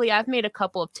frankly, I've made a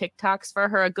couple of TikToks for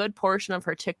her. A good portion of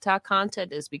her TikTok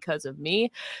content is because of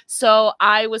me. So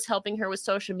I was helping her with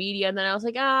social media, and then I was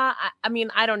like, I mean,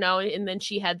 I don't know. And then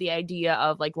she had the idea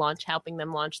of like helping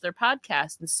them launch their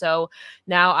podcast. And so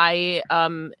now I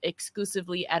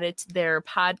exclusively edit their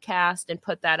podcast and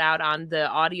put that out on the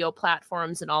audio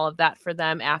platforms and all of that for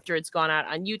them after it's gone out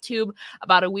on YouTube.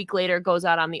 About a week later, it goes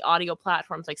out on the audio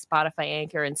platforms like Spotify,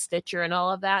 Anchor, and Stitcher and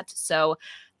all of that. So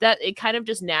that it kind of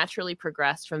just naturally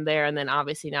progressed from there. And then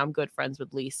obviously now I'm good friends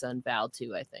with Lisa and Val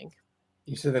too, I think.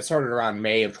 You said that started around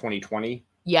May of 2020.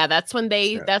 Yeah, that's when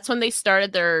they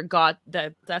started their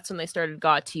that's when they started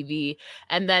GAW TV.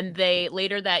 And then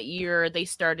later that year they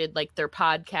started like their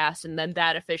podcast, and then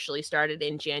that officially started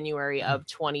in January of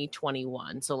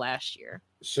 2021, so last year.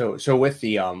 So with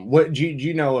the what do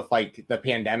you know if like the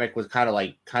pandemic was kind of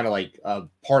like a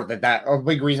part of that or a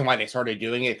big reason why they started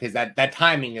doing it, because that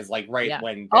timing is like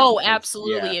when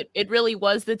absolutely. Yeah. It really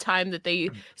was the time that they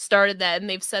started that, and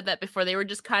they've said that before. They were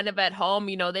just kind of at home,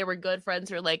 they were good friends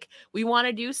who were like, we want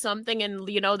to do something, and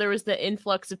there was the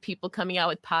influx of people coming out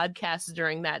with podcasts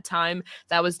during that time.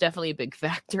 That was definitely a big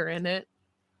factor in it.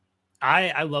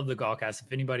 I love the Gallcast.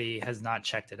 If anybody has not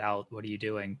checked it out, what are you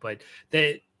doing? But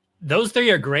those three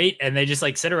are great, and they just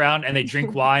like sit around and they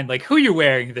drink wine. Like, who you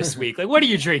wearing this week? Like, what are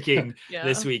you drinking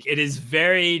this week? It is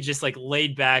very just like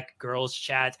laid back girls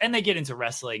chat, and they get into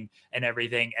wrestling and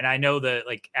everything. And I know that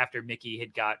like after Mickie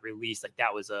had got released, like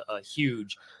that was a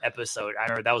huge episode. I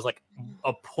remember that was like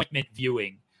appointment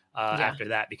viewing after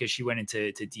that, because she went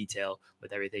into detail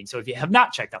with everything. So if you have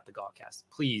not checked out the Gallcast,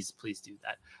 please do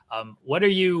that. What are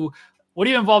you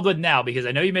involved with now? Because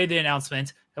I know you made the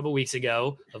announcement a couple weeks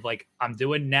ago of like, I'm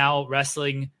doing now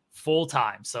wrestling full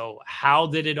time. So how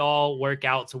did it all work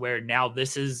out to where now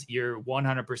this is your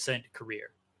 100% career?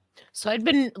 So I'd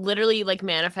been literally like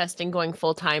manifesting going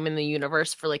full time in the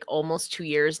universe for like almost 2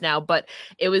 years now, but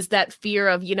it was that fear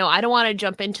of, I don't want to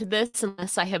jump into this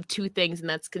unless I have two things, and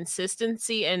that's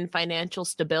consistency and financial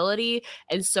stability.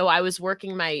 And so I was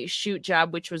working my shoot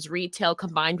job, which was retail,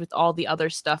 combined with all the other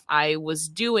stuff I was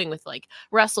doing with like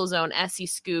WrestleZone, SE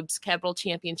Scoops, Capital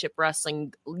Championship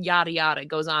Wrestling, yada, yada,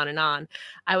 goes on and on.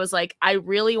 I was like, I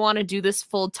really want to do this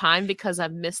full time because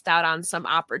I've missed out on some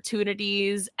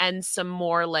opportunities and some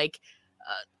more like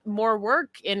more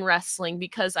work in wrestling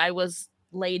because I was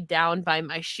laid down by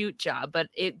my shoot job. But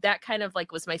that kind of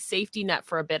like was my safety net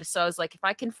for a bit. So I was like, if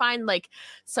I can find like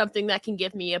something that can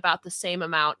give me about the same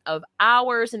amount of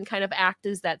hours and kind of act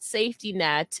as that safety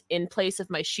net in place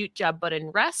of my shoot job, but in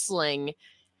wrestling,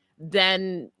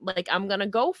 then like I'm gonna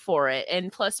go for it.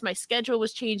 And plus my schedule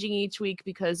was changing each week,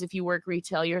 because if you work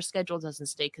retail, your schedule doesn't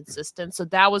stay consistent. So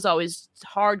that was always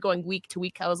hard going week to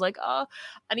week. I was like, I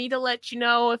need to let you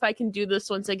know if I can do this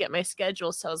once I get my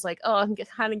schedule. So I was like, I'm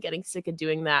kind of getting sick of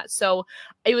doing that. So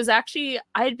it was actually,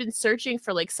 I had been searching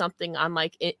for like something on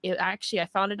like I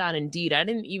found it on Indeed. I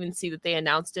didn't even see that they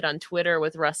announced it on Twitter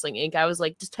with Wrestling Inc. I was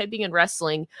like just typing in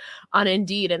wrestling on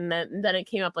Indeed, and then it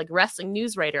came up like wrestling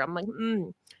news writer. I'm like,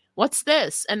 what's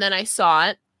this? And then I saw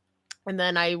it, and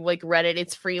then I like read it.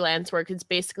 It's freelance work. It's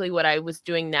basically what I was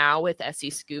doing now with SE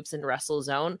Scoops and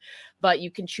WrestleZone, but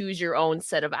you can choose your own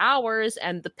set of hours,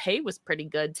 and the pay was pretty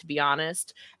good, to be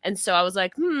honest. And so I was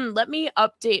like, let me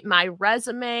update my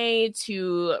resume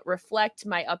to reflect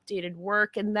my updated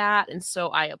work and that. And so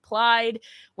I applied,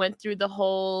 went through the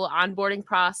whole onboarding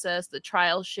process, the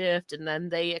trial shift, and then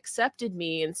they accepted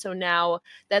me. And so now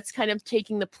that's kind of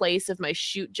taking the place of my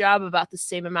shoot job, about the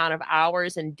same amount of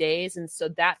hours and days. And so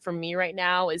that for me right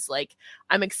now is like,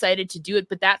 I'm excited to do it.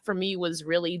 But that for me was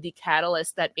really the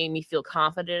catalyst that made me feel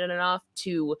confident enough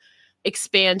to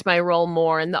expand my role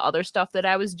more in the other stuff that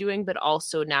I was doing, but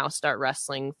also now start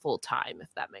wrestling full time,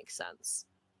 if that makes sense.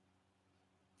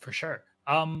 For sure.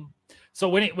 So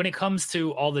when it comes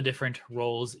to all the different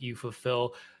roles you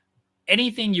fulfill,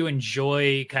 anything you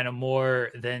enjoy kind of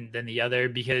more than the other?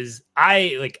 Because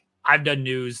I've done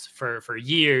news for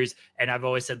years, and I've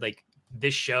always said like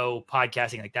this show,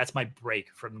 podcasting, like that's my break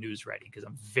from news writing, because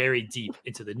I'm very deep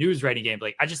into the news writing game. But,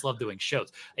 like, I just love doing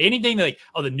shows. Anything like,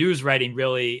 oh, the news writing,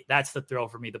 really, that's the thrill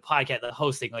for me. The podcast, the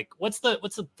hosting, like what's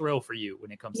the thrill for you when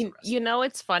it comes to wrestling? You know,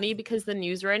 it's funny because the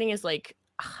news writing is like,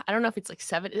 I don't know if it's like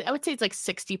 7, I would say it's like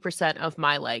 60% of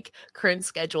my like current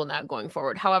schedule now going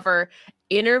forward. However,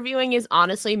 interviewing is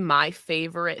honestly my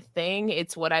favorite thing.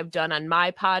 It's what I've done on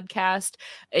my podcast.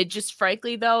 It just,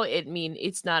 frankly though,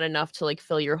 it's not enough to like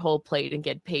fill your whole plate and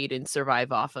get paid and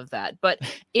survive off of that. But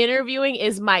interviewing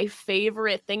is my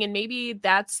favorite thing. And maybe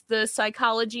that's the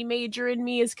psychology major in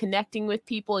me, is connecting with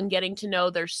people and getting to know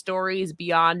their stories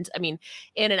beyond, in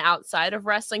and outside of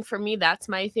wrestling. For me, that's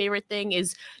my favorite thing,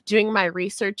 is doing my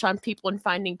research on people and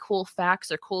finding cool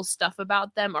facts or cool stuff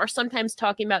about them, or sometimes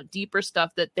talking about deeper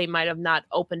stuff that they might have not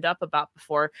opened up about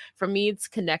before. For me, it's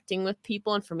connecting with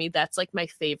people, and for me, that's like my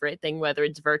favorite thing, whether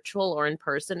it's virtual or in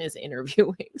person, is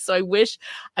interviewing. So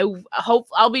I hope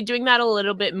I'll be doing that a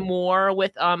little bit more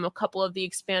with a couple of the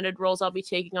expanded roles I'll be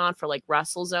taking on for like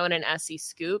WrestleZone and SE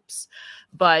Scoops.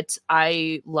 But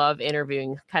I love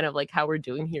interviewing, kind of like how we're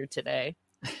doing here today.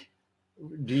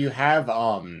 Do you have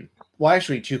well,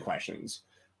 actually, 2 questions.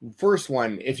 First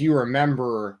one, if you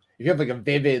have like a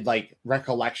vivid like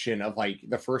recollection of like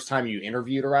the first time you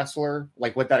interviewed a wrestler,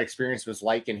 like what that experience was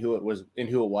like and who it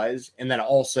was. And then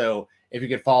also if you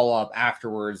could follow up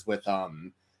afterwards with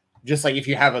just like if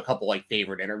you have a couple like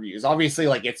favorite interviews. Obviously,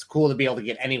 like it's cool to be able to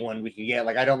get anyone we can get.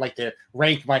 Like I don't like to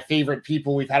rank my favorite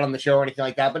people we've had on the show or anything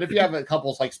like that. But if you have a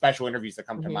couple like special interviews that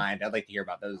come to mind, I'd like to hear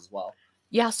about those as well.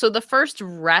 Yeah, so the first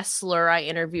wrestler I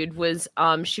interviewed was,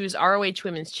 she was ROH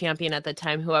Women's Champion at the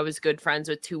time, who I was good friends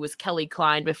with, who was Kelly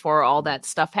Klein, before all that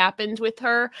stuff happened with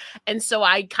her. And so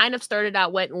I kind of started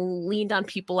out, leaned on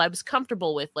people I was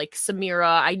comfortable with, like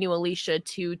Samira. I knew Alicia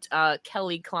too.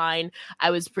 Kelly Klein, I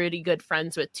was pretty good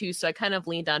friends with too. So I kind of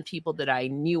leaned on people that I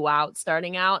knew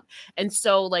starting out. And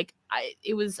so like,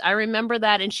 I remember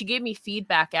that, and she gave me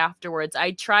feedback afterwards.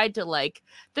 I tried to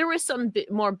there was some bit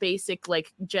more basic,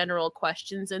 like general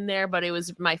questions in there, but it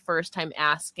was my first time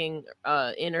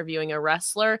interviewing a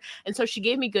wrestler. And so she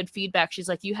gave me good feedback. She's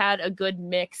like, you had a good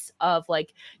mix of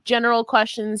like general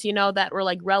questions, that were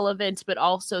like relevant, but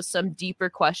also some deeper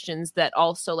questions that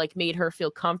also like made her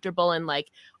feel comfortable and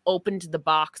like opened the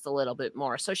box a little bit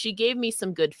more. So she gave me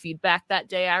some good feedback that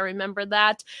day. I remember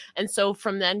that. And so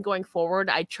from then going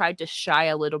forward, I tried to shy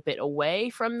a little bit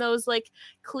away from those like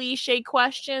cliche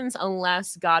questions,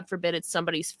 unless God forbid it's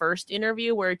somebody's first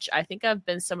interview, which I think I've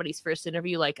been somebody's first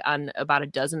interview like on about a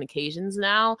dozen occasions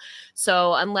now.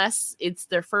 So unless it's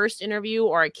their first interview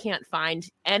or I can't find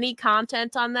any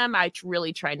content on them, I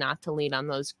really try not to lean on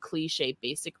those cliche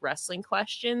basic wrestling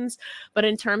questions. But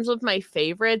in terms of my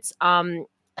favorites,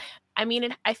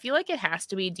 I feel like it has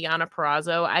to be Deonna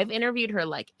Purrazzo. I've interviewed her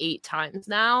like 8 times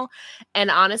now. And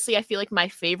honestly, I feel like my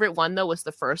favorite one, though, was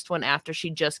the first one after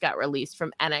she just got released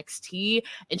from NXT.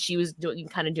 And she was doing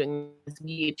this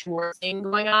media tour thing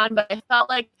going on. But I felt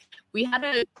like we had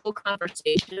a cool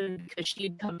conversation because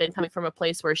she had been coming from a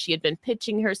place where she had been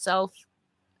pitching herself.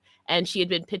 And she had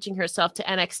been pitching herself to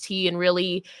NXT and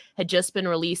really had just been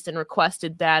released and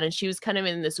requested that. And she was kind of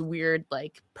in this weird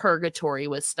like purgatory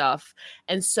with stuff.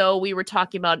 And so we were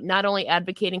talking about not only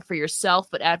advocating for yourself,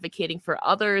 but advocating for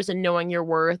others and knowing your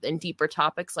worth and deeper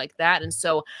topics like that. And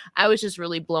so I was just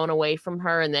really blown away from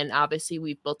her. And then obviously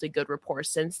we've built a good rapport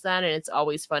since then. And it's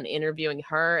always fun interviewing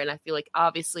her. And I feel like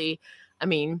obviously,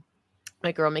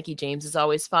 my girl Mickie James is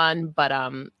always fun, but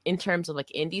in terms of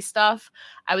like indie stuff,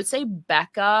 I would say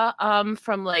Becca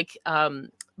from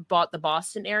the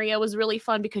Boston area was really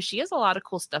fun because she has a lot of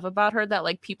cool stuff about her that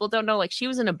like people don't know. Like she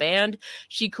was in a band,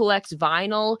 she collects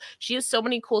vinyl, she has so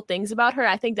many cool things about her.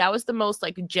 I think that was the most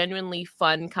like genuinely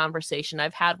fun conversation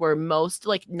I've had, where most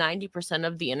like 90%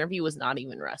 of the interview was not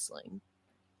even wrestling.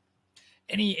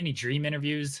 Any dream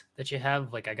interviews that you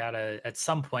have? Like I gotta at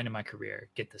some point in my career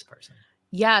get this person.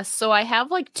 Yes. So I have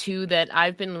like 2 that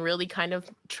I've been really kind of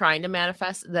trying to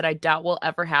manifest that I doubt will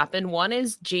ever happen. One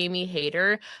is Jamie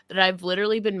Hayter, that I've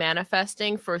literally been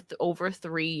manifesting for over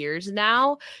 3 years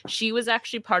now. She was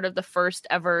actually part of the first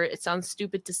ever, it sounds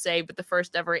stupid to say, but the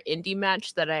first ever indie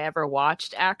match that I ever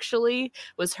watched actually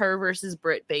was her versus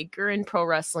Britt Baker in Pro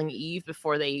Wrestling Eve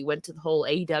before they went to the whole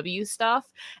AEW stuff.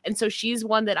 And so she's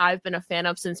one that I've been a fan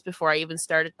of since before I even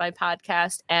started my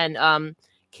podcast. And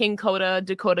King Coda,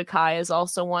 Dakota Kai is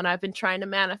also one I've been trying to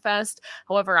manifest.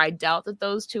 However, I doubt that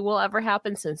those two will ever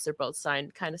happen since they're both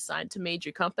signed to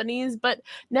major companies, but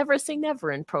never say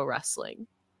never in pro wrestling.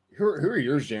 Who are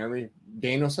yours, Jeremy?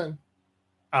 Danielson?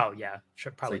 Oh yeah,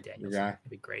 sure, probably Danielson. Yeah. That'd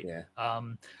be great. Yeah.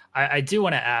 I do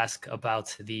want to ask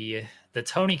about the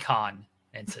Tony Khan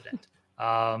incident.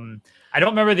 I don't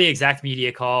remember the exact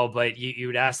media call, but you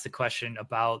would ask the question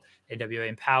about NWA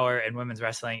Empower and women's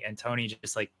wrestling, and Tony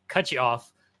just like cut you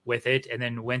off with it and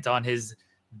then went on his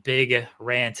big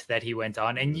rant that he went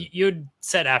on. And you'd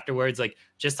said afterwards, like,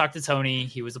 just talk to Tony.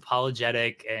 He was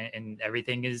apologetic and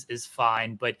everything is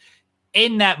fine. But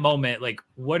in that moment, like,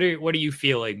 what are you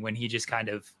feeling when he just kind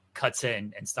of cuts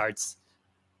in and starts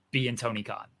being Tony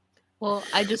Khan? Well,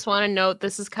 I just want to note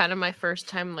this is kind of my first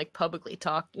time like publicly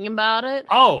talking about it.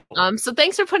 Oh, so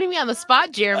thanks for putting me on the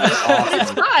spot, Jeremy.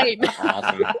 It's fine.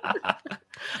 Awesome.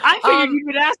 I figured you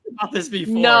would ask about this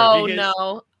before.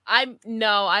 No,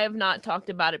 I have not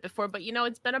talked about it before, but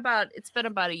it's been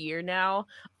about a year now.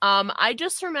 I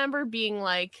just remember being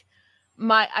like,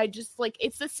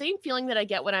 it's the same feeling that I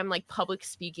get when I'm like public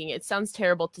speaking. It sounds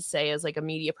terrible to say as like a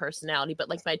media personality, but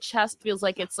like my chest feels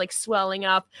like it's like swelling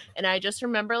up. And I just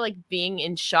remember like being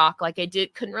in shock. Like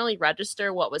couldn't really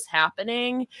register what was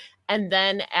happening. And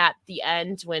then at the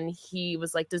end, when he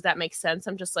was like, does that make sense?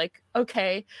 I'm just like,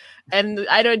 okay. And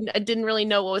I didn't really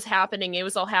know what was happening. It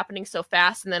was all happening so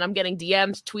fast. And then I'm getting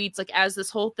DMs, tweets, like as this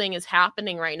whole thing is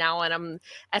happening right now. And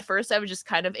at first I was just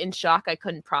kind of in shock. I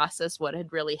couldn't process what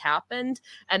had really happened.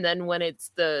 And then when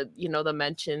it's the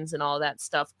mentions and all that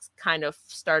stuff kind of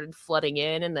started flooding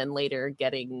in, and then later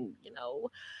getting,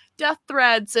 death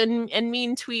threats and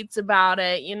mean tweets about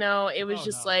it, it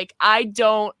was like, I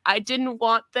didn't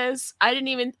want this.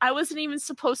 I wasn't even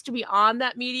supposed to be on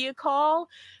that media call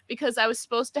because I was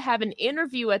supposed to have an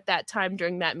interview at that time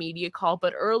during that media call.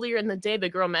 But earlier in the day, the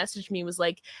girl messaged me, was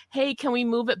like, hey, can we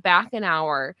move it back an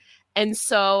hour? And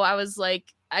so I was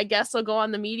like, I guess I'll go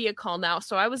on the media call now.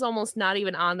 So I was almost not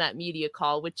even on that media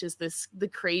call, which is the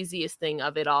craziest thing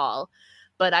of it all.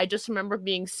 But I just remember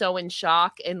being so in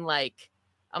shock and like,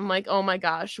 I'm like, oh my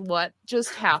gosh, what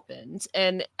just happened?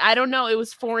 And I don't know, it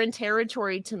was foreign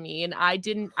territory to me. And I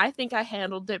think I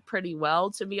handled it pretty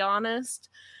well, to be honest.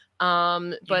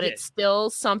 But it's still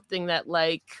something that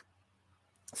like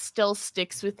still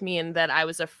sticks with me and that I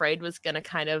was afraid was going to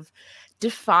kind of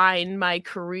define my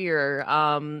career.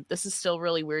 This is still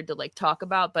really weird to like talk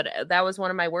about, but that was one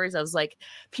of my worries. I was like,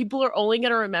 people are only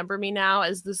going to remember me now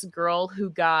as this girl who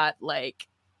got like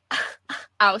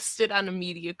ousted on a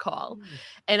media call.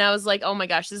 And I was like, oh my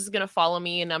gosh, this is gonna follow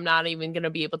me and I'm not even gonna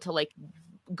be able to like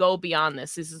go beyond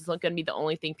this. This is gonna be the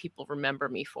only thing people remember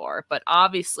me for. But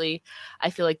obviously I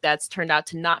feel like that's turned out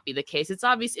to not be the case. It's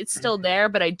obvious it's still there,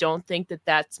 but I don't think that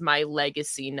that's my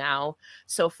legacy now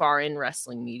so far in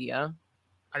wrestling media.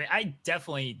 I mean, I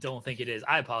definitely don't think it is.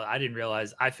 I apologize. I didn't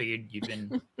realize. I figured you'd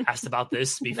been asked about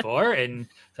this before. And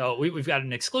so we've got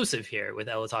an exclusive here with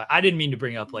Ella Talk. I didn't mean to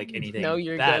bring up like anything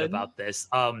bad about this.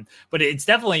 But it's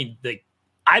definitely like,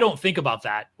 I don't think about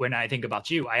that when I think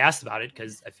about you. I asked about it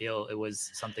because I feel it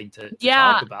was something to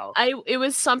talk about. It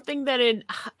was something that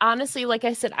honestly, like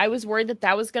I said, I was worried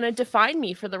that was going to define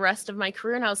me for the rest of my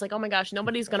career. And I was like, oh my gosh,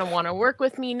 nobody's going to want to work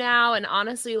with me now. And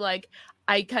honestly, like,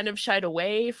 I kind of shied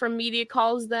away from media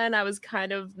calls then. I was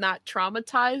kind of not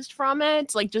traumatized from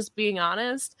it, like just being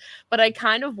honest. But I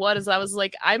kind of was. I was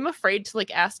like, I'm afraid to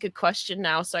like ask a question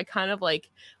now. So I kind of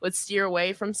like would steer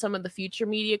away from some of the future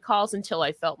media calls until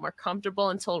I felt more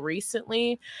comfortable until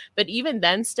recently. But even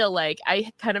then still, like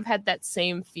I kind of had that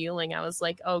same feeling. I was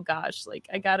like, oh gosh, like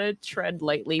I gotta tread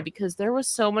lightly because there was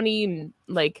so many,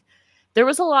 like there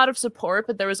was a lot of support,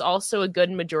 but there was also a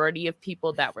good majority of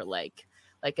people that were like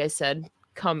I said,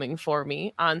 coming for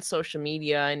me on social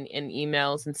media and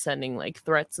emails and sending like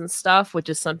threats and stuff, which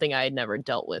is something I had never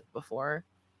dealt with before.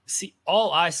 See,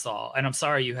 all I saw, and I'm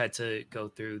sorry you had to go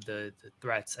through the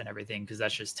threats and everything because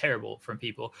that's just terrible from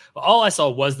people. But all I saw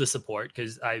was the support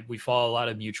because we follow a lot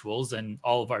of mutuals and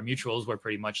all of our mutuals were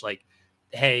pretty much like,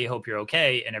 hey, hope you're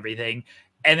okay and everything.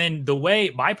 And then the way,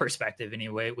 my perspective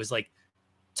anyway, was like,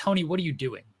 Tony, what are you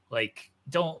doing? Like,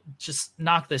 don't just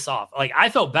knock this off. Like, I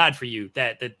felt bad for you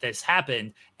that this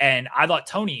happened. And I thought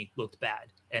Tony looked bad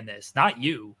in this, not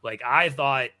you. Like, I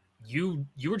thought you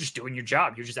were just doing your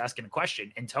job. You're just asking a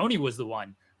question. And Tony was the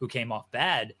one who came off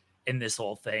bad in this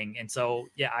whole thing. And so,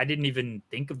 yeah, I didn't even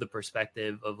think of the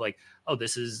perspective of like, oh,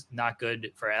 this is not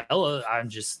good for Ella. I'm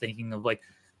just thinking of like,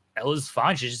 Ella's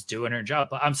fine. She's just doing her job.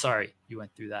 But I'm sorry you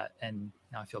went through that. And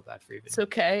Now I feel bad for you. It's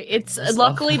okay. It's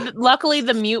luckily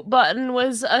the mute button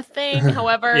was a thing.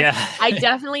 However, I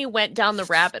definitely went down the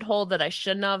rabbit hole that I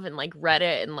shouldn't have, and like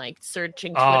Reddit and like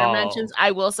searching Twitter mentions.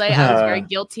 I will say I was very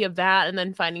guilty of that, and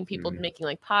then finding people making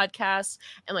like podcasts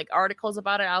and like articles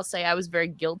about it. I'll say I was very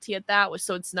guilty at that.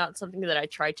 So it's not something that I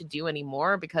try to do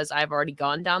anymore because I've already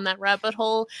gone down that rabbit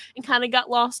hole and kind of got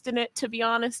lost in it, to be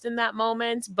honest, in that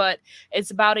moment. But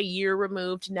it's about a year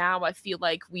removed now. I feel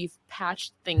like we've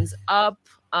patched things up.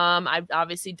 I've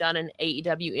obviously done an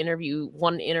AEW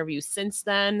one interview since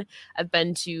then. I've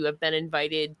been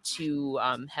invited to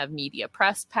have media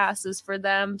press passes for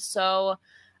them. So,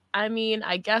 I mean,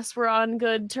 I guess we're on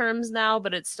good terms now,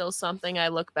 but it's still something I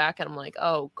look back and I'm like,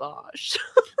 oh gosh.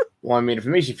 Well, I mean, if it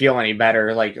makes you feel any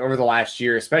better, like over the last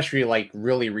year, especially like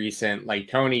really recent, like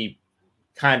Tony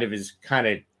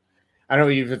I don't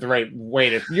know if it's the right way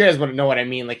to, you guys want to know what I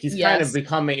mean. Like he's kind of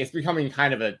becoming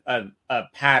kind of a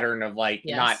pattern of like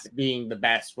not being the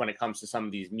best when it comes to some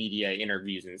of these media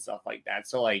interviews and stuff like that.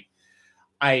 So like,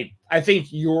 I think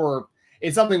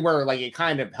it's something where like, it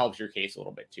kind of helps your case a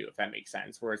little bit too, if that makes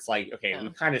sense, where it's like, okay,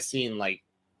 we've kind of seen like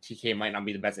TK might not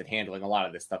be the best at handling a lot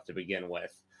of this stuff to begin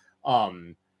with.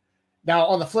 Now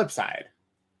on the flip side,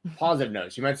 positive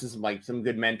notes, you mentioned some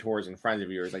good mentors and friends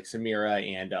of yours like Samira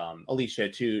and Alicia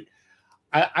too.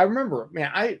 I remember,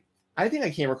 man, I think I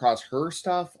came across her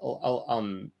stuff,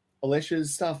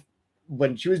 Alicia's stuff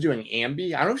when she was doing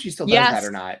Ambi. I don't know if she still does that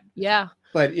or not. Yeah.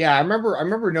 But yeah, I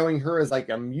remember knowing her as like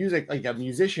a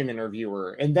musician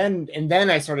interviewer. And then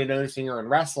I started noticing her in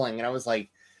wrestling and I was like,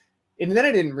 and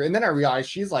then I realized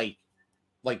she's like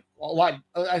a lot,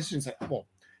 I shouldn't say, well,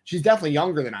 she's definitely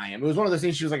younger than I am. It was one of those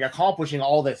things, she was like accomplishing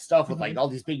all this stuff with like all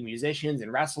these big musicians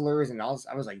and wrestlers and all this.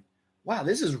 I was like, wow,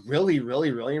 this is really, really,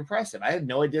 really impressive. I had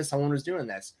no idea someone was doing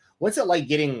this. What's it like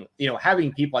getting,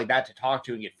 having people like that to talk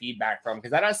to and get feedback from? Because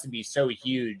that has to be so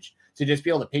huge to just be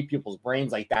able to pick people's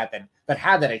brains like that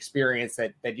have that experience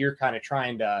that you're kind of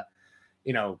trying to,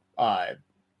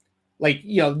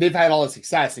 they've had all the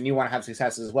success and you want to have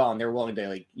success as well. And they're willing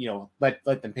to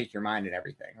let them pick your mind and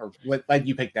everything, or let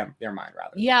you pick their mind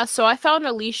rather. Yeah. So I found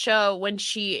Alicia when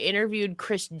she interviewed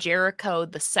Chris Jericho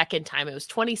the second time. It was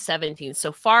 2017.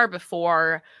 So far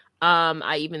before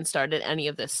I even started any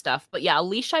of this stuff. But yeah,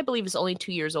 Alicia, I believe, is only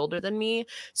 2 years older than me.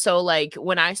 So like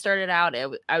when I started out,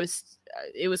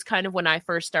 it was kind of when I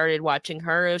first started watching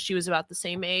her. She was about the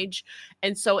same age.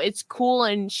 And so it's cool.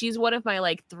 And she's one of my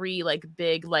like three like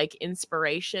big like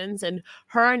inspirations. And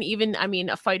her, and even, I mean,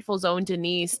 a Fightful's own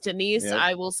Denise, yep.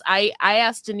 I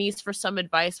asked Denise for some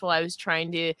advice while I was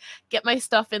trying to get my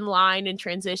stuff in line and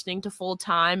transitioning to full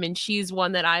time. And she's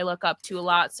one that I look up to a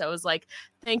lot. So I was like,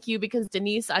 thank you, because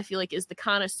Denise, I feel like, is the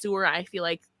connoisseur. I feel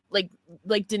like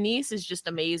Denise is just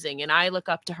amazing, and I look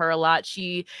up to her a lot.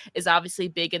 She is obviously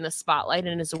big in the spotlight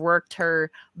and has worked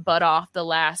her butt off the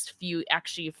last few,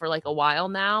 actually for like a while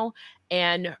now.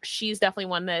 And she's definitely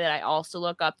one that I also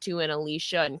look up to, and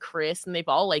Alicia and Chris, and they've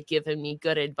all like given me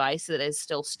good advice that has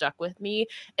still stuck with me.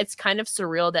 It's kind of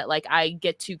surreal that like I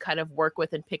get to kind of work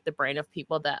with and pick the brain of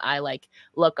people that I like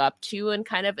look up to and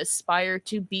kind of aspire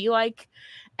to be like.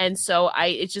 And so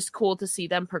it's just cool to see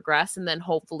them progress, and then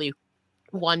hopefully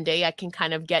one day I can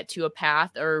kind of get to a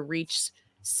path or reach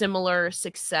similar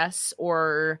success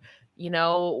or,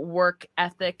 work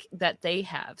ethic that they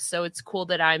have. So it's cool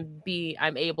that I'm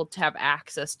able to have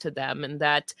access to them, and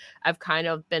that I've kind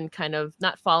of been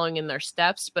not following in their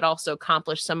steps, but also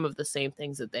accomplished some of the same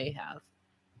things that they have.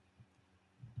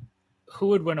 Who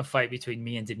would win a fight between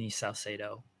me and Denise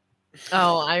Salcedo?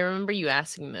 Oh, I remember you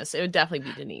asking this. It would definitely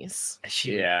be Denise.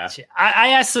 I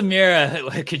asked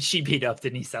Samira, could she beat up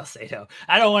Denise Salcedo?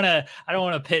 I don't want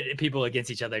to pit people against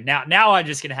each other. Now I'm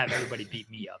just gonna have everybody beat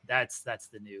me up. That's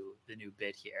the new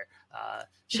bit here.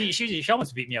 She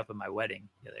almost beat me up at my wedding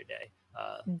the other day.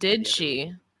 Did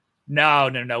she? No.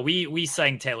 We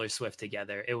sang Taylor Swift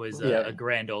together. It was a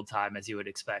grand old time, as you would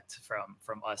expect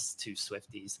from us two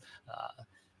Swifties.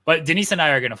 But Denise and I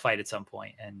are gonna fight at some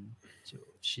point, and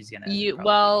she's gonna. You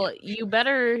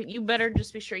better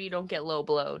just be sure you don't get low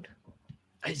blowed.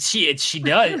 She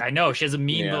does. I know she has a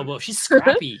mean low blow. She's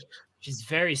scrappy. She's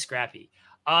very scrappy.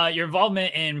 Your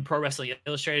involvement in Pro Wrestling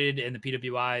Illustrated and the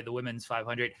PWI, the Women's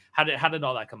 500. How did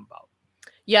all that come about?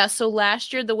 Yeah, so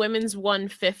last year, the women's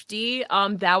 150,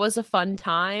 that was a fun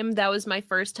time. That was my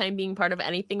first time being part of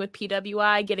anything with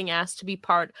PWI, getting asked to be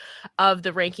part of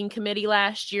the ranking committee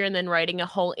last year, and then writing a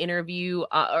whole interview,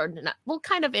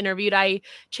 kind of interviewed. I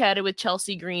chatted with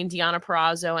Chelsea Green, Deonna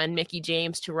Purrazzo, and Mickie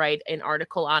James to write an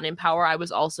article on Empower. I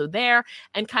was also there,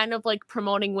 and kind of like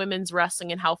promoting women's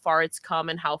wrestling and how far it's come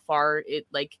and how far it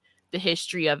like the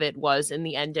history of it was in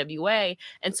the NWA.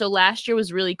 And so last year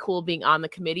was really cool being on the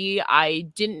committee. I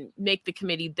didn't make the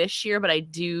committee this year, but I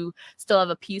do still have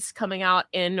a piece coming out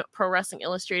in Pro Wrestling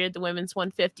Illustrated, the women's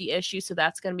 150 issue. So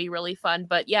that's going to be really fun.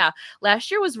 But yeah,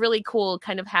 last year was really cool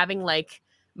kind of having like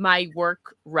my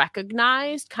work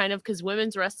recognized, kind of, because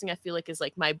women's wrestling I feel like is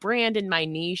like my brand and my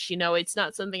niche. You know, it's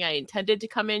not something I intended to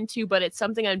come into, but it's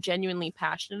something I'm genuinely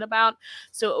passionate about.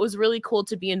 So it was really cool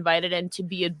to be invited and to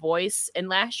be a voice. And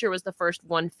last year was the first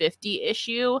 150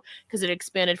 issue because it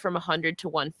expanded from 100 to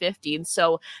 150, and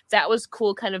so that was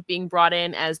cool, kind of being brought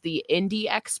in as the indie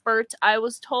expert, I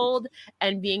was told,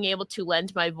 and being able to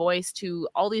lend my voice to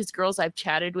all these girls I've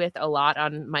chatted with a lot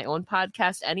on my own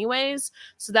podcast anyways.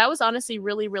 So that was honestly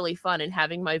really fun, and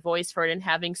having my voice for it and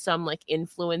having some like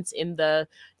influence in the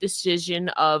decision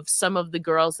of some of the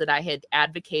girls that I had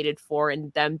advocated for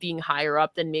and them being higher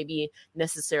up than maybe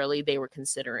necessarily they were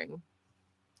considering.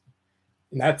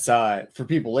 And that's for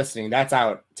people listening, that's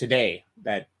out today,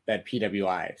 that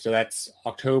PWI. So that's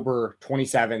October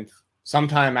 27th.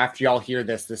 Sometime after y'all hear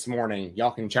this morning,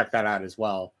 y'all can check that out as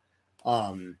well.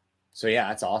 So yeah,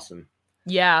 that's awesome.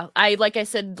 Yeah, like I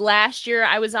said, last year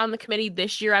I was on the committee.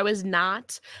 This year I was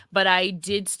not, but I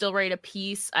did still write a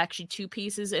piece, actually 2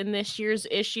 pieces in this year's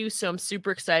issue. So I'm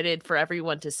super excited for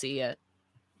everyone to see it.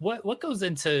 What goes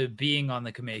into being on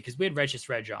the committee? Because we had Regis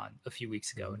Reg on a few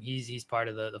weeks ago, and he's part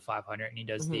of the 500, and he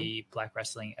does the Black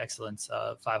Wrestling Excellence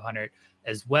 500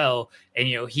 as well. And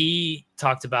he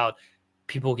talked about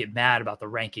people get mad about the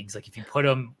rankings. Like if you put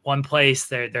them one place,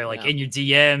 they're like in your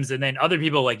DMs, and then other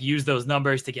people like use those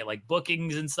numbers to get like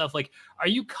bookings and stuff. Like, are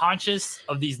you conscious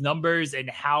of these numbers and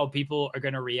how people are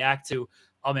going to react to,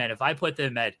 oh man, if I put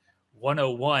them at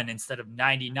 101 instead of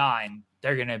 99,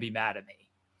 they're going to be mad at me?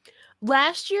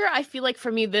 Last year, I feel like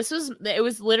for me, it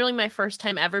was literally my first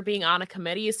time ever being on a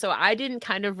committee. So I didn't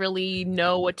kind of really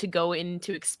know what to go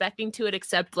into expecting to it,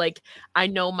 except like I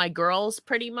know my girls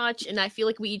pretty much. And I feel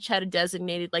like we each had a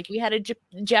designated, like we had a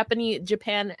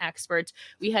Japan expert.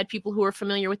 We had people who were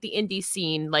familiar with the indie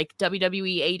scene, like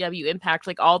WWE, AEW, Impact,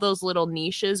 like all those little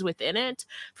niches within it.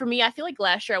 For me, I feel like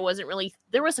last year I wasn't really,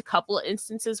 there was a couple of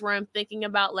instances where I'm thinking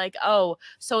about like, oh,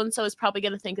 so-and-so is probably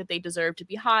going to think that they deserve to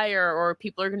be higher, or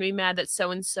people are going to be mad that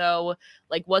so-and-so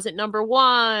like wasn't number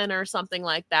 1 or something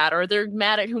like that, or they're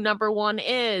mad at who number 1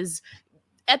 is.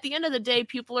 At the end of the day,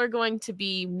 people are going to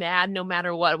be mad no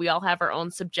matter what. We all have our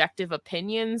own subjective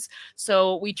opinions.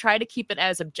 So we try to keep it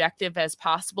as objective as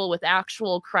possible with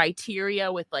actual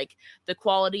criteria, with like the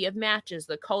quality of matches,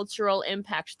 the cultural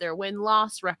impact, their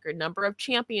win-loss record, number of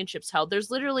championships held.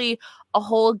 There's literally a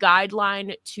whole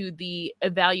guideline to the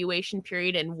evaluation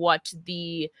period and what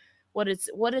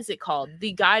is it called?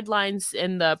 The guidelines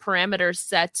and the parameters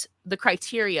set the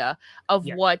criteria of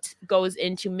what goes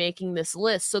into making this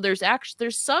list. So there's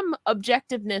some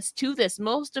objectiveness to this.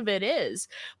 Most of it is,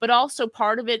 but also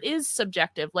part of it is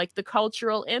subjective, like the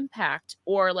cultural impact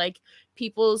or like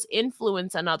people's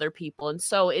influence on other people. And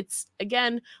so it's,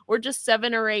 again, we're just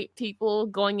 7 or 8 people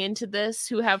going into this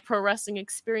who have pro wrestling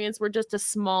experience. We're just a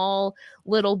small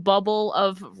little bubble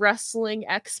of wrestling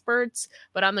experts,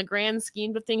 but on the grand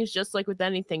scheme of things, just like with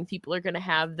anything, people are going to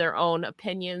have their own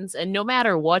opinions. And no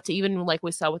matter what, even like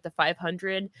we saw with the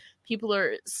 500, people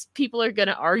are going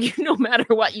to argue no matter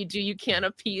what you do. You can't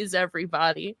appease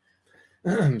everybody.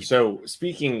 So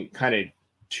speaking kind of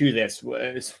to this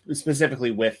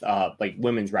specifically with like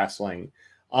women's wrestling,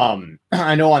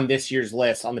 I know on this year's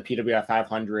list on the PWI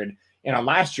 500 and on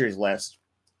last year's list,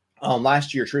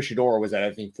 last year Trish Adora was at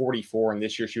I think 44 and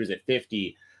this year she was at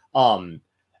 50.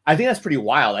 I think that's pretty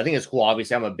wild. I think it's cool.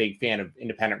 Obviously I'm a big fan of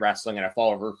independent wrestling and I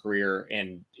follow her career,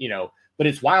 and but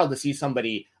it's wild to see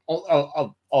somebody,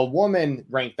 a woman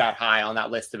ranked that high on that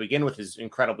list to begin with is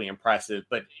incredibly impressive,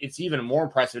 but it's even more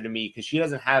impressive to me because she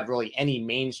doesn't have really any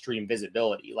mainstream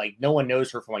visibility. Like no one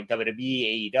knows her from like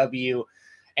WWE, AEW,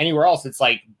 anywhere else. It's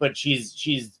like, but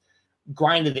she's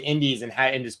grinded the indies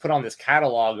and just put on this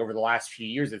catalog over the last few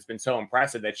years. It's been so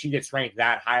impressive that she gets ranked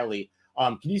that highly.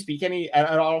 Can you speak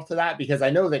at all to that? Because I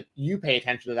know that you pay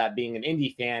attention to that being an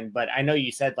indie fan, but I know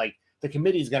you said like the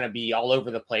committee is going to be all over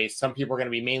the place. Some people are going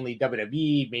to be mainly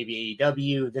WWE, maybe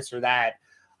AEW, this or that.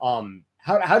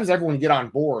 How does everyone get on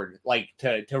board like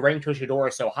to rank Trish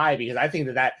Adora so high? Because I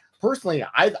think that personally,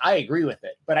 I agree with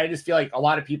it, but I just feel like a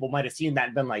lot of people might have seen that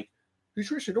and been like, who's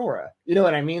Trish Adora? You know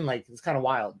what I mean? Like it's kind of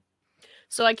wild.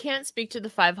 So I can't speak to the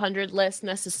 500 list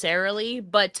necessarily,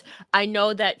 but I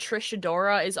know that Trish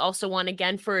Adora is also one,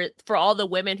 again, for all the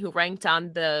women who ranked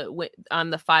on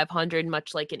the 500,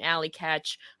 much like an Allie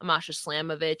Katch, a Masha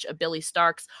Slamovich, a Billy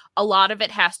Starks. A lot of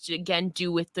it has to, again,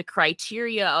 do with the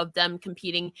criteria of them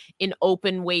competing in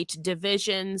open weight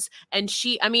divisions. And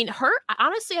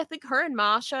honestly, I think her and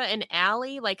Masha and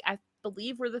Allie, like, I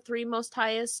believe were the three most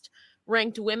highest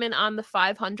ranked women on the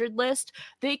 500 list.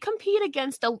 They compete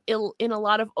against in a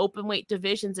lot of open weight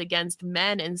divisions against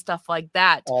men and stuff like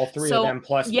that. All three of them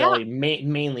plus Billy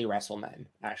mainly wrestle men,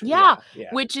 actually. Yeah,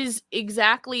 which is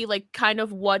exactly like kind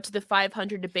of what the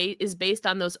 500 debate is based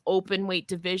on, those open weight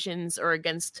divisions or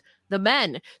against the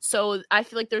men. So I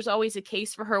feel like there's always a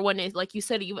case for her when it, like you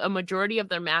said, a majority of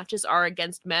their matches are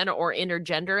against men or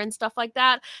intergender and stuff like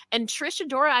that. And Trish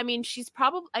Adora, I mean,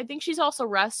 I think she's also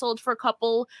wrestled for a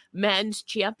couple men's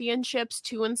championships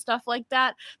too and stuff like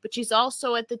that. But she's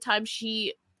also, at the time,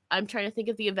 I'm trying to think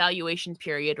of the evaluation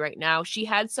period right now. She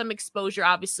had some exposure,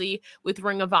 obviously, with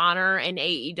Ring of Honor and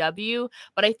AEW,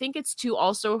 but I think it's to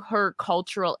also her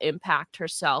cultural impact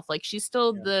herself. Like, she's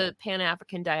still the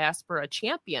Pan-African diaspora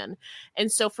champion.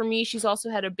 And so for me, she's also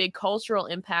had a big cultural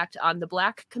impact on the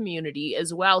Black community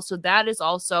as well. So that is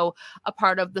also a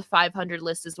part of the 500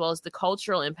 list, as well as the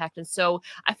cultural impact. And so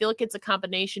I feel like it's a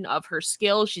combination of her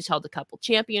skills. She's held a couple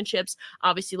championships.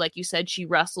 Obviously, like you said, she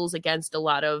wrestles against a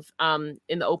lot of,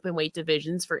 in the open weight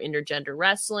divisions for intergender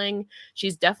wrestling.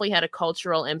 She's definitely had a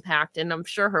cultural impact, and I'm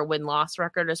sure her win-loss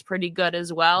record is pretty good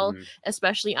as well,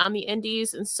 especially on the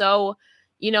indies. And so,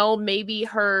 maybe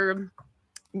her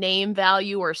name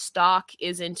value or stock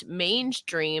isn't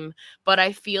mainstream, but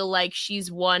I feel like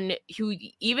she's one who,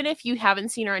 even if you haven't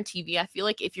seen her on TV, I feel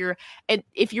like if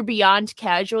you're beyond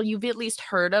casual, you've at least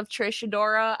heard of Trish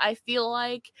Adora, I feel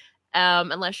like.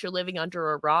 Unless you're living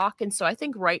under a rock. And so I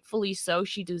think rightfully so,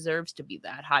 she deserves to be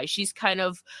that high. She's kind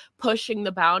of pushing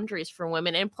the boundaries for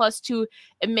women. And plus, too,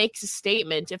 it makes a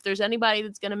statement. If there's anybody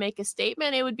that's going to make a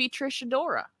statement, it would be Trish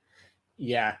Adora.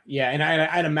 Yeah. And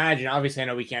I'd imagine, obviously, I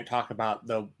know we can't talk about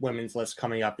the women's list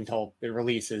coming up until it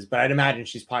releases, but I'd imagine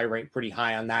she's probably ranked pretty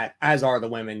high on that, as are the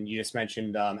women you just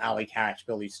mentioned, Allie Katch,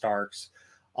 Billy Starks,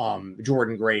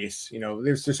 Jordynne Grace.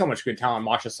 There's so much good talent.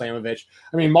 Masha Slamovich.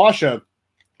 I mean,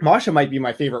 Masha might be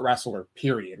my favorite wrestler,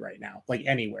 period, right now. Like,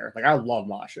 anywhere. Like, I love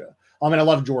Masha. And I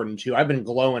love Jordynne too. I've been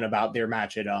glowing about their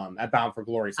match at Bound for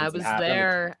Glory since it happened.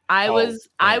 There. I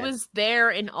was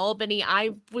there in Albany. I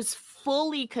was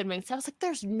fully convinced. I was like,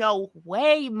 there's no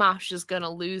way Masha's gonna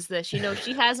lose this. She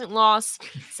hasn't lost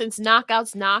since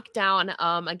Knockouts Knockdown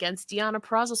against Deonna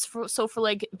Purrazzo. So for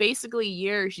like basically a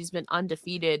year, she's been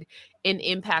undefeated in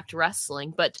Impact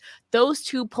Wrestling. But those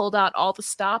two pulled out all the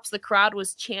stops. The crowd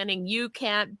was chanting, "You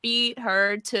can't beat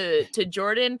her" to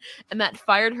Jordynne, and that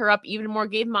fired her up even more,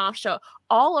 gave Masha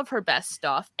all of her best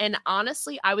stuff. And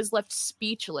honestly, I was left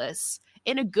speechless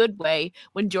in a good way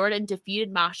when Jordynne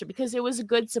defeated Masha, because it was a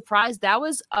good surprise. That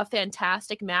was a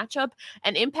fantastic matchup,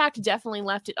 and Impact definitely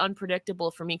left it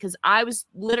unpredictable for me, because I was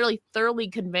literally thoroughly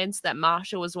convinced that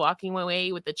Masha was walking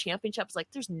away with the championship. I was like,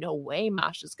 there's no way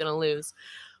Masha's gonna lose.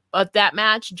 But that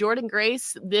match, Jordynne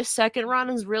Grace, this second run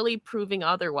is really proving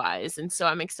otherwise. And so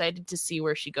I'm excited to see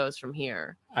where she goes from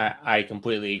here. I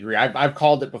completely agree. I've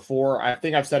called it before. I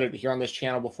think I've said it here on this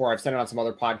channel before. I've said it on some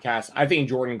other podcasts. I think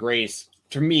Jordynne Grace,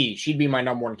 to me, she'd be my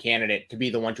number one candidate to be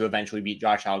the one to eventually beat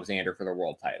Josh Alexander for the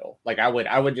world title. Like, I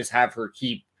would just have her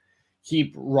keep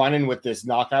running with this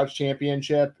Knockouts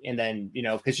championship. And then,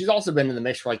 because she's also been in the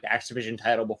mix for like the X Division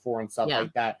title before and stuff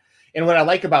like that. And what I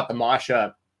like about the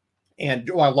Masha,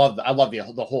 and I love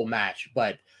the whole match,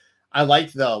 but I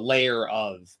liked the layer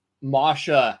of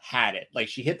Masha had it. Like,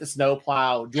 she hit the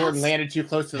snowplow, Jordynne landed too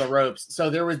close to the ropes. So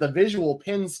there was the visual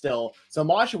pin still. So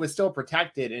Masha was still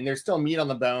protected, and there's still meat on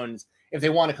the bones if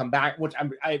they want to come back, which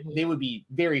they would be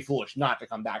very foolish not to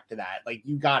come back to that. Like,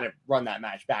 you got to run that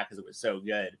match back because it was so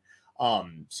good.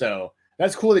 So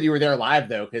that's cool that you were there live,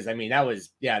 though, because I mean,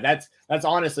 that's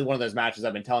honestly one of those matches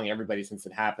I've been telling everybody since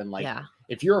it happened. Like,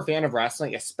 if you're a fan of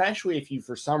wrestling, especially if you,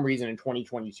 for some reason in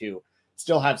 2022,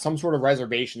 still have some sort of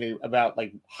reservation about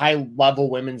like high level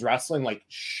women's wrestling, like,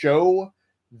 show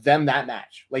them that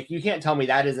match. Like, you can't tell me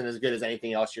that isn't as good as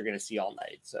anything else you're going to see all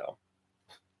night. So,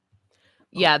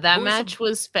 yeah, that match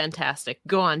was fantastic.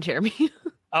 Go on, Jeremy.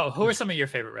 Who are some of your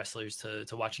favorite wrestlers to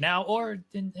watch now or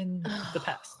in the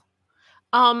past?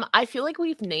 I feel like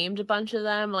we've named a bunch of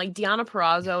them. Like Deonna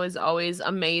Purrazzo is always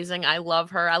amazing. I love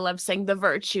her. I love saying the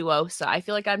virtuosa. I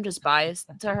feel like I'm just biased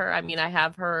to her. I mean, I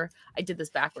have her. I did this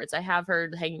backwards. I have her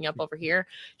hanging up over here.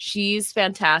 She's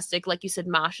fantastic. Like you said,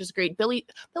 Masha's great. Billy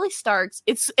Starks.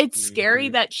 It's scary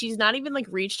that she's not even like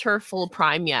reached her full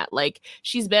prime yet. Like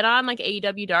she's been on like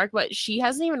AEW Dark, but she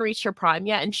hasn't even reached her prime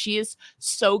yet, and she is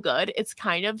so good. It's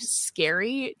kind of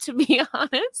scary, to be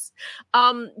honest.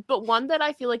 But one that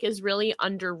I feel like is really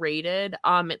underrated,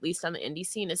 at least on the indie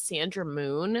scene, is Sandra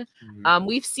Moon.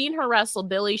 We've seen her wrestle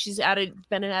Billy. She's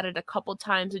been added a couple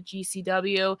times at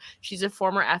GCW. She's a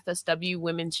former FSW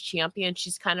women's champion.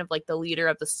 She's kind of like the leader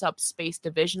of the subspace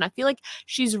division. I feel like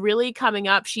she's really coming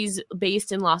up. She's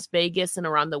based in Las Vegas and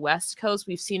around the West Coast.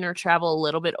 We've seen her travel a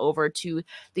little bit over to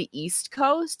the East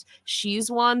Coast. She's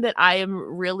one that I am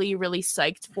really, really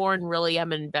psyched for and really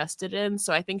am invested in.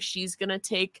 So I think she's going to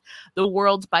take the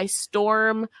world by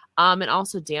storm. And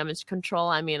also Damage Control.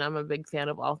 I mean, I'm a big fan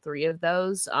of all three of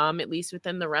those, at least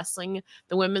within the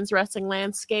women's wrestling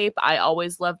landscape. I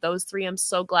always love those three. I'm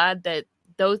so glad that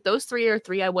those three are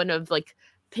three I wouldn't have like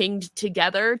pinged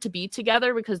together to be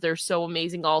together because they're so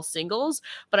amazing all singles.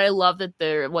 But I love that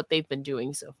they're what they've been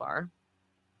doing so far.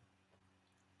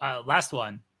 Last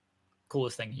one.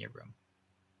 Coolest thing in your room.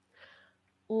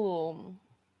 Ooh.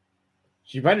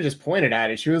 She might have just pointed at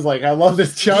it. She was like, I love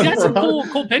this junk. You got some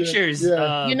cool pictures.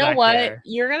 Yeah. You know what? There.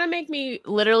 You're going to make me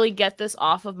literally get this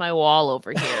off of my wall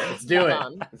over here. Let's do it.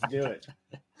 Let's do it.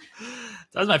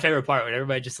 That was my favorite part when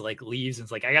everybody just like leaves and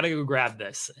it's like, I got to go grab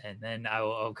this. And then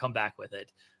I'll come back with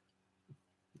it.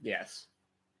 Yes.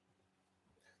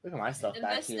 Look at my stuff And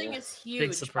back this here. thing is huge,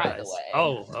 Big surprise. by the way.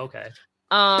 Oh, okay.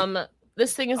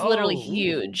 This thing is literally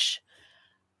huge.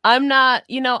 I'm not,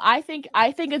 I think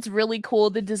it's really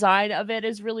cool. The design of it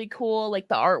is really cool. Like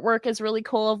the artwork is really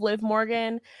cool of Liv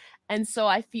Morgan. And so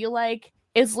I feel like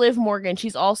it's Liv Morgan.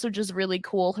 She's also just really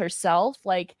cool herself.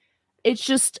 Like it's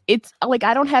like,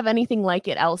 I don't have anything like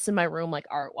it else in my room, like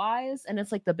art wise. And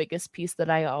it's like the biggest piece that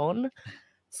I own.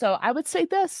 So I would say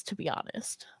this, to be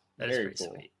honest. That is pretty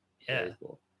sweet. Yeah.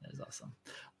 Cool. That is awesome.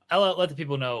 Ella, let the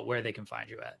people know where they can find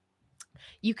you at.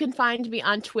 You can find me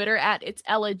on Twitter at It's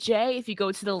Ella J. If you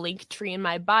go to the link tree in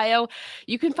my bio,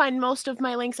 you can find most of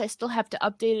my links. I still have to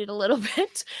update it a little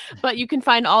bit, but you can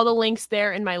find all the links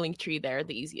there in my link tree there,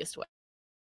 the easiest way.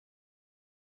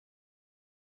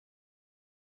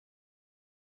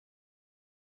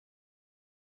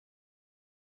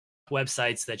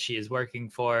 Websites that she is working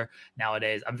for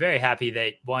nowadays. I'm very happy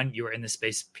that one, you were in the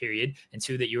space period, and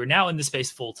two, that you are now in the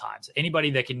space full time. So anybody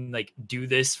that can like do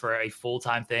this for a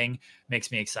full-time thing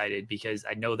makes me excited because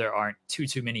I know there aren't too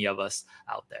many of us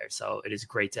out there. So it is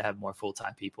great to have more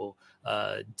full-time people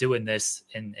doing this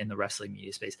in the wrestling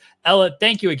media space. Ella,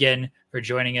 thank you again for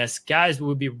joining us. Guys,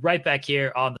 we'll be right back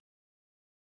here on the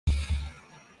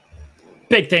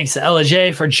big thanks to Ella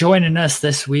J for joining us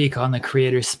this week on the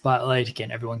Creator Spotlight.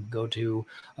 Again, everyone can go to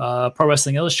Pro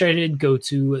Wrestling Illustrated, go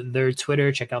to their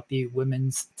Twitter, check out the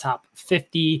women's top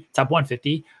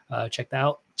 150. Check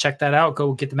that out.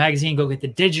 Go get the magazine, go get the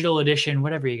digital edition,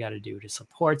 whatever you got to do to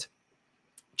support.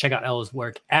 Check out Ella's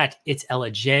work at It's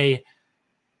Ella J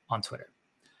on Twitter.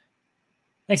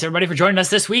 Thanks everybody for joining us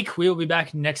this week. We will be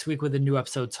back next week with a new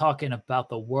episode talking about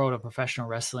the world of professional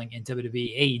wrestling in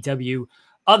WWE, AEW,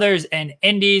 others, and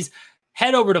indies.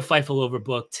 Head over to Fightful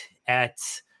Overbooked at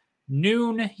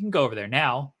noon. You can go over there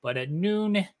now, but at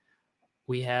noon,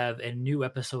 we have a new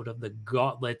episode of The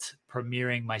Gauntlet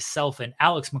premiering. Myself and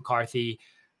Alex McCarthy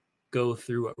go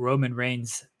through Roman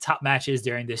Reigns' top matches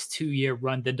during this 2-year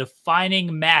run, the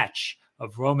defining match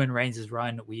of Roman Reigns'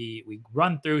 run. We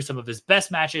run through some of his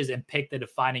best matches and pick the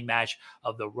defining match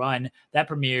of the run. That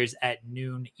premieres at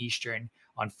noon Eastern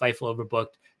on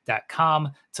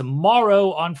FightfulOverbooked.com.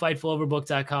 Tomorrow on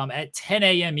FightfulOverbooked.com at 10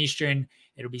 a.m. Eastern,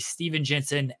 it'll be Steven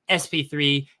Jensen,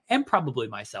 SP3, and probably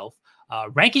myself,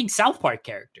 ranking South Park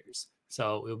characters.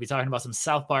 So we'll be talking about some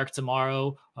South Park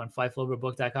tomorrow on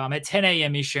FightfulOverbooked.com at 10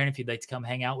 a.m. Eastern. If you'd like to come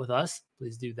hang out with us,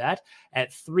 please do that.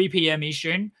 At 3 p.m.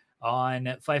 Eastern on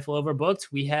Fightful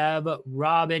Overbooked, we have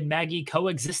Rob and Maggie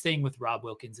coexisting with Rob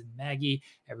Wilkins and Maggie.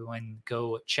 Everyone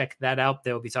go check that out.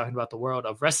 They'll be talking about the world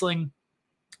of wrestling,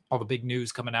 all the big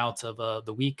news coming out of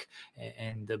the week,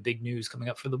 and the big news coming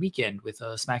up for the weekend with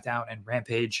SmackDown and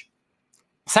Rampage.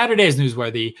 Saturday is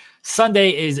newsworthy.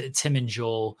 Sunday is Tim and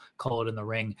Joel Call It in the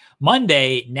Ring.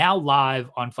 Monday, now live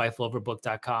on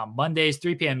FightfulOverbooked.com. Mondays,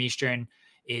 3 p.m. Eastern,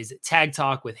 is Tag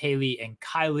Talk with Haley and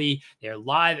Kylie. They're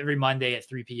live every Monday at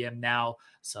 3 p.m. now.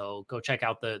 So go check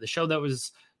out the show that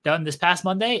was done this past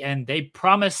Monday, and they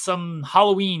promised some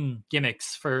Halloween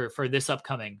gimmicks for this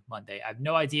upcoming Monday. I have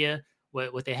no idea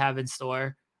what they have in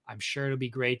store. I'm sure it'll be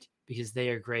great because they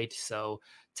are great. So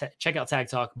check out Tag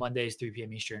Talk Mondays, 3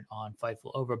 p.m. Eastern on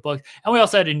Fightful Overbooked. And we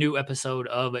also had a new episode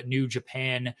of New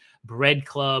Japan Bread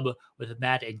Club with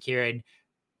Matt and Kieran,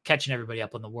 catching everybody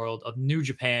up on the world of New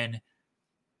Japan.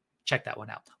 Check that one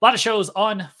out. A lot of shows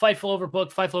on Fightful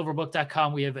Overbooked,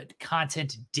 FightfulOverbooked.com. We have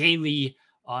content daily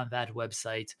on that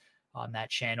website, on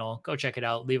that channel. Go check it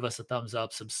out. Leave us a thumbs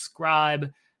up,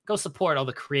 subscribe. Go support all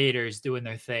the creators doing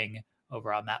their thing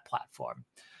over on that platform.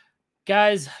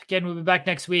 Guys, again, we'll be back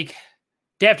next week.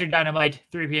 Day after Dynamite,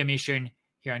 3 p.m. Eastern,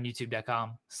 here on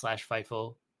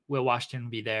youtube.com/Fightful. Will Washington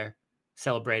will be there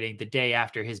celebrating the day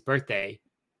after his birthday.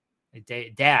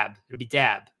 Dab. It'll be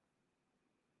Dab.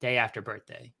 Day after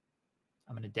birthday.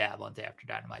 I'm going to dab on Day After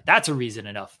Dynamite. That's a reason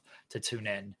enough to tune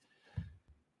in.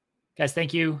 Guys,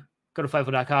 thank you. Go to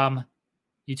Fightful.com,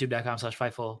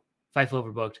 youtube.com/Fightful, Fightful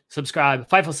Overbooked. Subscribe,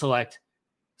 Fightful Select,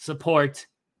 support.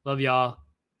 Love y'all.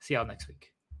 See y'all next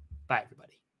week. Bye,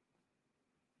 everybody.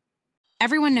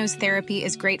 Everyone knows therapy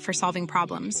is great for solving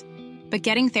problems, but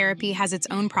getting therapy has its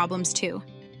own problems too,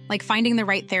 like finding the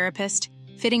right therapist,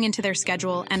 fitting into their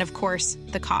schedule, and of course,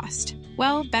 the cost.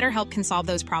 Well, BetterHelp can solve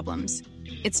those problems.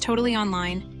 It's totally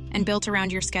online and built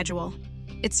around your schedule.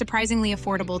 It's surprisingly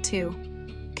affordable too.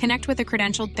 Connect with a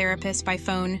credentialed therapist by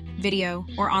phone, video,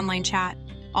 or online chat,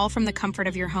 all from the comfort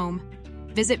of your home.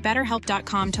 Visit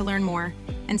BetterHelp.com to learn more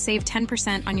and save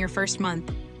 10% on your first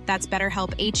month. That's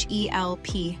BetterHelp,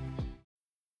 H-E-L-P.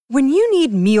 When you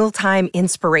need mealtime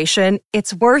inspiration,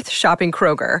 it's worth shopping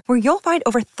Kroger, where you'll find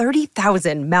over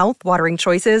 30,000 mouth-watering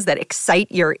choices that excite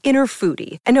your inner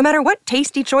foodie. And no matter what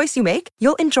tasty choice you make,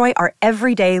 you'll enjoy our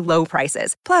everyday low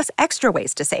prices, plus extra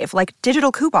ways to save, like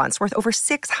digital coupons worth over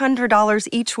 $600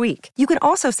 each week. You can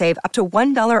also save up to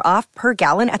 $1 off per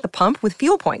gallon at the pump with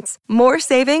fuel points. More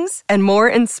savings and more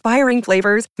inspiring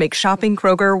flavors make shopping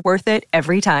Kroger worth it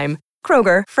every time.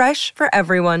 Kroger, fresh for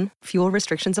everyone. Fuel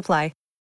restrictions apply.